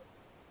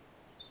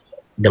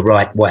the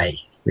right way?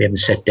 We haven't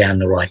sat down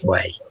the right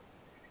way.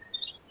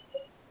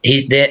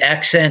 Their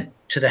accent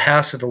to the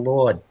house of the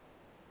Lord,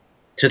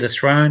 to the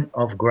throne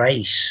of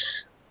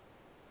grace.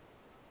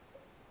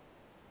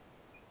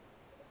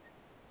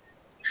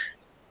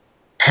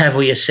 Have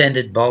we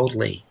ascended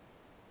boldly?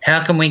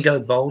 How can we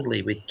go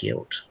boldly with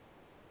guilt?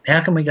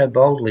 How can we go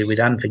boldly with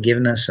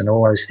unforgiveness and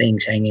all those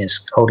things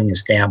holding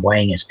us down,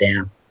 weighing us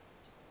down?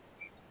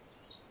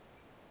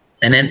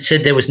 And then it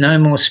said there was no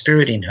more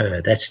spirit in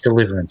her. That's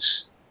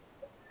deliverance.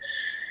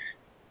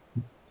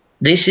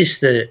 This is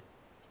the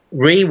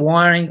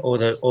rewiring or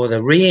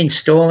the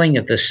reinstalling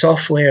of the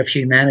software of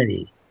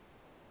humanity.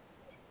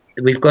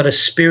 We've got a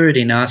spirit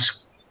in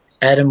us.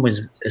 A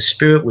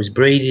spirit was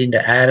breathed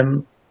into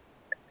Adam,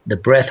 the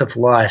breath of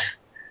life,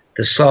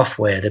 the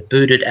software that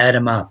booted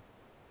Adam up.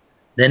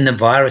 Then the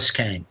virus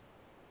came,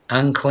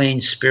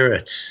 unclean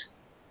spirits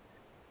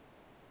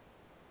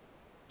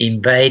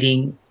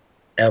invading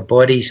our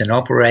bodies and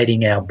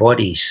operating our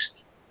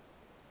bodies.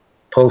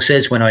 Paul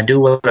says, when I do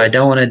what I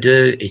don't want to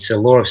do, it's a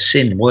law of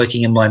sin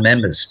working in my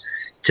members.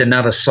 It's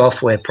another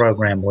software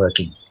program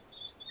working.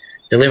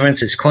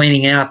 Deliverance is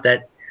cleaning out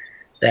that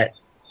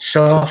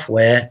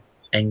software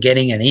and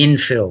getting an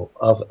infill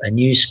of a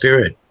new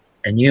spirit,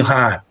 a new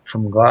heart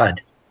from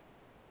God,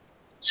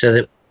 so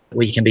that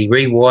we can be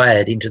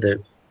rewired into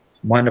the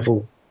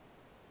wonderful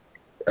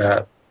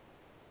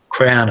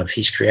crown of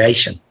his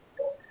creation.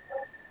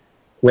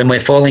 When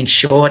we're falling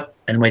short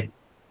and we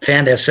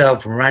found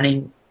ourselves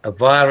running a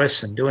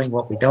virus and doing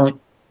what we don't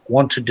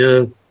want to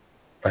do,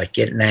 like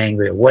getting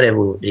angry or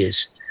whatever it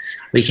is,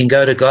 we can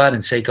go to God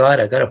and say, God,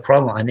 I've got a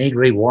problem. I need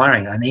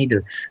rewiring. I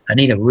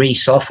need a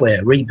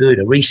re-software, a reboot,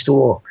 a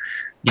restore.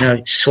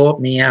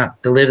 Sort me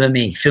out, deliver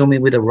me, fill me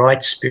with the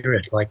right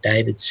spirit, like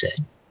David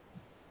said.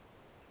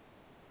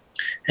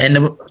 And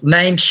the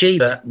name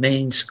Shiva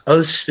means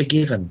oaths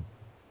forgiven,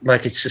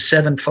 like it's the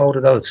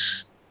seven-folded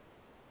oaths.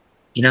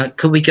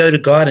 Could we go to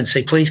God and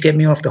say, please get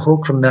me off the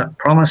hook from the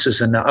promises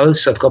and the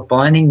oaths I've got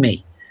binding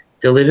me,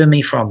 deliver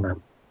me from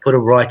them, put a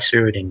right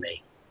spirit in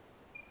me?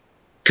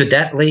 Could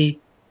that lead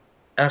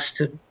us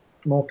to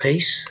more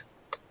peace?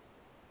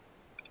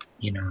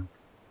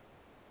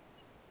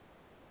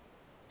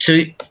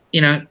 So,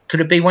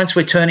 could it be once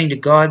we're turning to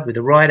God with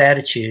the right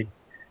attitude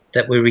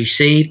that we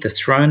receive the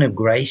throne of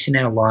grace in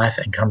our life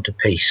and come to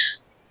peace?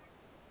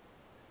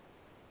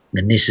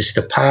 And this is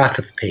the path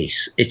of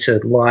peace. It's a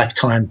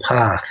lifetime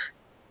path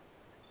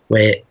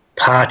where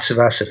parts of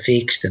us are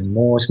fixed and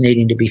more's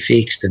needing to be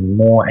fixed and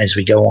more as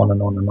we go on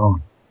and on and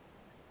on.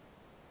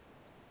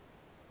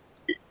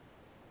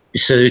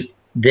 So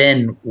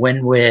then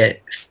when we're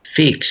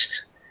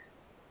fixed,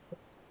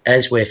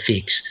 as we're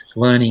fixed,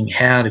 learning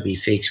how to be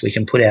fixed, we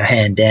can put our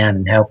hand down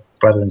and help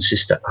brother and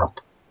sister up,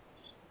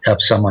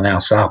 help someone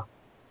else up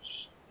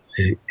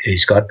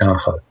who's got no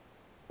hope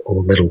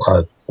or little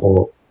hope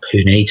or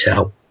who needs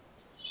help.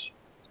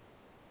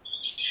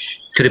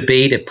 Could it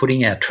be that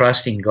putting our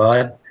trust in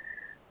God,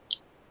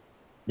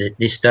 that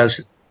this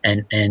does,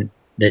 and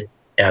that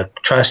our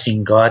trust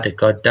in God, that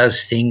God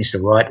does things the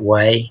right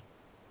way,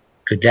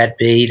 could that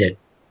be that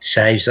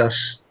saves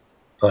us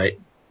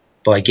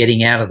by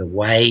getting out of the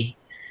way,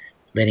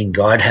 letting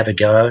God have a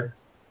go?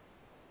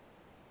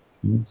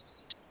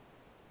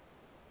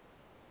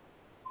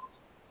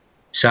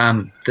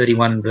 Psalm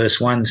 31 verse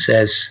 1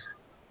 says,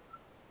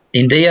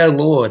 in thee, O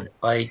Lord,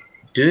 I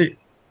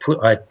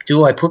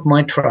put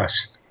my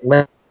trust.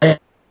 Let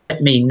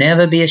me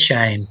never be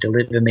ashamed.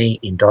 Deliver me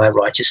in thy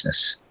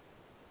righteousness.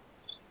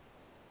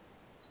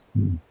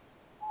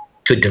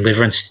 Could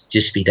deliverance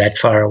just be that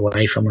far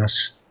away from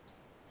us?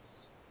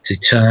 To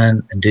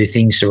turn and do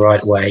things the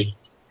right way?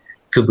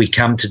 Could we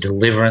come to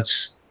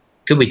deliverance?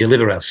 Could we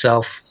deliver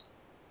ourselves?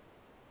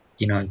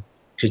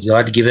 Could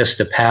God give us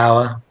the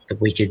power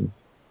that we could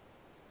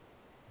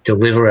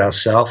deliver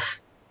ourselves?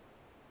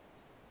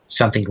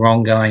 Something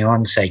wrong going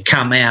on, say,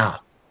 come out,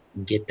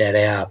 and get that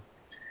out.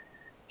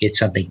 Get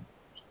something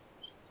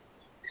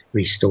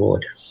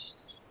restored.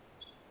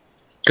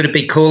 Could it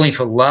be calling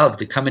for love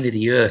to come into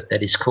the earth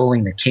that is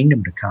calling the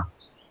kingdom to come?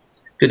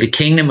 Could the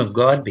kingdom of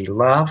God be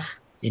love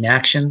in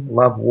action,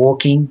 love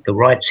walking, the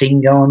right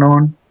thing going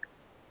on?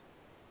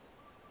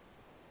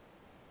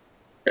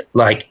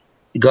 Like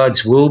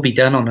God's will be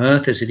done on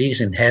earth as it is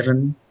in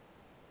heaven.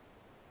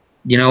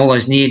 All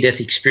those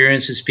near-death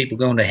experiences, people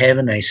going to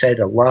heaven, they say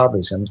the love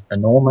is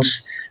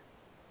enormous.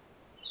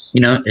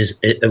 Are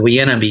we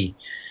going to be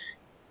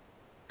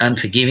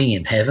unforgiving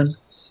in heaven?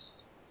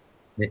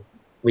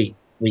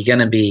 We're going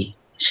to be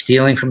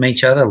stealing from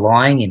each other,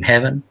 lying in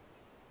heaven?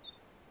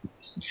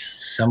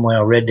 Somewhere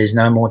I read there's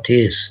no more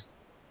tears.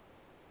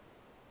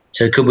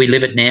 So could we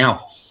live it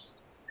now?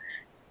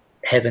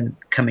 Heaven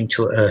coming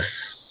to earth.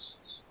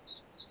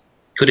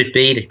 Could it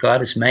be that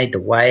God has made the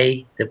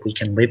way that we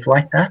can live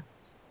like that?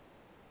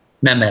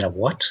 No matter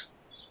what.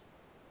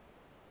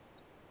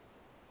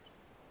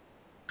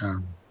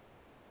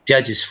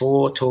 Judges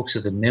 4 talks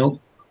of the milk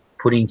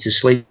putting to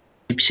sleep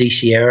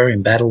Sisera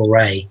in battle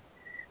array.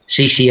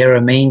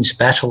 Sisera means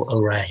battle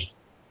array.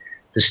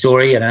 The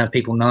story, I don't know if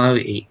people know,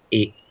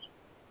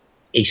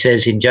 he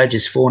says in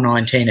Judges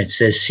 4:19, it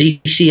says,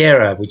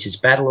 Sisera, which is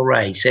battle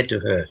array, said to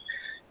her,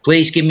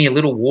 please give me a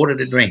little water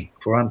to drink,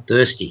 for I'm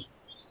thirsty.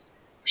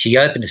 She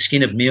opened a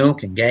skin of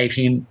milk and gave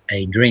him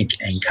a drink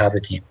and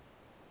covered him.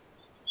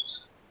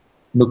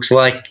 Looks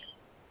like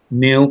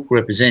milk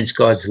represents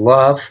God's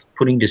love,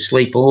 putting to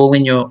sleep all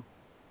in your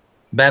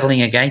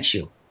battling against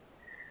you.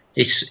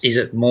 Is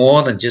it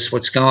more than just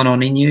what's going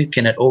on in you?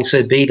 Can it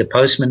also be the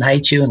postman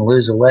hates you and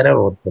lose a letter,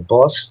 or the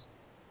boss,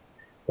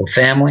 or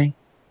family?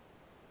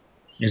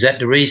 Is that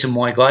the reason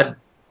why God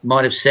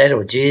might have said,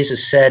 or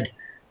Jesus said,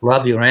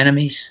 love your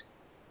enemies?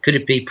 Could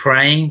it be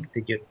praying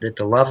that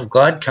the love of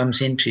God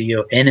comes into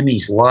your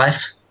enemy's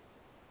life,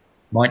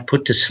 might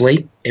put to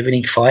sleep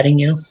everything fighting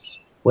you?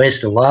 Where's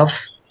the love?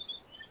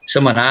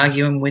 Someone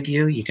arguing with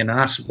you, you can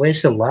ask,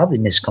 where's the love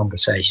in this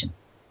conversation?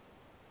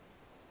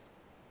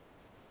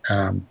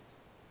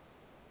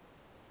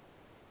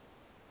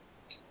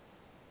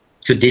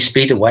 Could this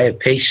be the way of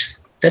peace?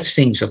 That's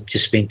things I've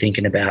just been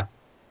thinking about.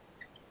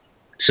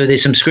 So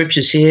there's some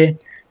scriptures here.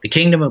 The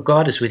kingdom of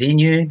God is within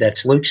you.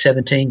 That's Luke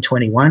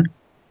 17:21.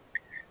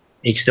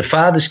 It's the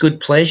Father's good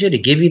pleasure to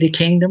give you the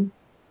kingdom.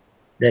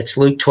 That's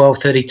Luke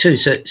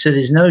 12:32. So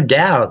there's no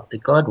doubt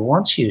that God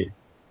wants you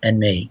and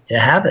me to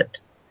have it.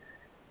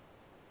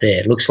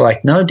 There, looks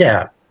like no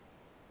doubt.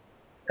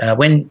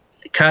 When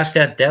cast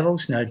out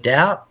devils, no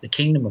doubt, the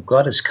kingdom of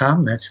God has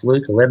come. That's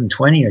Luke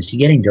 11:20. As you're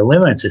getting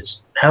deliverance,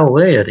 it's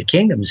hallelujah, the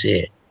kingdom's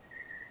here.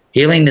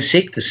 Healing the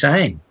sick, the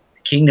same.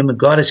 The kingdom of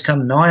God has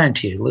come nigh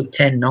unto you, Luke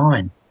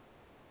 10:9.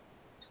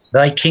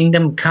 Thy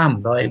kingdom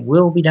come, thy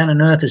will be done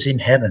on earth as in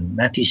heaven,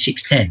 Matthew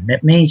 6:10.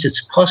 That means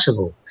it's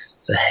possible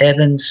for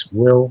heaven's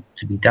will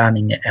to be done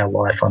in our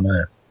life on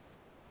earth.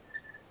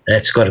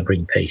 That's got to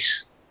bring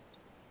peace.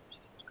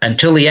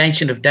 Until the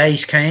Ancient of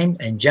Days came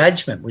and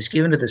judgment was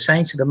given to the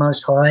saints of the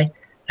Most High,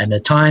 and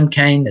the time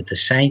came that the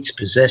saints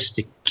possessed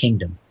the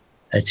kingdom.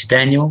 That's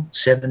Daniel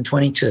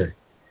 7:22.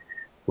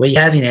 We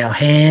have in our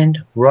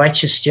hand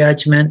righteous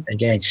judgment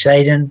against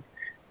Satan,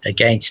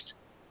 against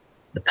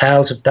the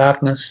powers of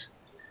darkness,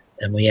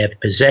 and we have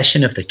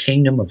possession of the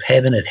kingdom of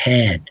heaven at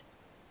hand.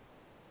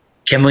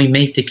 Can we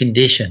meet the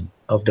condition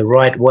of the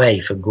right way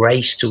for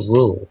grace to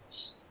rule?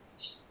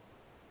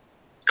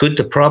 Could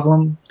the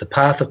problem, the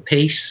path of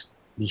peace,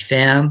 be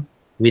found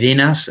within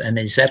us, and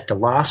is that the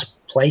last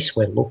place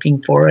we're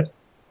looking for it?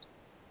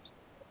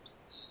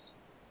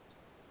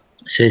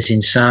 It says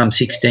in Psalm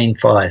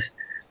 16:5,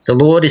 the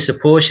Lord is the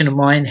portion of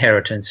my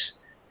inheritance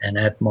and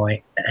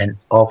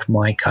of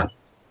my cup.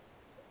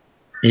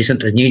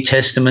 Isn't the New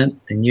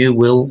Testament, the new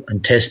will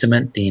and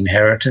testament, the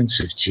inheritance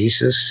of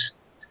Jesus?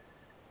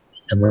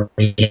 And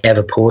we have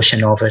a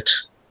portion of it.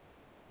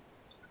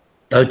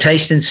 Oh,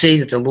 taste and see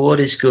that the Lord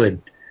is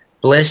good.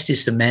 Blessed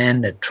is the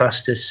man that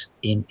trusteth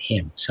in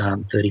him.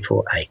 Psalm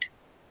 34:8.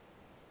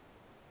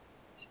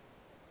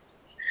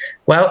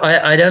 Well,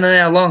 I don't know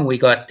how long we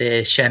got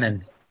there,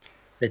 Shannon,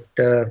 but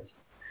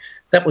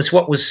that was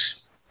what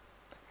was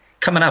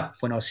coming up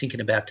when I was thinking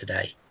about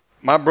today.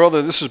 My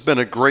brother, this has been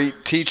a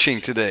great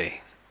teaching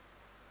today.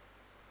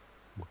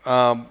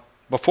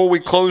 Before we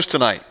close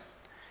tonight,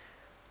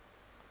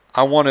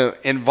 I want to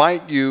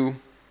invite you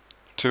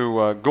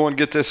to go and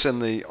get this in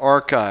the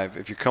archive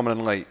if you're coming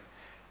in late.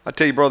 I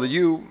tell you, brother,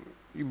 you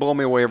blow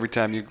me away every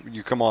time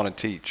you come on and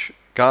teach.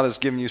 God has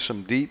given you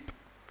some deep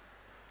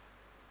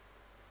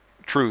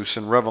truths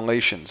and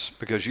revelations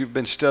because you've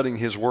been studying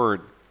His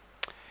Word.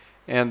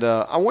 And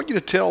I want you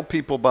to tell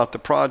people about the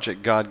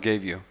project God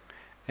gave you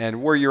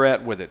and where you're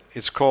at with it.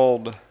 It's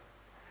called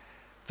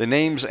the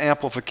Names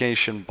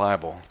Amplification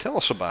Bible. Tell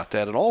us about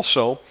that. And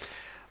also,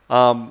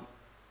 I've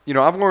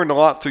learned a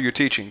lot through your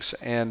teachings,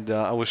 and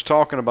I was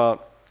talking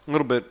about a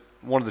little bit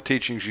one of the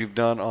teachings you've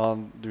done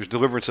on there's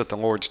deliverance at the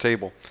Lord's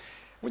table. I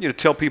want you to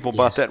tell people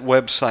about that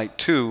website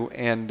too,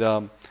 and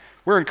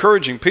we're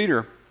encouraging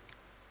Peter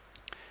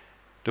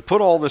to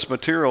put all this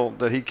material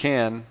that he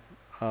can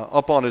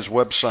up on his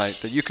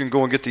website, that you can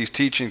go and get these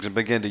teachings and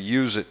begin to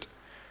use it,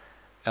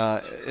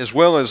 as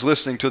well as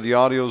listening to the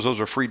audios. Those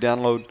are free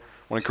download.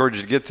 I want to encourage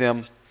you to get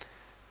them.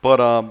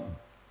 But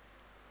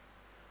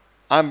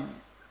I'm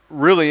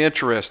really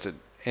interested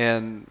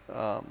in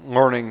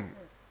learning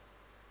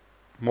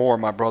more,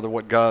 my brother,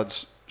 what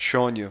God's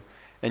showing you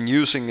and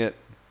using it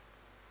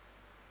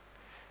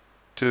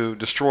to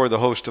destroy the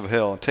host of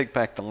hell and take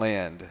back the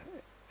land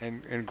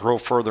and grow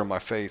further in my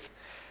faith.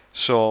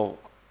 So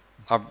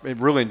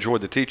I've really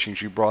enjoyed the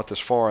teachings you brought this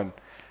far, and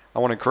I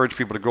want to encourage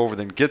people to go over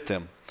them and get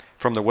them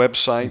from the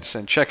websites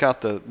and check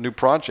out the new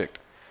project.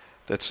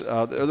 That's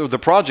the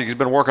project he's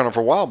been working on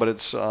for a while, but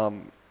it's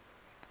going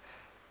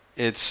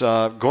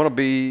to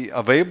be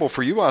available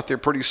for you out there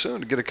pretty soon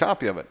to get a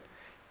copy of it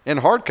in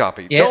hard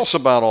copy. Yeah. Tell us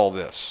about all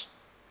this.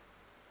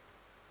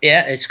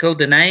 Yeah, it's called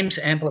the Names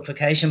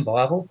Amplification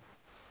Bible.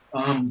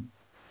 Hang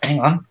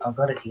on, I've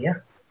got it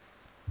here.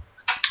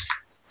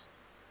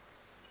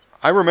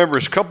 I remember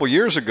a couple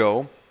years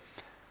ago,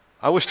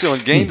 I was still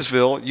in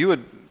Gainesville. You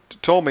had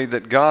told me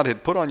that God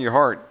had put on your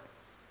heart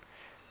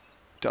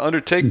to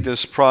undertake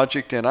this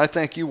project, and I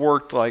think you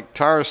worked like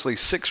tirelessly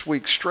 6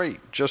 weeks straight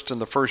just in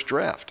the first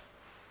draft.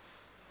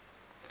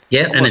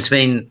 Yeah, and it's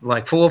been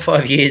like 4 or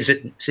 5 years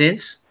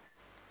since,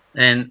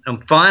 and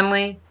I'm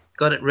finally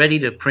got it ready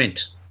to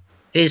print.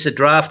 Here's a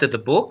draft of the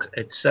book.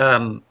 It's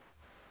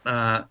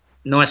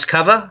nice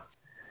cover,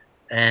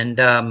 and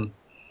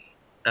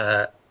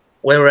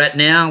where we're at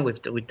now,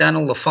 we've done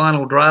all the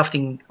final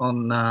drafting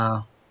on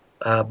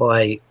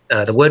by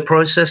the word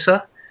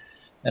processor,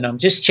 and I'm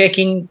just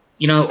checking,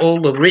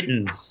 all the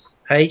written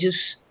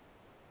pages,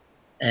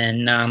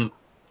 and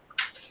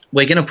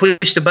we're going to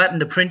push the button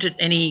to print it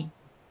any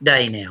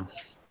day now.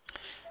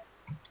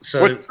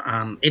 So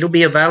it'll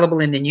be available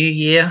in the new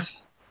year.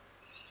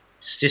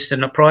 It's just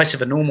in the price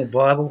of a normal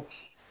Bible,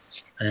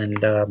 and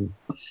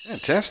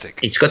fantastic.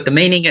 It's got the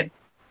meaning of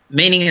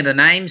the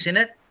names in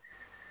it.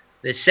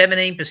 There's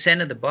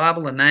 17% of the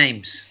Bible are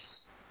names,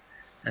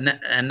 and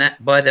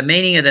that by the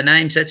meaning of the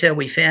names, that's how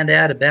we found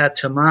out about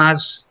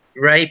Tamar's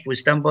rape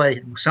was done by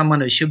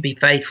someone who should be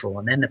faithful,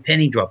 and then the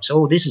penny drops.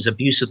 Oh, this is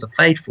abuse of the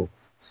faithful.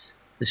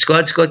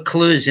 God's got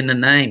clues in the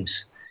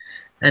names,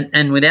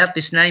 and without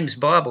this names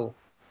Bible,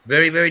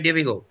 very, very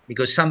difficult,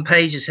 because some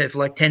pages have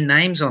like 10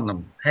 names on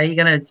them. How are you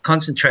going to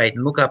concentrate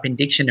and look up in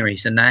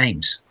dictionaries the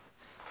names?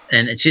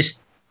 And it's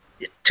just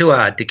too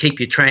hard to keep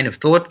your train of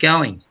thought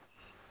going.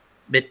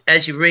 But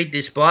as you read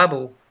this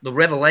Bible, the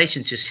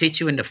revelations just hit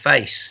you in the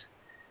face.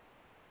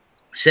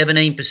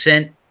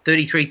 17%,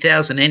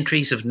 33,000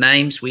 entries of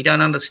names we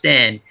don't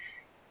understand,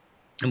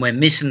 and we're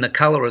missing the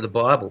color of the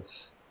Bible.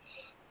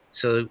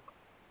 So,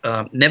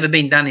 never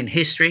been done in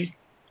history.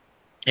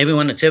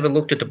 Everyone that's ever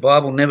looked at the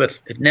Bible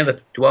it never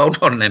dwelled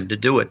on them to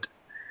do it.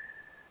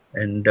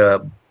 And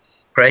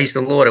praise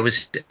the Lord,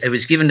 it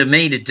was given to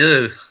me to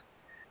do,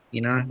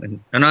 you know.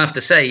 And I have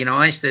to say, you know,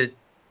 I used to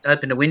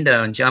open the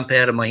window and jump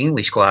out of my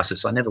English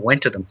classes. I never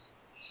went to them.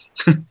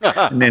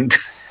 And then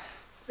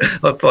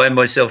I find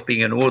myself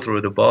being an author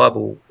of the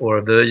Bible or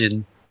a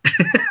version.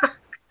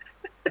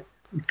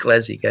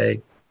 Classic, eh?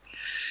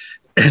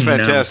 It's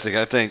fantastic,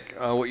 I think,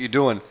 what you're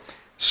doing.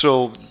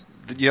 So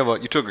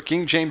you took a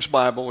King James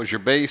Bible as your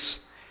base,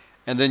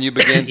 and then you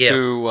began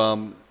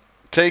to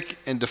take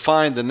and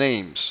define the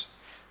names,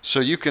 so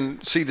you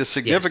can see the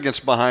significance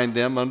behind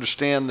them.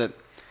 Understand that,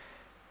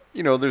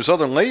 you know, there's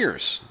other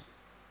layers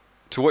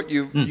to what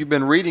you've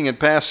been reading and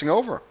passing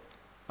over.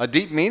 A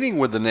deep meaning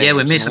with the names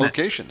and the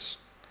locations.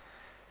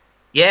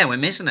 Yeah, we're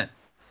missing it.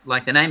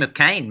 Like the name of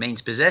Cain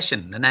means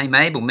possession. The name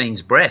Abel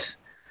means breath.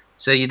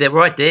 So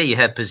right there you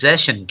have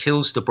possession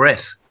kills the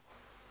breath.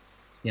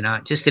 You know,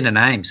 just in the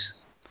names.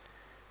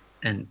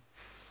 And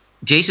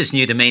Jesus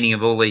knew the meaning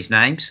of all these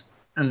names,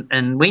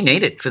 and we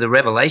need it for the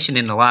revelation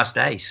in the last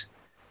days.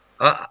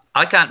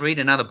 I can't read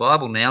another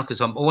Bible now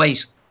because I'm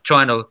always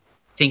trying to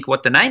think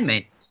what the name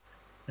meant,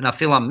 and I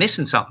feel I'm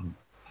missing something.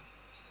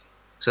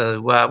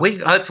 So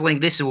hopefully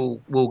this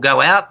will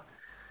go out,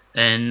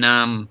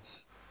 and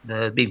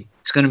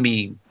it's going to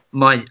be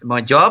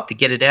my job to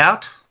get it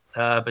out.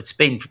 But it's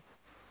been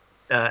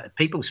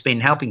people's been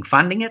helping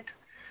funding it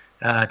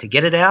to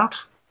get it out,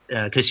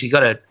 because you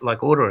got to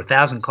order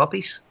 1,000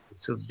 copies.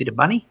 It's a bit of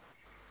money,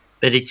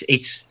 but it's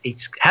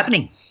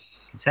happening.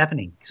 It's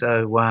happening.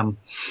 So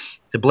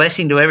it's a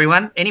blessing to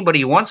everyone.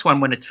 Anybody who wants one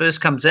when it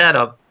first comes out,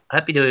 I'm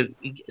happy to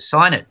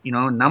sign it, you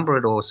know, number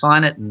it or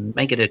sign it and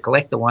make it a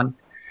collector one.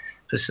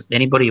 For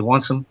anybody who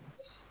wants them,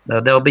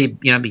 they'll be,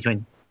 you know,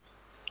 between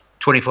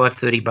 $25,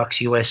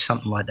 $30 US,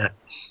 something like that.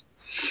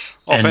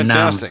 Oh, and,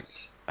 fantastic!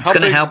 It's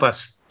going to help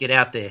us get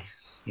out there,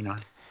 you know.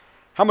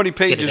 How many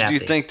pages do you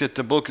think that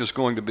the book is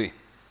going to be?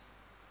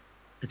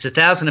 It's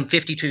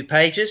 1,052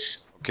 pages.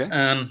 Okay.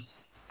 I'll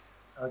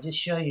just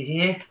show you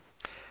here.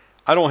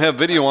 I don't have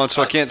video on,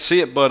 so I can't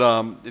see it, but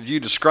if you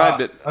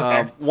described it,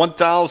 okay.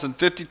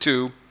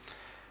 1,052.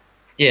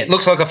 Yeah, it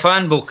looks like a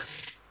phone book.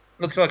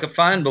 Looks like a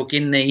phone book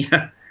in the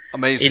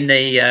amazing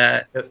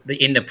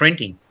in the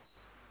printing.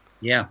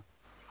 Yeah.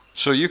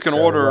 So you can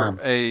order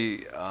a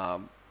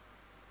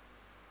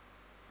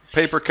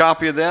paper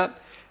copy of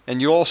that,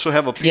 and you also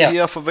have a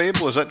PDF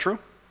available. Is that true?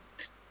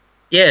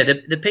 Yeah,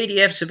 the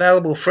PDF's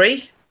available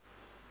free.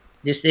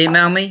 Just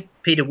email me,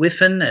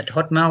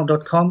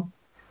 peterwhiffin@hotmail.com.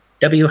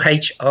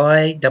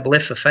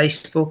 WHIFF for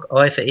Facebook,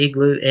 I for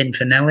Igloo, N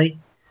for Nelly,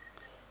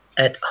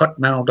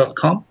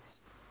 @hotmail.com.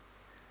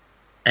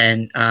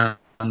 And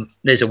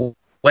there's a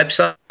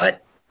website,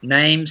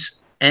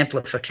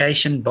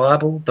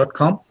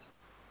 namesamplificationbible.com.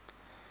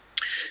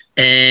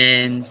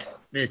 And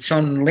it's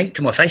on link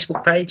to my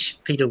Facebook page,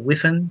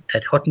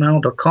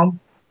 peterwhiffin@hotmail.com.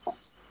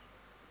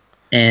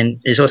 And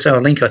there's also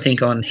a link, I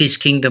think, on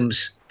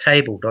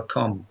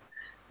hiskingdomstable.com,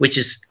 which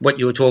is what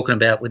you were talking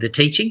about with the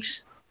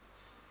teachings.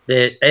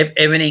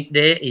 Everything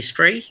there is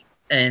free,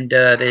 and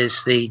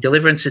there's the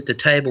Deliverance at the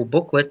Table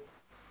booklet,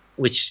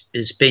 which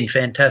has been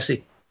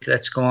fantastic.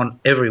 That's gone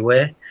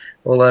everywhere,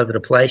 all over the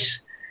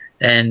place,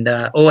 and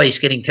always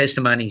getting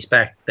testimonies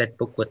back. That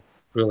booklet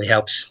really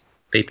helps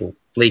people,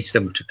 leads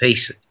them to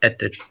peace at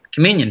the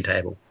communion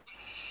table.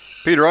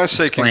 Peter, I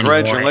say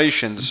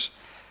congratulations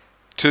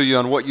to you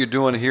on what you're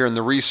doing here in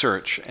the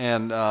research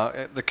and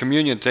at the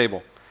communion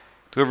table.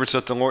 Deliverance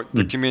at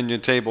the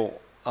communion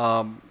table.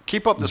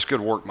 Keep up this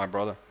good work, my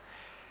brother.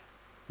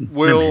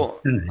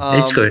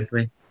 It's good.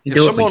 If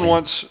someone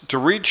wants to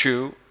reach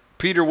you,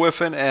 Peter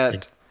Whiffin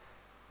at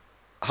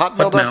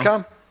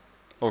hotmail.com?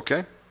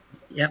 Okay.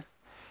 Yep.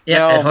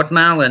 Yeah, at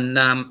Hotmail, and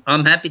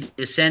I'm happy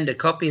to send a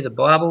copy of the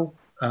Bible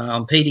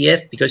on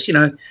PDF, because, you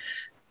know,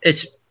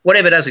 it's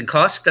whatever doesn't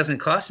cost,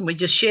 and we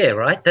just share,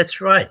 right?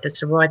 That's right. That's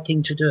the right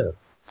thing to do.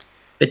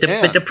 But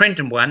the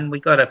printed one, we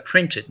got to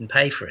print it and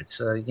pay for it,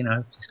 so, you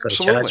know, it's got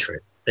to charge for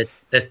it. But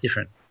that's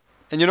different.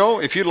 And, you know,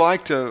 if you'd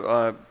like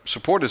to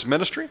support his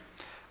ministry,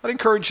 I'd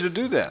encourage you to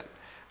do that.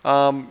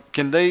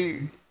 Can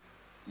they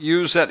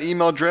use that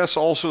email address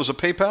also as a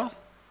PayPal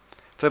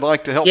if they'd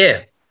like to help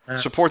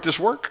support this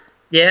work?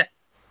 Yeah.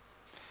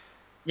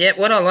 Yeah,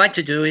 what I like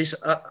to do is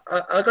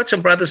I got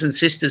some brothers and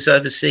sisters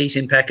overseas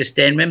in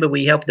Pakistan. Remember,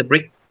 we helped the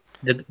brick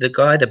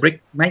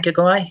maker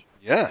guy?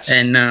 Yes.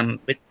 And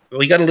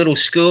we got a little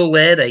school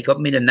there. They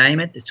got me to name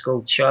it. It's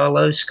called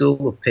Shiloh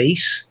School of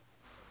Peace.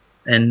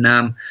 And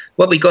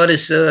what we got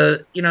is,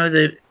 you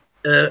know,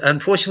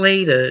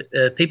 unfortunately,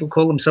 the people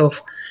call themselves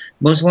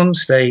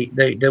Muslims. They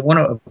want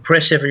to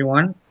oppress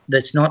everyone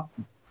that's not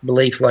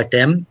believed like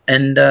them.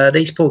 And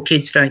these poor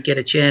kids don't get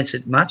a chance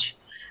at much.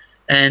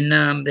 And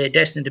they're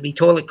destined to be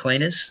toilet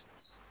cleaners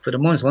for the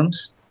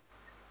Muslims.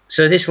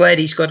 So this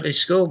lady's got this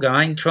school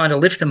going, trying to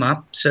lift them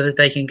up so that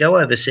they can go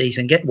overseas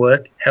and get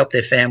work, help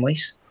their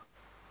families.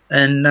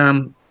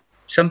 And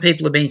some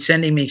people have been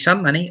sending me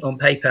some money on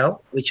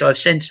PayPal, which I've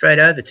sent straight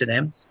over to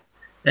them.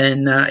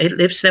 And it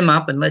lifts them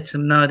up and lets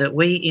them know that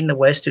we in the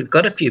West who've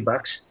got a few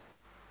bucks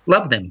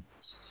love them.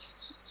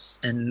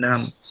 And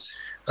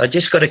I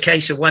just got a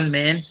case of one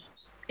man.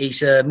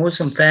 He's a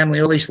Muslim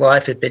family all his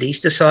life, but he's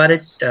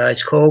decided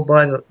it's called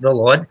by the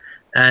Lord,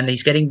 and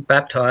he's getting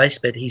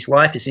baptized, but his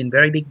life is in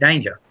very big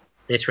danger.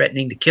 They're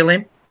threatening to kill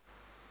him.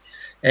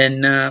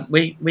 And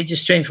we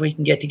just dream if we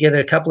can get together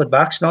a couple of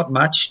bucks, not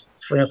much,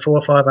 for $400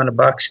 or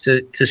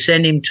 $500 to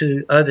send him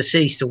to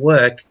overseas to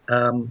work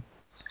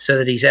so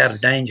that he's out of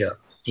danger.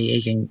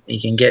 He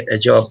can get a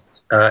job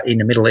in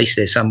the Middle East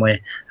there somewhere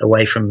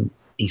away from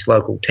his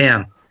local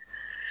town.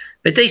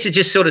 But these are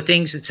just sort of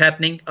things that's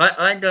happening.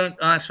 I don't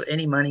ask for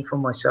any money for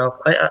myself.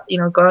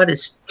 God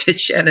is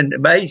just Shannon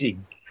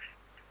amazing.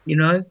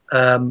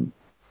 I've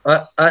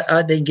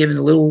been given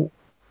a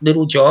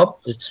little job.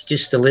 It's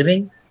just a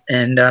living,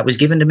 and it was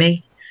given to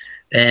me.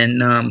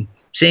 And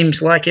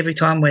seems like every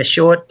time we're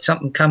short,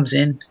 something comes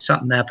in,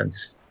 something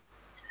happens.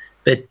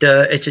 But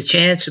it's a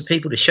chance for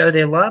people to show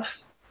their love.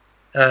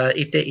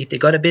 If they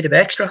got a bit of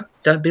extra,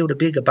 don't build a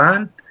bigger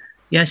barn.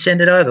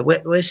 Send it over.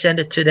 We'll send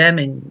it to them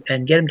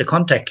and get them to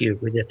contact you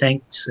with their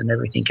thanks and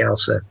everything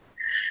else. So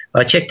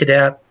I checked it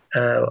out.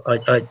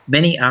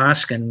 Many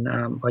ask, and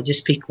I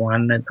just picked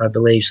one that I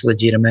believe is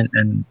legitimate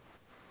and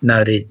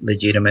know they're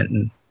legitimate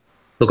and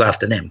look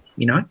after them.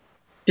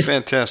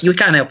 Fantastic. You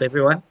can't help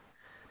everyone.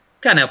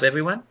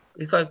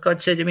 God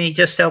said to me,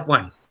 just help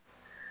one.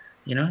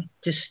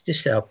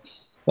 Just help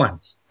one,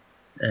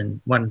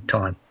 and one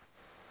time.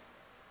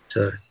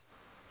 So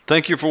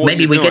thank you for what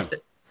you're doing.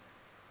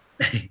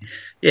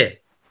 Yeah,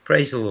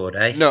 praise the Lord,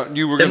 eh? No,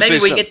 you were going to say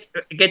something. So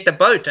maybe we get the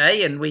boat,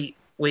 eh? And we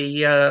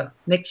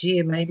next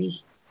year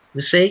maybe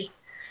we'll see,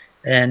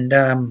 and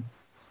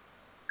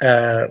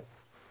or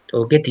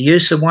get the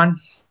use of one,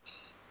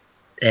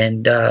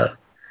 and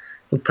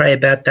we'll pray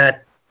about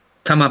that.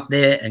 Come up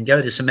there and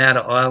go to some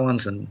outer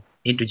islands and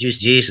introduce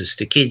Jesus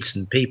to kids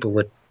and people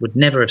that would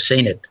never have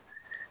seen it,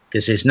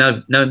 because there's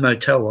no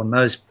motel on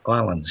those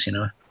islands,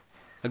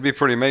 That'd be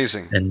pretty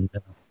amazing. And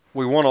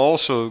we want to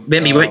also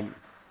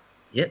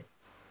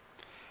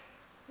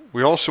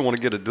we also want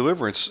to get a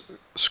deliverance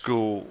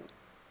school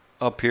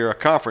up here, a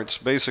conference.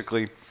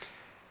 Basically,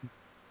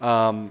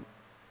 Joseph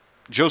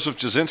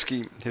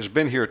Jasinski has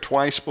been here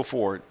twice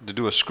before to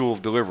do a school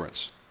of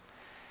deliverance.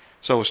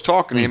 So I was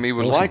talking to him. He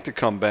would like to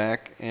come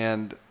back,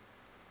 and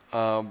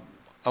I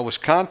was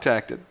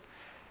contacted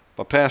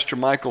by Pastor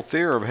Michael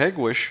Thayer of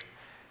Hegwish,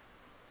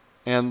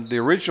 and the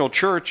original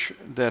church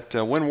that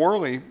Win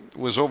Worley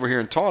was over here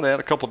and taught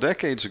at a couple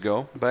decades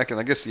ago, back in,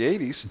 I guess, the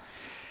 80s,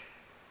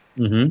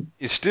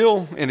 is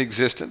still in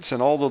existence.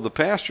 And although the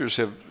pastors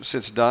have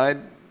since died,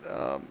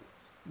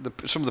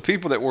 some of the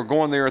people that were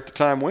going there at the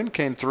time Win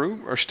came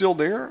through are still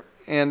there,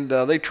 and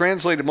they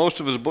translated most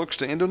of his books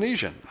to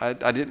Indonesian. I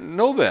didn't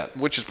know that,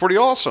 which is pretty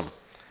awesome.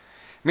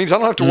 It means I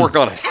don't have to work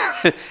on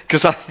it,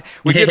 because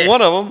we did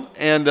one of them,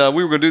 and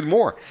we were going to do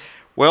more.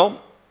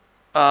 Well,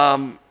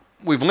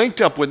 we've linked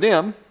up with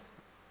them.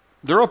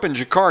 They're up in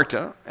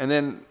Jakarta, and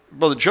then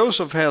Brother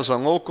Joseph has a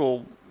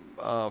local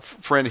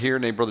friend here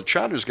named Brother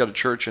Chandra who's got a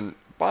church in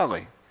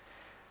Bali.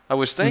 I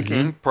was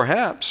thinking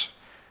perhaps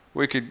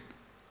we could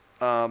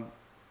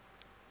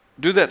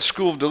do that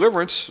school of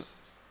deliverance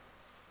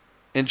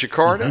in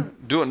Jakarta,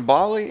 do it in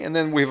Bali, and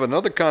then we have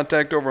another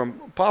contact over in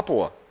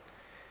Papua.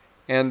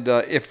 And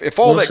if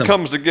all that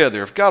comes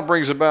together, if God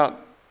brings about,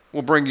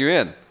 we'll bring you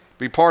in,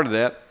 be part of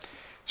that.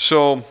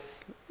 So,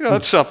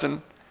 that's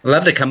something. I'd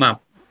love to come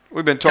up.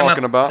 We've been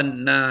talking about.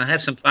 And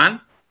have some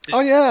fun.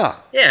 Oh, yeah.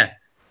 Yeah.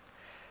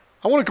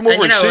 I want to come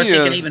over and see you.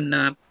 I was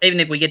thinking even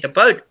if we get the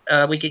boat,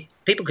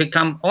 people could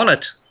come on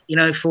it,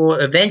 for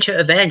adventure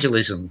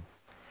evangelism.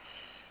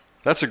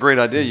 That's a great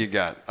idea you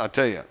got, I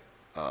tell you.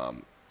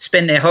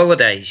 Spend their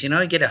holidays,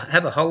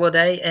 have a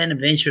holiday and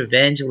adventure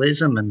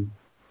evangelism and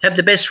have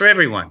the best for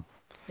everyone.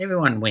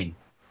 Everyone win.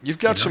 You've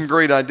got some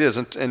great ideas.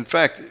 In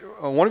fact,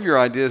 one of your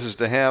ideas is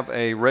to have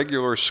a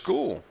regular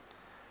school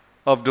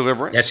of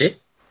deliverance. That's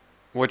it.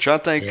 Which I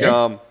think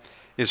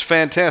is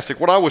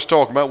fantastic. What I was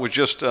talking about was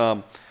just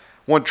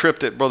one trip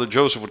that Brother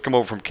Joseph would come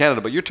over from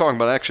Canada, but you're talking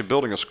about actually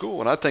building a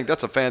school, and I think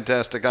that's a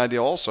fantastic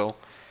idea also.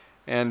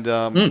 And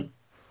I'm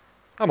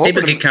hoping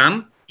people can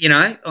come,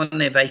 on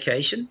their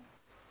vacation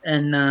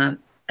and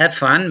have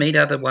fun, meet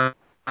other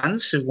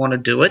ones who want to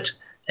do it,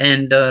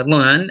 and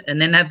learn,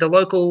 and then have the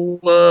local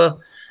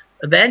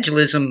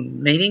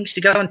evangelism meetings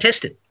to go and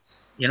test it.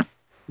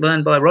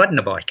 Learn by riding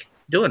a bike,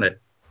 doing it.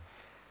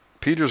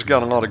 Peter's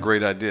got a lot of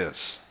great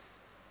ideas,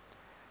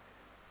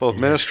 both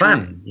ministry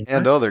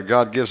and other.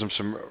 God gives him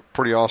some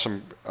pretty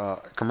awesome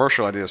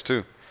commercial ideas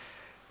too.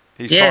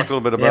 He's talked a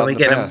little bit about in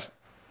the past.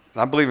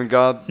 And I believe in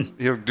God,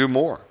 He'll do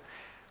more.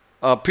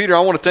 Peter, I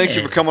want to thank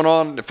you for coming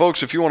on.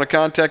 Folks, if you want to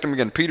contact him,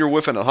 again,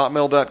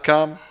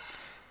 peterwhiffin@hotmail.com.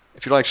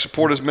 If you'd like to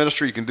support his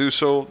ministry, you can do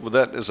so with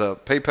that as a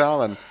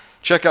PayPal. And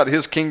check out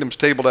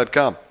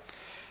hiskingdomstable.com.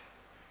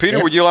 Peter,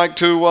 Yep. would you like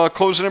to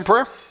close it in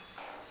prayer?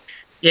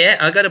 Yeah,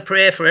 I got a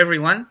prayer for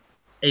everyone.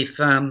 If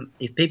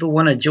people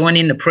want to join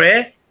in the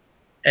prayer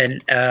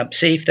and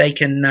see if they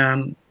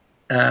can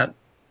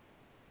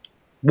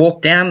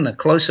walk down the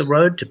closer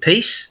road to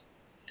peace.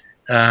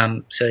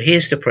 So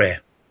here's the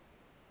prayer.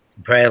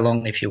 Pray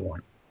along if you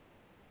want.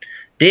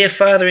 Dear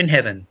Father in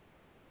heaven,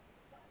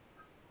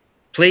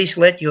 please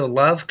let your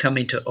love come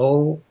into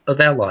all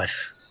of our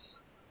life.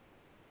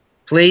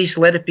 Please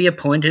let it be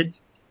appointed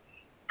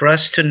for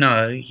us to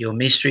know your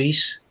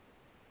mysteries,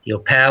 your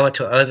power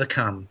to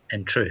overcome,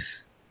 and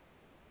truth.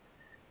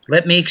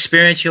 Let me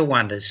experience your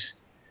wonders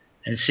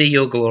and see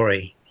your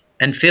glory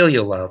and feel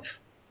your love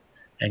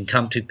and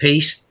come to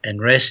peace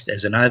and rest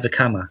as an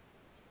overcomer.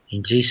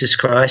 In Jesus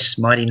Christ's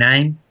mighty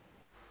name,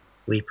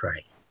 we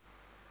pray.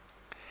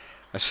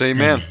 I say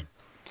amen.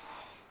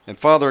 And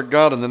Father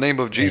God, in the name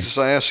of Jesus,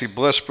 I ask you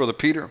bless Brother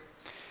Peter.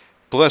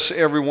 Bless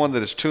everyone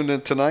that is tuned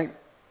in tonight.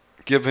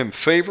 Give him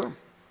favor.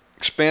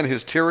 Expand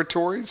his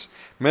territories,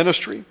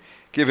 ministry.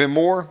 Give him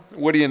more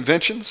witty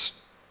inventions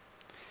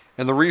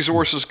and the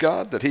resources,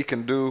 God, that he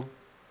can do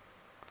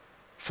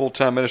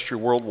full-time ministry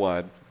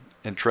worldwide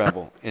and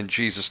travel. In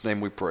Jesus'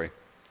 name we pray.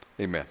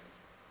 Amen.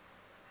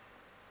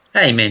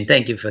 Amen.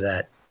 Thank you for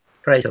that.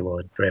 Praise the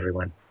Lord for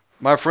everyone.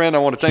 My friend, I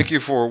want to thank you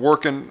for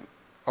working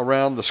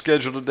around the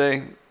schedule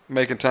today,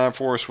 making time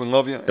for us. We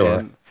love you,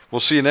 and we'll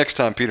see you next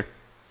time, Peter.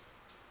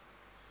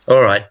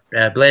 All right.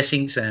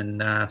 Blessings,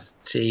 and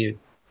see you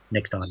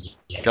next time.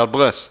 Yeah. God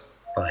bless.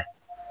 Bye.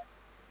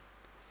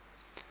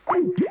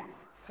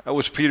 That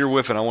was Peter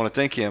Whiffin. I want to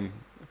thank him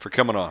for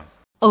coming on.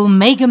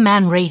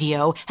 Omegaman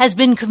Radio has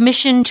been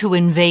commissioned to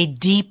invade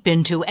deep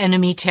into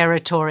enemy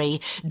territory,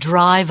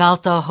 drive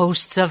out the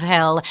hosts of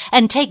hell,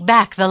 and take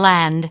back the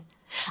land.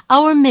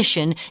 Our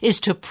mission is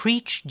to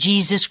preach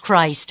Jesus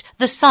Christ,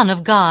 the Son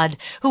of God,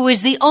 who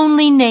is the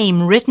only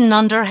name written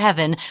under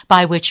heaven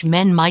by which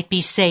men might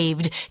be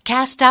saved,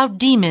 cast out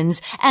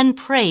demons, and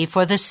pray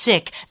for the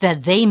sick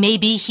that they may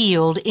be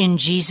healed in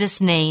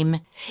Jesus' name.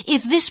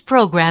 If this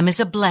program is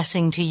a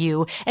blessing to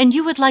you and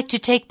you would like to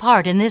take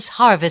part in this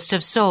harvest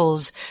of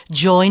souls,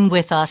 join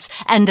with us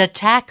and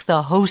attack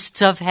the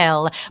hosts of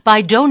hell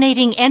by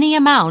donating any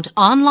amount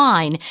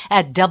online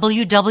at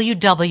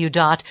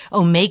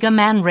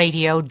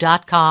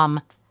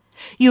www.omegamanradio.com.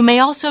 You may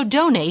also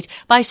donate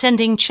by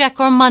sending check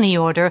or money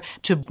order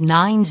to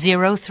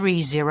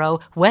 9030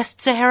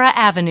 West Sahara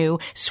Avenue,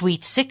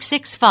 Suite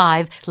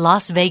 665,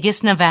 Las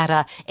Vegas,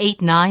 Nevada,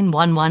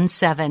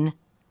 89117.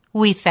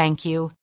 We thank you.